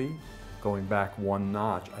 ironically, going back one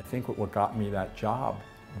notch, I think what got me that job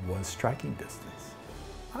was striking distance.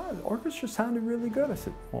 The orchestra sounded really good. I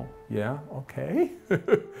said, well, yeah, okay.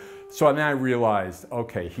 So then I realized,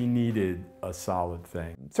 okay, he needed a solid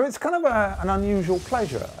thing. So it's kind of an unusual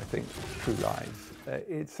pleasure, I think, True Lies.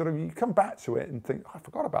 It's sort of, you come back to it and think, oh, I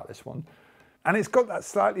forgot about this one. And it's got that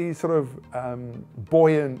slightly sort of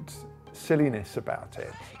buoyant silliness about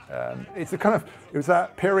it. It's the kind of, it was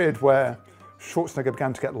that period where Schwarzenegger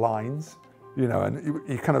began to get lines, you know, and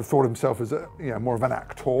he kind of thought himself as a, you know, more of an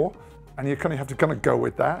actor. And you kind of have to kind of go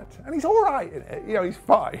with that. And he's all right in it, you know, he's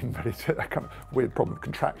fine, but it's that kind of weird problem with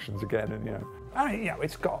contractions again. And, you know,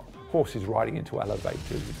 it's got horses riding into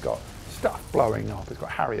elevators, it's got stuff blowing up, it's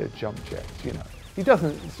got Harrier jump jets, you know. He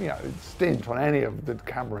doesn't, you know, stint on any of the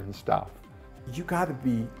Cameron stuff. You got to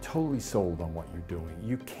be totally sold on what you're doing.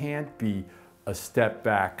 You can't be a step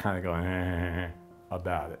back kind of going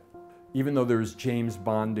about it. Even though there's James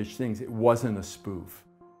Bondish things, it wasn't a spoof.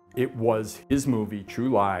 It was his movie, True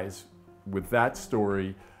Lies, with that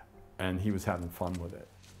story, and he was having fun with it.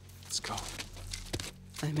 Let's go.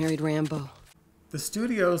 I married Rambo. The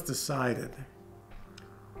studios decided,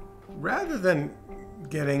 rather than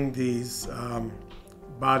getting these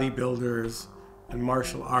bodybuilders and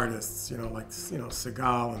martial artists, like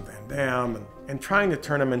Seagal and Van Damme, and trying to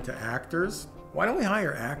turn them into actors, why don't we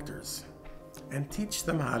hire actors and teach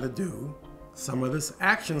them how to do some of this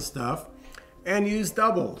action stuff and use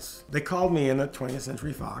doubles? They called me in at 20th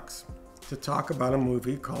Century Fox to talk about a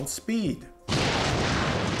movie called Speed.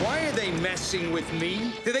 Why are they messing with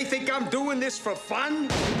me? Do they think I'm doing this for fun?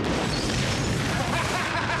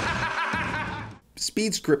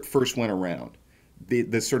 Speed script first went around.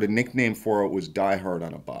 The sort of nickname for it was Die Hard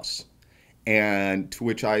on a Bus. And to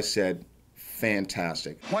which I said,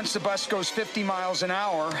 fantastic. Once the bus goes 50 miles an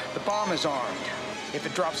hour, the bomb is armed. If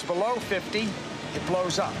it drops below 50, it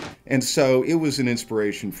blows up. And so it was an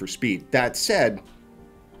inspiration for Speed. That said,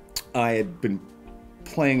 I had been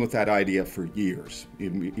playing with that idea for years,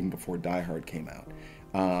 even before Die Hard came out.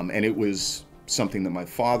 And it was something that my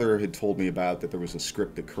father had told me about, that there was a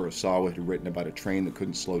script that Kurosawa had written about a train that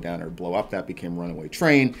couldn't slow down or blow up. That became Runaway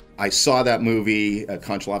Train. I saw that movie,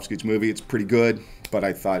 Konchalovsky's movie. It's pretty good, but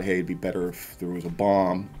I thought, hey, it'd be better if there was a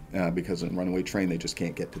bomb, because in Runaway Train, they just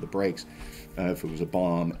can't get to the brakes. If it was a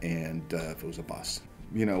bomb and if it was a bus.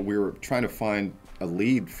 We were trying to find a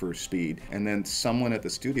lead for Speed, and then someone at the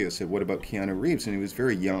studio said, what about Keanu Reeves? And he was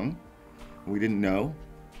very young. We didn't know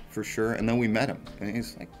for sure, and then we met him, and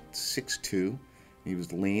he's like 6'2". He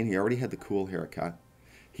was lean. He already had the cool haircut.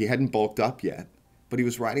 He hadn't bulked up yet, but he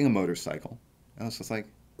was riding a motorcycle. I was just like,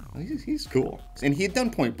 oh, he's cool. And he had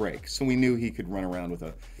done Point Break, so we knew he could run around with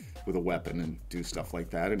a weapon and do stuff like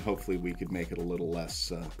that, and hopefully we could make it a little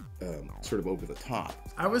less sort of over the top.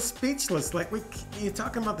 I was speechless. You're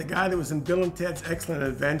talking about the guy that was in Bill and Ted's Excellent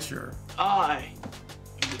Adventure. I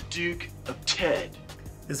am the Duke of Ted.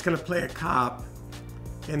 Is going to play a cop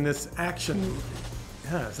in this action movie.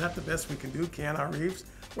 Is that the best we can do, Keanu Reeves?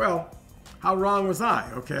 Well, how wrong was I,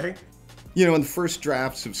 okay? In the first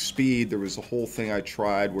drafts of Speed, there was a whole thing I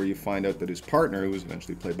tried where you find out that his partner, who was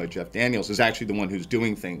eventually played by Jeff Daniels, is actually the one who's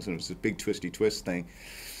doing things, and it was this big twisty twist thing.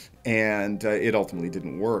 And it ultimately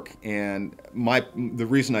didn't work. And the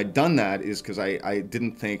reason I'd done that is because I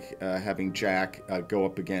didn't think having Jack go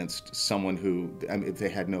up against someone who, if they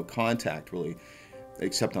had no contact really,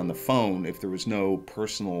 except on the phone, if there was no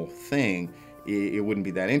personal thing, it wouldn't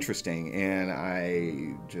be that interesting. And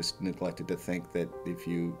I just neglected to think that if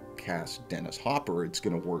you cast Dennis Hopper, it's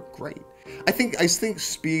going to work great. I think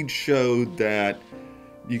Speed showed that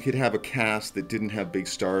you could have a cast that didn't have big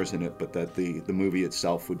stars in it, but that the movie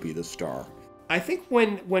itself would be the star. I think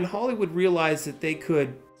when Hollywood realized that they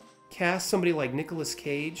could cast somebody like Nicolas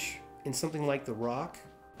Cage in something like The Rock,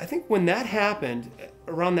 I think when that happened,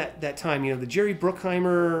 around that time, the Jerry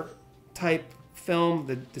Bruckheimer type film,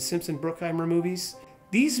 the Simpson Bruckheimer movies,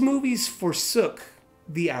 these movies forsook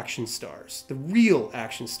the action stars, the real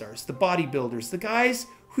action stars, the bodybuilders, the guys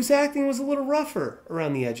whose acting was a little rougher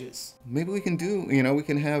around the edges. Maybe we can we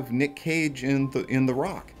can have Nick Cage in The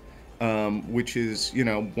Rock, which is,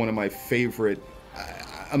 one of my favorite.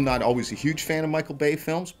 I'm not always a huge fan of Michael Bay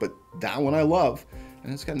films, but that one I love.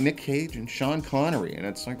 And it's got Nick Cage and Sean Connery, and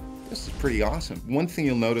it's like, this is pretty awesome. One thing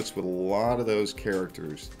you'll notice with a lot of those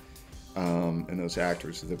characters and those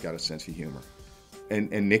actors is they've got a sense of humor. And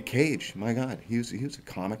Nick Cage, my God, he was a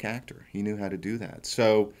comic actor. He knew how to do that.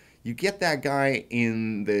 So you get that guy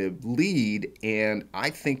in the lead, and I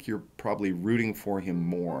think you're probably rooting for him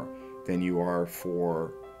more than you are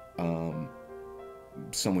for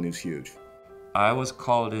someone who's huge. I was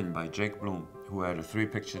called in by Jake Bloom, who I had a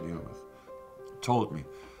 3-picture deal with. Told me,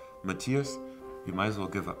 Matthias, you might as well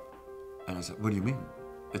give up. And I said, what do you mean?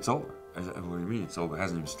 It's over. I said, what do you mean it's over? It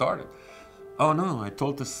hasn't even started. Oh no, I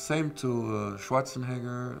told the same to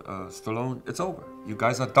Schwarzenegger, Stallone. It's over. You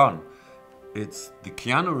guys are done. It's the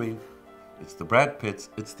Keanu Reeves, it's the Brad Pitts,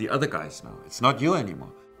 it's the other guys now. It's not you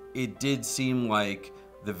anymore. It did seem like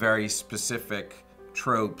the very specific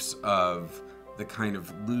tropes of the kind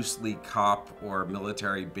of loosely cop or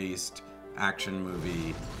military-based action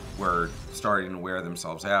movie were starting to wear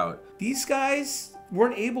themselves out. These guys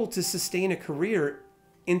weren't able to sustain a career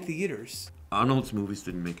in theaters. Arnold's movies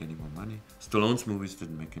didn't make any more money. Stallone's movies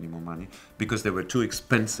didn't make any more money because they were too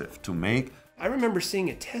expensive to make. I remember seeing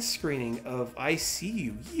a test screening of I See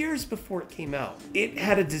You years before it came out. It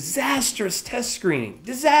had a disastrous test screening.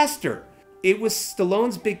 Disaster! It was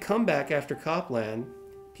Stallone's big comeback after Copland.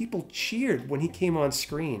 People cheered when he came on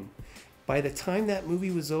screen. By the time that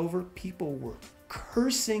movie was over, people were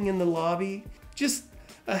cursing in the lobby. Just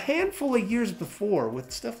a handful of years before,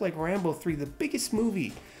 with stuff like Rambo 3, the biggest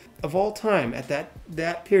movie of all time at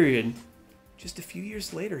that period, just a few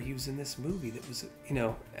years later, he was in this movie that was,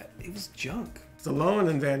 it was junk. Stallone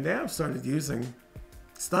and Van Damme started using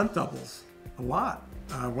stunt doubles a lot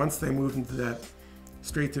once they moved into that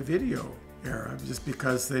straight-to-video era, just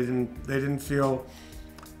because they didn't feel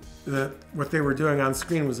that what they were doing on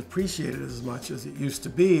screen was appreciated as much as it used to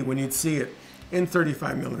be when you'd see it in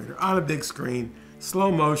 35mm on a big screen,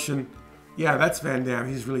 slow motion. Yeah, that's Van Damme.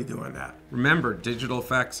 He's really doing that. Remember, digital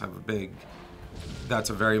effects have that's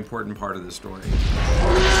a very important part of the story.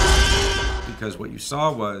 Because what you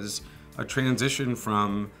saw was a transition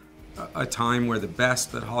from a time where the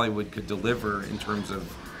best that Hollywood could deliver in terms of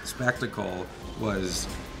spectacle was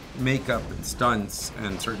makeup and stunts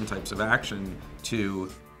and certain types of action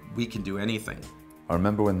to we can do anything. I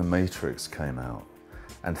remember when The Matrix came out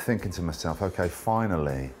and thinking to myself, okay,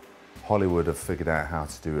 finally, Hollywood have figured out how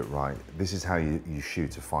to do it right. This is how you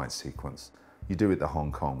shoot a fight sequence. You do it the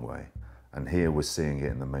Hong Kong way. And here we're seeing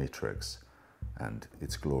it in The Matrix, and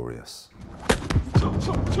it's glorious.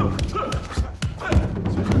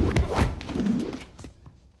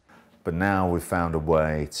 But now we've found a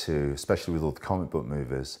way to, especially with all the comic book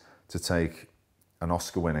movies, to take an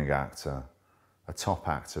Oscar-winning actor, a top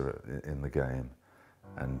actor in the game,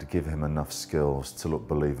 and give him enough skills to look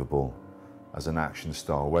believable as an action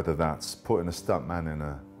star, whether that's putting a stuntman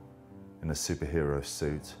in a superhero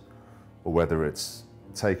suit, or whether it's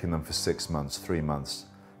taking them for 6 months, 3 months,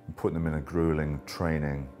 and putting them in a grueling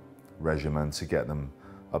training regimen to get them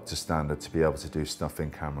up to standard to be able to do stuff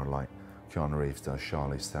in camera like Keanu Reeves does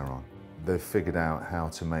Charlize Theron. They've figured out how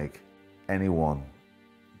to make anyone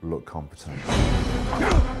look competent.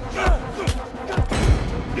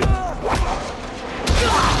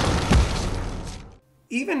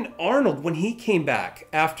 Even Arnold, when he came back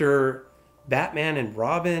after Batman and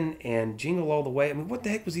Robin and Jingle All the Way, I mean, what the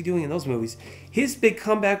heck was he doing in those movies? His big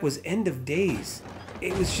comeback was End of Days.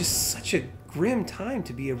 It was just such a grim time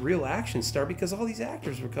to be a real action star because all these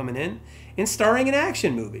actors were coming in and starring in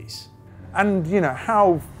action movies. And, you know,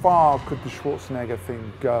 how far could the Schwarzenegger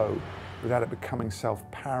thing go without it becoming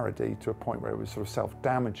self-parody to a point where it was sort of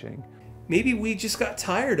self-damaging? Maybe we just got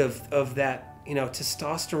tired of that, you know,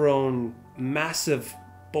 testosterone, massive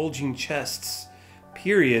bulging chests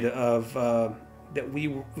period of that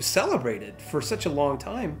we celebrated for such a long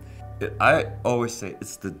time. I always say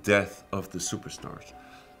it's the death of the superstars.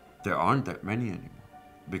 There aren't that many anymore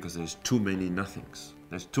because there's too many nothings.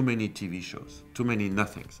 There's too many TV shows, too many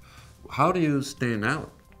nothings. How do you stand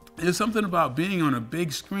out? There's something about being on a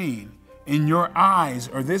big screen and your eyes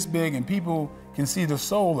are this big and people can see the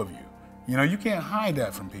soul of you. You know, you can't hide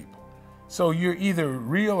that from people. So you're either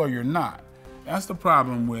real or you're not. That's the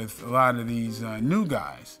problem with a lot of these new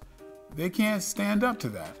guys. They can't stand up to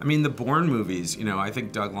that. I mean, the Bourne movies, you know, I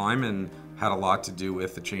think Doug Liman had a lot to do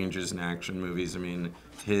with the changes in action movies. I mean,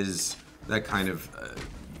 that kind of,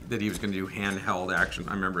 that he was going to do handheld action.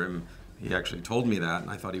 I remember he actually told me that,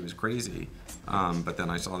 and I thought he was crazy. But then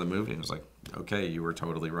I saw the movie, and I was like, okay, you were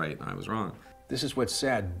totally right, and I was wrong. This is what's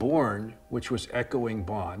sad. Bourne, which was echoing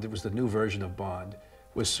Bond, it was the new version of Bond,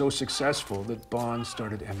 was so successful that Bond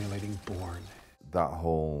started emulating Bourne. That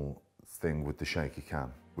whole thing with the shaky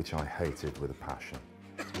cam, which I hated with a passion.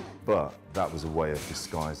 But that was a way of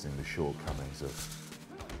disguising the shortcomings of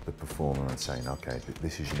the performer and saying, okay,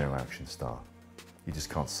 this is your new action star. You just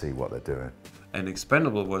can't see what they're doing. And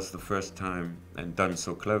Expendable was the first time, and done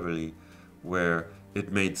so cleverly, where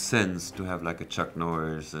it made sense to have like a Chuck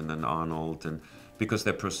Norris and an Arnold, and because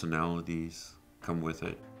their personalities come with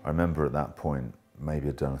it. I remember at that point, maybe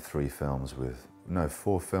I'd done 4 films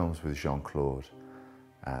with Jean-Claude,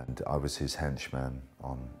 and I was his henchman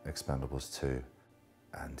on Expendables 2.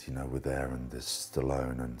 And, you know, we're there and there's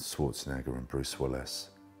Stallone and Schwarzenegger and Bruce Willis.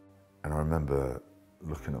 And I remember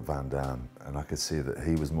looking at Van Damme and I could see that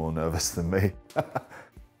he was more nervous than me.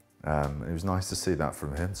 It was nice to see that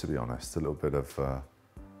from him, to be honest, a little bit of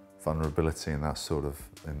vulnerability in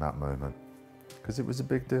that moment. Because it was a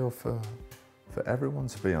big deal for everyone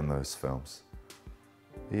to be on those films.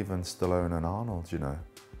 Even Stallone and Arnold, you know.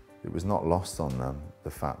 It was not lost on them,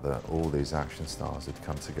 the fact that all these action stars had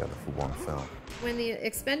come together for one film. When the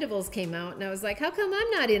Expendables came out, and I was like, how come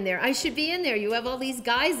I'm not in there? I should be in there. You have all these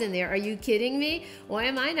guys in there. Are you kidding me? Why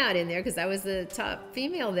am I not in there? Because I was the top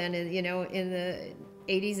female then, you know, in the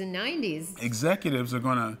 80s and 90s. Executives are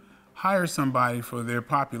going to hire somebody for their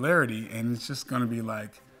popularity, and it's just going to be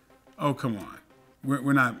like, oh, come on.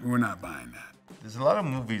 We're not buying that. There's a lot of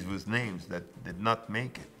movies with names that did not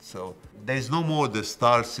make it. So there's no more the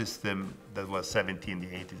star system that was 70 in the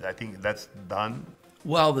 80s. I think that's done.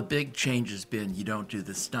 Well, the big change has been you don't do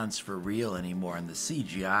the stunts for real anymore, and the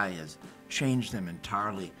CGI has changed them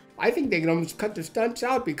entirely. I think they can almost cut the stunts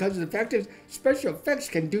out because the fact is special effects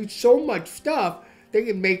can do so much stuff They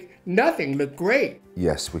can make nothing look great.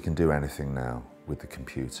 Yes, we can do anything now with the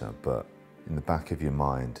computer, but in the back of your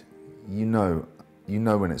mind, you know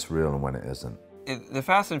when it's real and when it isn't. The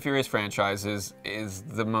Fast and Furious franchise is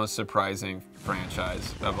the most surprising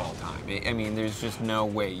franchise of all time. I mean, there's just no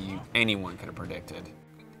way anyone could have predicted.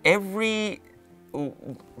 Every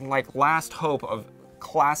last hope of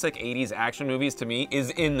classic 80s action movies to me is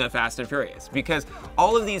in the Fast and Furious, because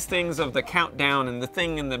all of these things of the countdown and the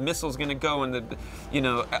thing and the missile's gonna go and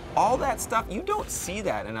all that stuff, you don't see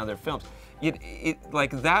that in other films.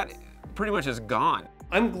 That pretty much is gone.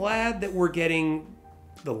 I'm glad that we're getting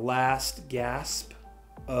the last gasp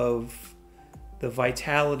of the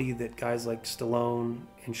vitality that guys like Stallone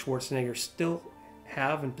and Schwarzenegger still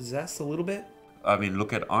have and possess a little bit. I mean,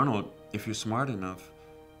 look at Arnold. If you're smart enough,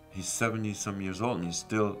 he's 70-some years old and he's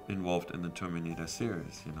still involved in the Terminator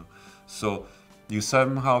series, So you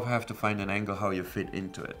somehow have to find an angle how you fit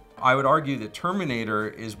into it. I would argue that Terminator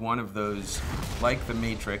is one of those, like The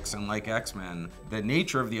Matrix and like X-Men, the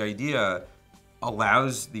nature of the idea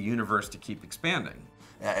allows the universe to keep expanding.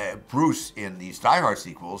 Bruce in these Die Hard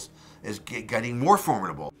sequels is getting more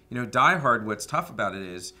formidable. Die Hard, what's tough about it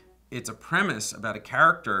is it's a premise about a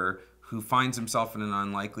character who finds himself in an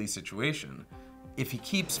unlikely situation. If he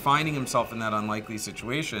keeps finding himself in that unlikely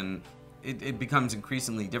situation, it becomes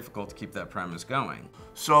increasingly difficult to keep that premise going.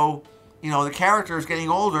 So, the character is getting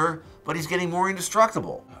older, but he's getting more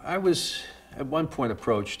indestructible. I was at one point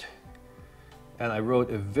approached, and I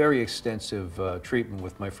wrote a very extensive treatment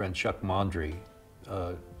with my friend Chuck Mondry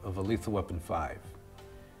of A Lethal Weapon 5.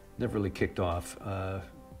 Never really kicked off,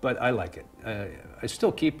 but I like it. I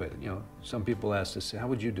still keep it. Some people ask us, how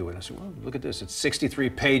would you do it? I said, well, look at this. It's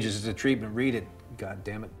 63 pages. It's a treatment. Read it. God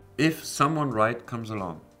damn it. If someone right comes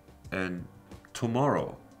along and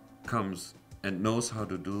tomorrow comes and knows how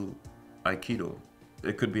to do Aikido,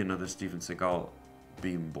 it could be another Steven Seagal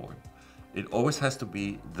being born. It always has to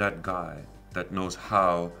be that guy that knows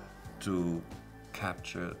how to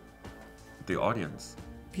capture the audience.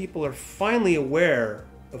 People are finally aware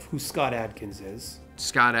of who Scott Adkins is.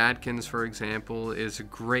 Scott Adkins, for example, is a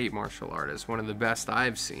great martial artist, one of the best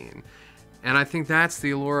I've seen. And I think that's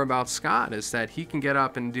the allure about Scott, is that he can get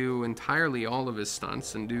up and do entirely all of his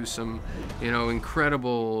stunts and do some,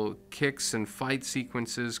 incredible kicks and fight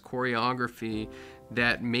sequences, choreography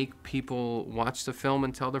that make people watch the film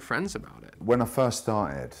and tell their friends about it. When I first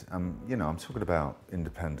started, I'm talking about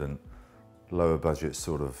independent, lower budget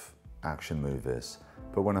sort of action movies.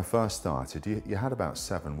 But when I first started, you had about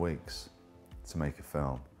 7 weeks to make a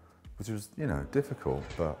film, which was, difficult,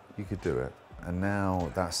 but you could do it. And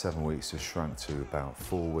now that 7 weeks has shrunk to about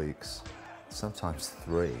 4 weeks, sometimes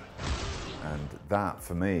 3. And that,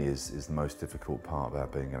 for me, is the most difficult part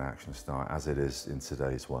about being an action star, as it is in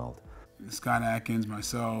today's world. Scott Adkins,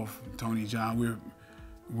 myself, Tony Jaa,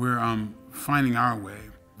 we're finding our way.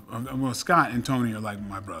 Well, Scott and Tony are like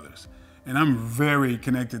my brothers. And I'm very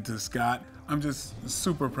connected to Scott. I'm just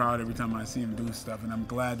super proud every time I see him do stuff, and I'm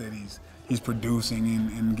glad that he's producing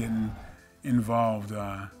and getting involved,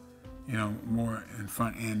 more in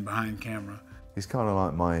front and behind camera. He's kind of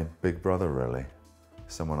like my big brother, really.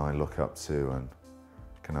 Someone I look up to and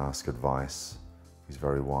can ask advice. He's a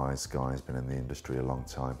very wise guy, he's been in the industry a long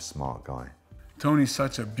time, smart guy. Tony's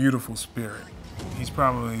such a beautiful spirit. He's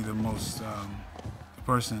probably the most, the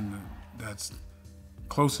person that's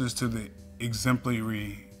closest to the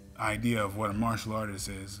exemplary idea of what a martial artist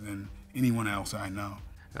is than anyone else I know.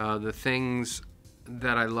 The things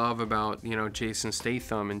that I love about, Jason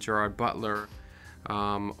Statham and Gerard Butler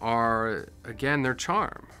are, again, their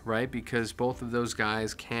charm, right? Because both of those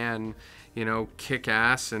guys can, kick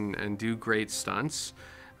ass and do great stunts,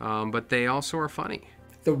 but they also are funny.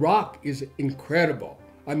 The Rock is incredible.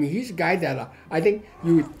 I mean, he's a guy that I think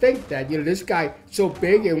you would think that, this guy so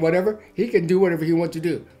big and whatever, he can do whatever he wants to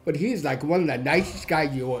do. But he's like one of the nicest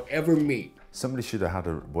guys you will ever meet. Somebody should have had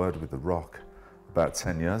a word with The Rock about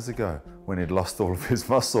 10 years ago when he'd lost all of his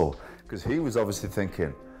muscle, because he was obviously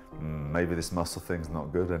thinking, maybe this muscle thing's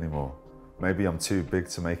not good anymore. Maybe I'm too big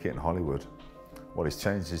to make it in Hollywood. Well, he's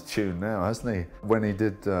changed his tune now, hasn't he? When he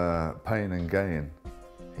did Pain and Gain,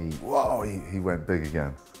 he went big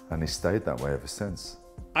again, and he stayed that way ever since.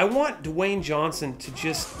 I want Dwayne Johnson to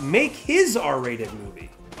just make his R-rated movie.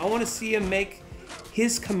 I want to see him make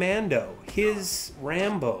his Commando, his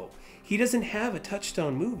Rambo. He doesn't have a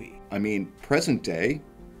Touchstone movie. I mean, present day,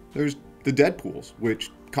 there's the Deadpools, which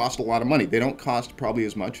cost a lot of money. They don't cost probably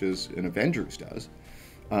as much as an Avengers does,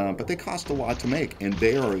 but they cost a lot to make, and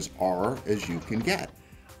they are as R as you can get.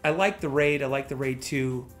 I like The Raid. I like The Raid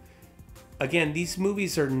 2. Again, these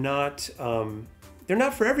movies are not, they're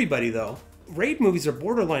not for everybody, though. raid movies are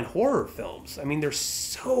borderline horror films. I mean, they're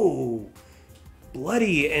so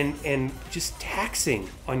bloody and just taxing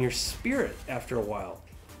on your spirit after a while.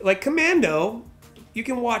 Like Commando, you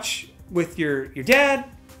can watch with your dad,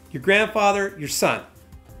 your grandfather, your son,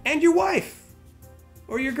 and your wife,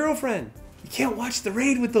 or your girlfriend. You can't watch the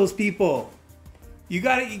raid with those people. You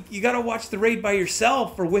gotta watch the raid by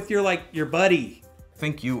yourself or with your buddy. I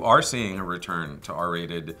think you are seeing a return to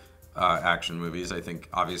R-rated action movies. I think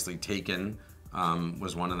obviously Taken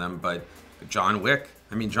was one of them, but John Wick.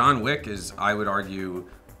 I mean, John Wick is, I would argue,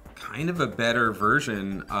 kind of a better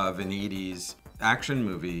version of an 80s action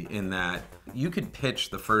movie in that you could pitch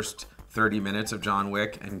the first 30 minutes of John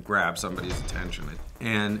Wick and grab somebody's attention.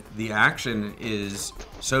 And the action is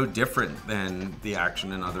so different than the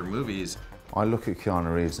action in other movies. I look at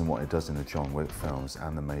Keanu Reeves and what he does in the John Wick films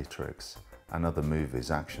and The Matrix and other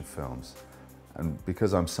movies, action films. And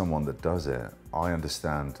because I'm someone that does it, I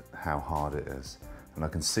understand how hard it is. And I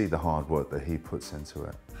can see the hard work that he puts into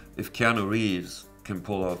it. If Keanu Reeves can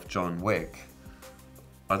pull off John Wick,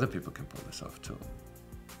 other people can pull this off too.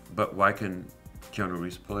 But why can Keanu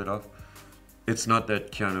Reeves pull it off? It's not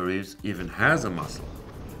that Keanu Reeves even has a muscle,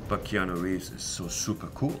 but Keanu Reeves is so super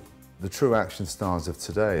cool. The true action stars of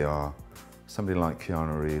today are somebody like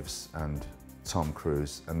Keanu Reeves and Tom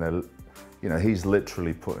Cruise, and they're, you know, he's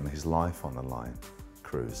literally putting his life on the line,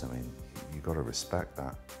 Cruise. I mean, you've got to respect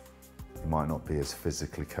that. He might not be as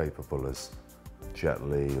physically capable as Jet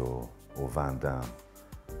Li or Van Damme,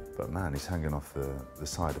 but man, he's hanging off the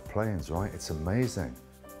side of planes, right? It's amazing.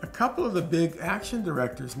 A couple of the big action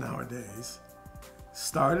directors nowadays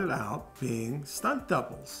started out being stunt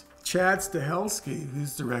doubles. Chad Stahelski,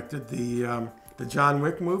 who's directed the John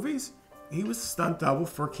Wick movies, he was a stunt double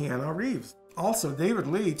for Keanu Reeves. Also, David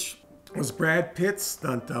Leitch was Brad Pitt's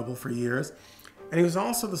stunt double for years, and he was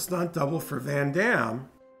also the stunt double for Van Damme.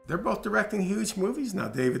 They're both directing huge movies now.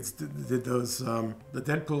 David did those, the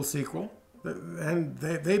Deadpool sequel, and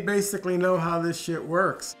they basically know how this shit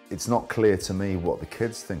works. It's not clear to me what the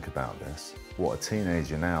kids think about this, what a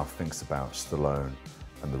teenager now thinks about Stallone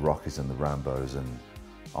and the Rockies and the Rambos and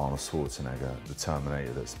Arnold Schwarzenegger, the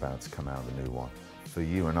Terminator that's about to come out, the new one. For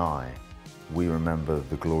you and I, we remember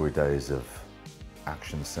the glory days of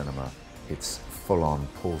action cinema. It's full-on,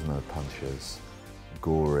 pulls no punches,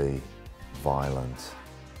 gory, violent.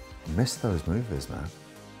 Miss those movies, man.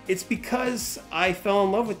 It's because I fell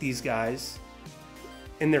in love with these guys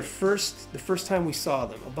and the first time we saw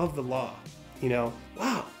them, Above the Law. You know,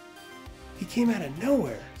 wow, he came out of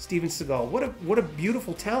nowhere, Steven Seagal. What a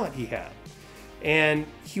beautiful talent he had. And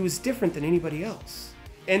he was different than anybody else.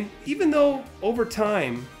 And even though over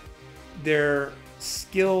time their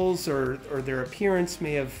skills or their appearance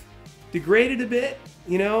may have degraded a bit,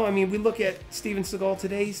 you know, I mean, we look at Steven Seagal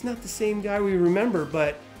today, he's not the same guy we remember,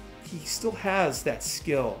 but he still has that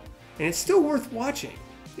skill. And it's still worth watching.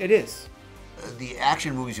 It is. The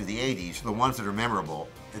action movies of the 80s, the ones that are memorable,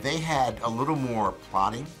 they had a little more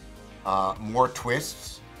plotting, more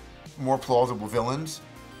twists, more plausible villains,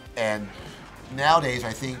 and nowadays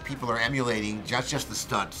I think people are emulating just the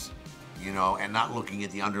stunts, you know, and not looking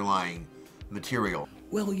at the underlying material.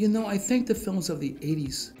 Well, you know, I think the films of the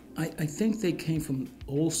 80s, I think they came from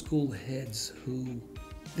old school heads who,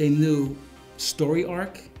 they knew story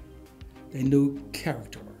arc, they knew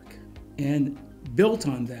character arc, and built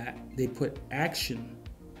on that, they put action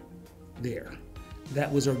there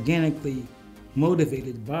that was organically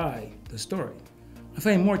motivated by the story. I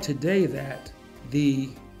find more today that the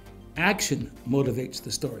action motivates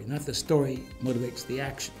the story, not the story motivates the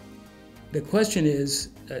action. The question is,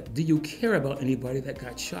 do you care about anybody that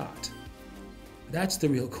got shot? That's the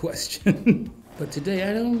real question. But today,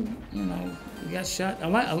 I don't, you know, you got shot.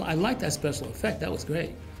 I like that special effect, that was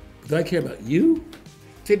great. Do I care about you?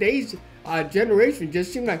 Today's generation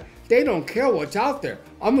just seems like they don't care what's out there.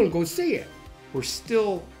 I'm gonna go see it. We're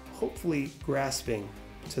still hopefully grasping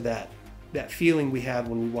to that feeling we had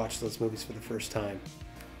when we watched those movies for the first time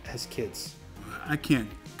as kids. I can't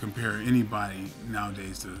compare anybody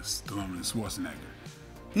nowadays to Stallone and Schwarzenegger.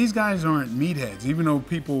 These guys aren't meatheads, even though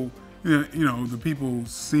people, you know, the people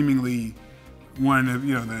seemingly want to,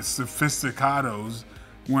 you know, the sophisticados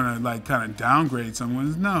want to like kind of downgrade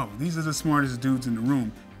someone. No, these are the smartest dudes in the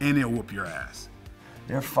room, and they'll whoop your ass.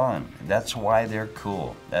 They're fun. That's why they're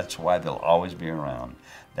cool. That's why they'll always be around.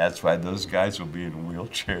 That's why those guys will be in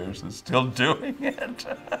wheelchairs and still doing it.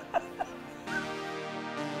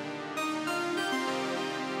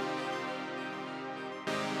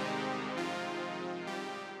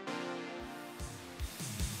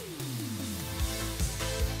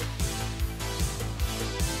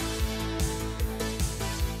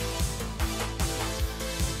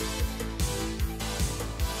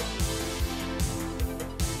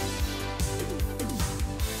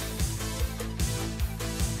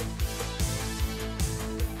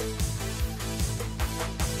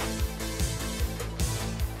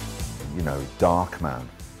 you know, Darkman,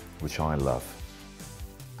 which I love.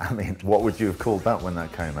 I mean, what would you have called that when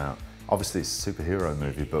that came out? Obviously it's a superhero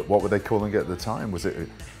movie, but what were they calling it at the time? Was it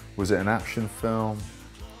an action film?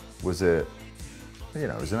 Was it, you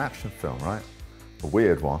know, it was an action film, right? A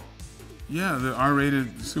weird one. Yeah, the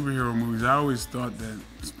R-rated superhero movies, I always thought that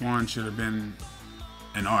Spawn should have been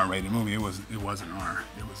an R-rated movie. It wasn't R,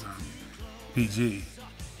 it was PG.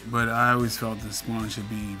 But I always felt that Spawn should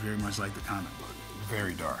be very much like the comic book,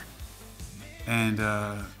 very dark. And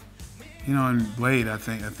you know, in Blade, I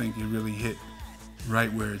think it really hit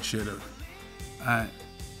right where it should have.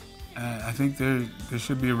 I think there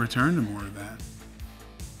should be a return to more of that.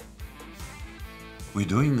 We're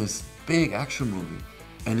doing this big action movie,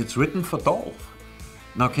 and it's written for Dolph.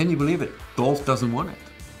 Now, can you believe it? Dolph doesn't want it.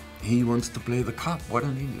 He wants to play the cop. What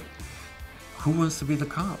an idiot. Who wants to be the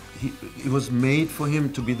cop? It was made for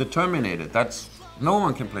him to be the Terminator. No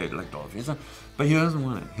one can play it like Dolph. But he doesn't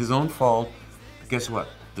want it. His own fault. Guess what?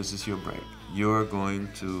 This is your break. You're going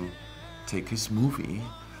to take his movie,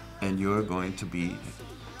 and you're going to be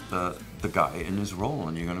the guy in his role,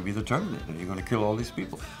 and you're going to be the Terminator. You're going to kill all these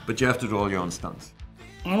people. But you have to do all your own stunts.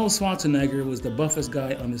 Arnold Schwarzenegger was the buffest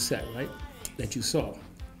guy on the set, right? That you saw.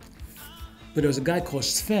 But there was a guy called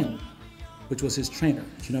Sven, which was his trainer.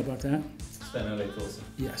 Did you know about that? Sven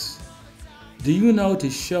Yes. Do you know, to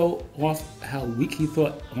show off how weak he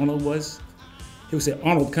thought Arnold was, he would say,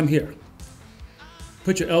 Arnold, come here.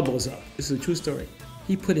 Put your elbows up. This is a true story.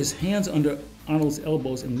 He put his hands under Arnold's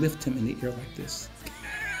elbows and lift him in the air like this.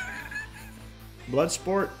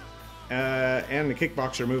 Bloodsport and the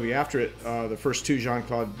Kickboxer movie after it, the first two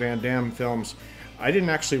Jean-Claude Van Damme films, I didn't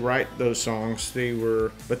actually write those songs.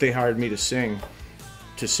 But they hired me to sing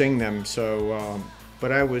them. So,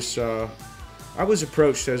 but I was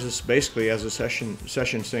approached basically as a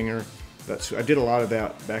session singer. I did a lot of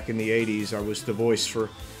that back in the '80s. I was the voice for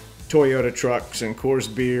Toyota trucks and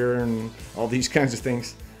Coors beer and all these kinds of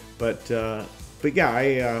things. But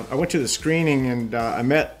yeah, I went to the screening and I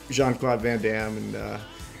met Jean-Claude Van Damme, and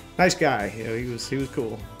nice guy. You know, he was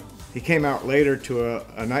cool. He came out later to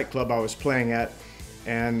a nightclub I was playing at,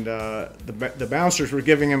 and the bouncers were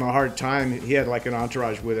giving him a hard time. He had like an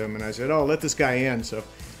entourage with him, and I said, "Oh, let this guy in." So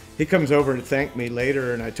he comes over to thank me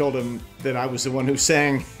later, and I told him that I was the one who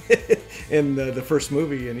sang in the first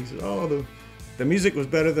movie, and he said, "Oh, the music was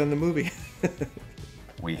better than the movie."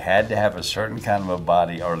 We had to have a certain kind of a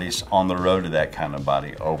body, or at least on the road to that kind of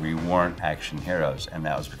body, or we weren't action heroes, and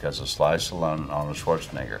that was because of Sly Stallone and Arnold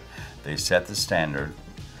Schwarzenegger. They set the standard,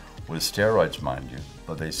 with steroids, mind you,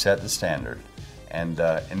 but they set the standard. And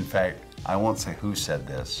in fact, I won't say who said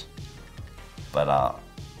this, but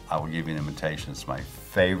I will give you an imitation. It's my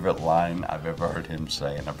favorite line I've ever heard him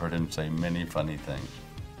say, and I've heard him say many funny things.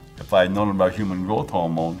 If I had known about human growth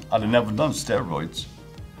hormone, I'd have never done steroids.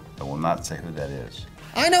 I will not say who that is.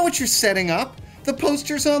 I know what you're setting up. The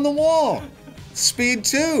poster's on the wall. Speed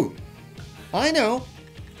 2. I know.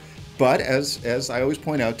 But as I always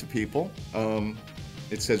point out to people,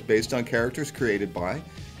 it says based on characters created by.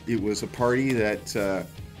 It was a party that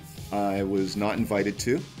I was not invited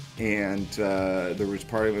to, and there was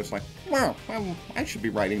part of it was like, well, I should be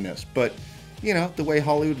writing this. But, you know, the way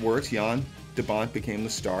Hollywood works, Jan de Bont became the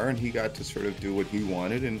star, and he got to sort of do what he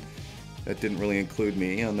wanted, and that didn't really include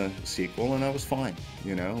me on the sequel, and I was fine.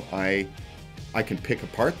 You know, I can pick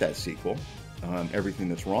apart that sequel, everything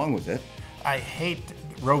that's wrong with it. I hate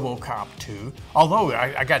RoboCop 2, although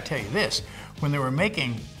I got to tell you this, when they were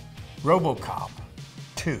making RoboCop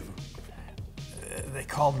 2, they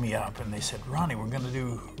called me up and they said, Ronnie, we're going to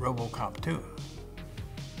do RoboCop 2.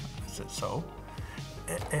 I said, so?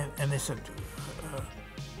 And they said,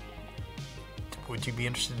 would you be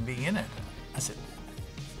interested in being in it? I said,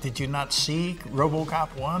 did you not see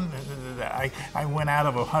RoboCop 1? I went out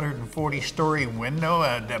of a 140-story window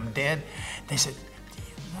and I'm dead. They said,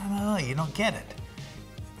 no, you don't get it.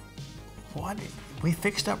 What? We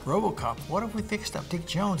fixed up RoboCop. What if we fixed up Dick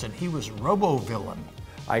Jones and he was Robo-Villain?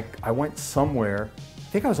 I went somewhere, I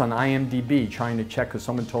think I was on IMDb trying to check because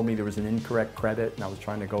someone told me there was an incorrect credit and I was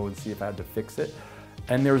trying to go and see if I had to fix it.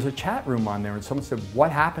 And there was a chat room on there and someone said,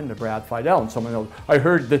 what happened to Brad Fiedel? And someone else, I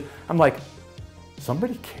heard that, I'm like,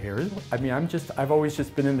 somebody cares? I mean, I've always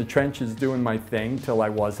just been in the trenches doing my thing till I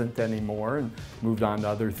wasn't anymore and moved on to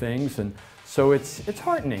other things. And so it's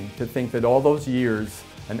heartening to think that all those years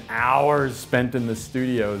and hours spent in the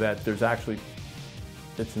studio that there's actually,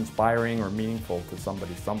 it's inspiring or meaningful to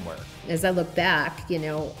somebody somewhere. As I look back, you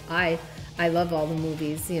know, I love all the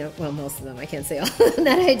movies, you know, well, most of them, I can't say all of them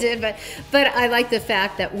that I did, but I like the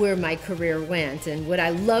fact that where my career went. And would I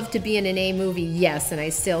love to be in an A movie? Yes, and I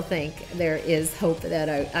still think there is hope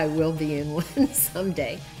that I will be in one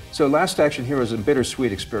someday. So Last Action Hero is a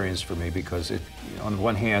bittersweet experience for me because on the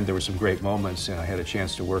one hand, there were some great moments and I had a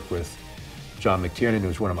chance to work with John McTiernan, who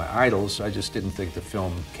was one of my idols. I just didn't think the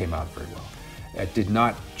film came out very well. It did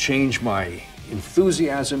not change my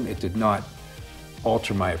enthusiasm. It did not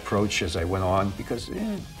alter my approach as I went on because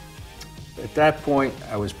at that point,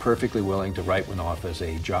 I was perfectly willing to write one off as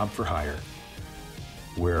a job for hire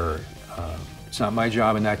where it's not my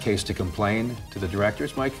job in that case to complain to the director.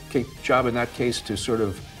 It's my job in that case to sort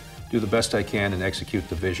of do the best I can and execute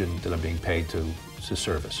the vision that I'm being paid to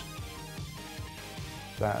service.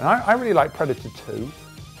 And I really like Predator 2.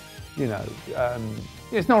 You know,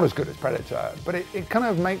 it's not as good as Predator, but it kind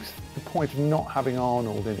of makes the point of not having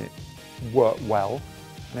Arnold in it work well.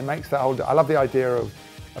 And it makes that whole, I love the idea of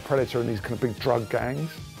a Predator and these kind of big drug gangs.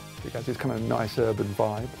 It has this kind of nice urban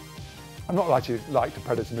vibe. I've not actually liked a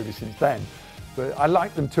Predator movie since then, but I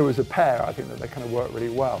like them two as a pair. I think that they kind of work really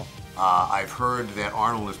well. I've heard that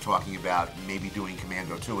Arnold is talking about maybe doing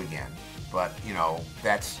Commando 2 again, but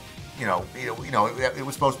that's it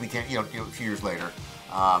was supposed to be a few years later.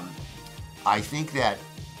 I think that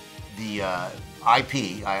the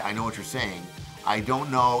IP, I know what you're saying. I don't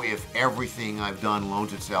know if everything I've done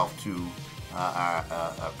loans itself to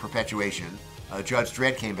perpetuation. Judge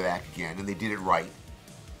Dredd came back again, and they did it right,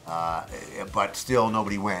 but still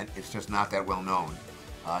nobody went. It's just not that well known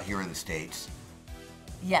here in the States.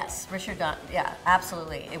 Yes, Richard Donner, yeah,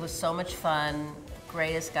 absolutely. It was so much fun,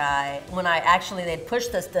 greatest guy. When they'd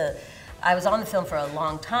pushed this, I was on the film for a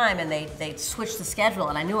long time and they'd switched the schedule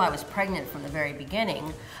and I knew I was pregnant from the very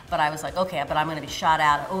beginning, but I was like, okay, but I'm gonna be shot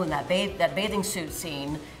out. Oh, and that bathing suit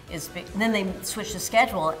scene is big. And then they switched the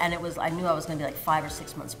schedule and I knew I was gonna be like 5 or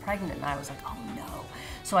 6 months pregnant and I was like, oh no.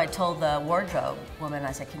 So I told the wardrobe woman,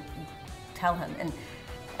 I said, can you tell him?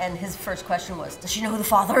 And his first question was, does she know who the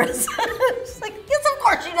father is? She's like, yes, of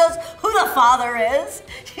course she knows who the father is.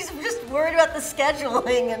 She's just worried about the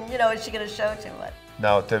scheduling and, is she going to show too much?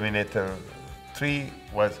 Now, Terminator 3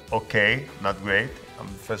 was okay, not great. I'm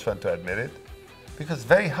the first one to admit it. Because it's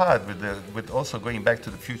very hard with also going back to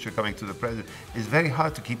the future, coming to the present. It's very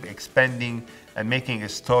hard to keep expanding and making a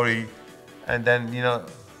story. And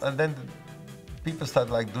then, people start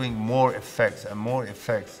like doing more effects and more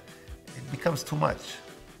effects. It becomes too much.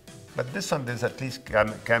 But this one, there's at least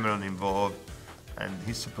Cameron involved, and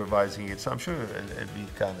he's supervising it, so I'm sure it'll be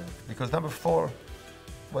kind of, because number 4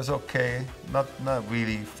 was okay, not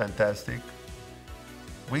really fantastic.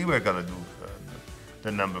 We were gonna do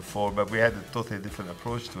the number 4, but we had a totally different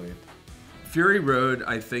approach to it. Fury Road,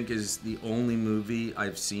 I think, is the only movie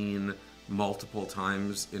I've seen multiple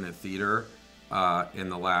times in a theater in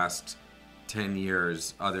the last 10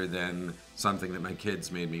 years, other than something that my kids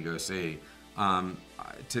made me go see.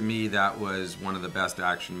 To me, that was one of the best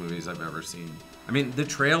action movies I've ever seen. I mean, the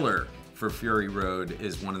trailer for Fury Road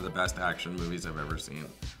is one of the best action movies I've ever seen.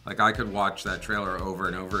 Like, I could watch that trailer over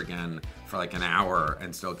and over again for like an hour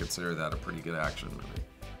and still consider that a pretty good action movie.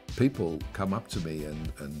 People come up to me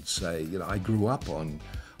and say, I grew up on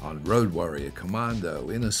Road Warrior,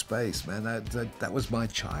 Commando, Inner Space, man. That was my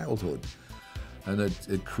childhood, and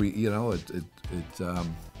it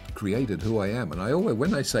created who I am. And I always,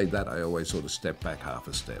 when I say that, I always sort of step back half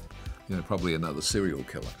a step. Probably another serial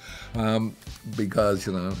killer, because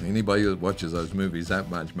anybody who watches those movies that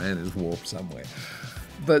much, man, is warped somewhere.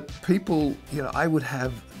 But people, I would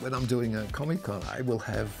have, when I'm doing a Comic-Con, I will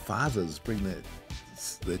have fathers bring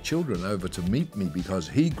their children over to meet me because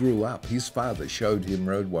he grew up. His father showed him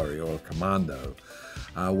Road Warrior or Commando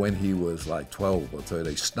when he was like 12 or 13.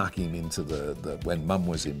 They snuck him into when Mum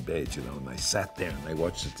was in bed, and they sat there and they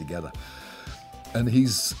watched it together. And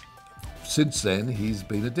since then, he's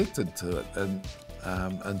been addicted to it,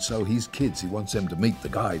 and so his kids, he wants them to meet the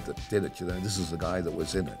guy that did it. This is the guy that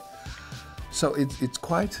was in it. So it's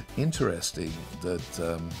quite interesting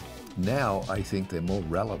that now I think they're more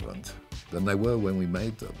relevant than they were when we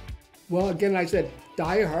made them. Well, again, like I said,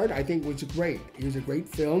 Die Hard, I think was great. It was a great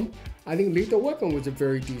film. I think Lethal Weapon was a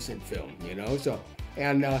very decent film, So,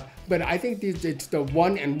 but I think it's the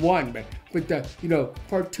 1 and 1. But the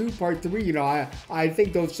part 2, part 3, I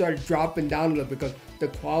think those started dropping down a little because the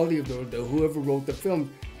quality of whoever wrote the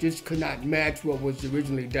film just could not match what was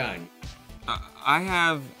originally done. I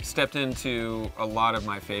have stepped into a lot of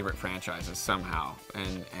my favorite franchises somehow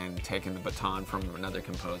and taken the baton from another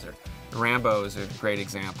composer. Rambo is a great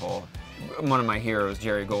example. One of my heroes,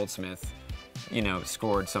 Jerry Goldsmith,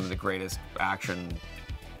 scored some of the greatest action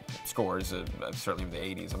scores of certainly of the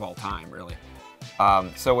 80s of all time, really.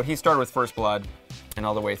 So what he started with First Blood and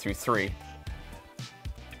all the way through 3.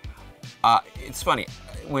 It's funny,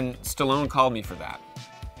 when Stallone called me for that,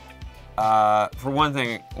 for one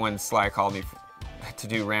thing, when Sly called me to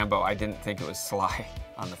do Rambo, I didn't think it was Sly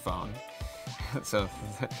on the phone. So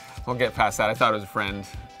we'll get past that. I thought it was a friend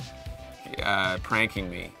pranking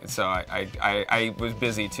me. And so I was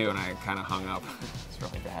busy too, and I kind of hung up. It's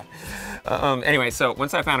really bad. Anyway, so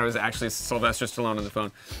once I found it was actually Sylvester Stallone on the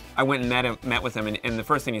phone, I went and met with him, and the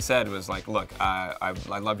first thing he said was like, look, I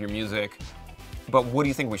love your music, but what do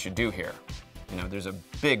you think we should do here? You know, there's a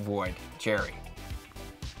big void, Jerry.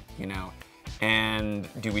 You know, and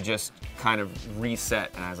do we just kind of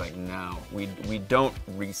reset? And I was like, no, we don't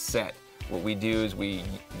reset. What we do is we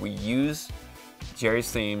use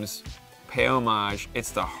Jerry's themes, pay homage.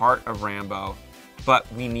 It's the heart of Rambo, but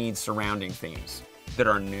we need surrounding themes that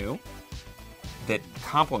are new, that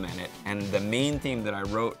complement it. And the main theme that I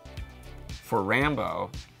wrote for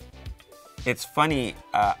Rambo, it's funny,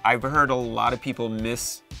 I've heard a lot of people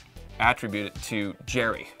misattribute it to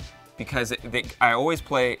Jerry, because I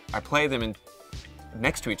play them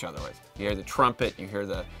next to each other. You hear the trumpet, you hear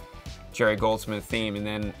the Jerry Goldsmith theme, and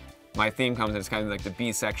then my theme comes and it's kind of like the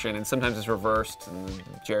B section, and sometimes it's reversed, and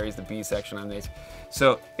Jerry's the B section on this.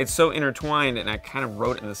 So it's so intertwined, and I kind of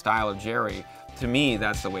wrote it in the style of Jerry. To me,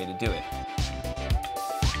 that's the way to do it.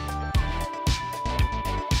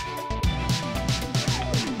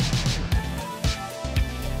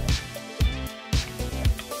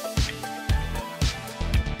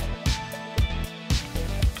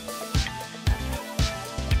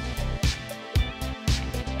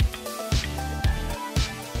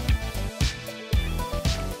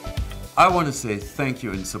 I want to say thank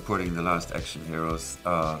you in supporting The Last Action Heroes.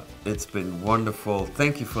 It's been wonderful.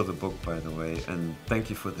 Thank you for the book, by the way, and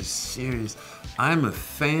thank you for the series. I'm a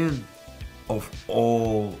fan of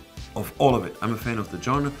all of it. I'm a fan of the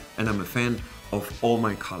genre, and I'm a fan of all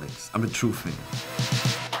my colleagues. I'm a true fan.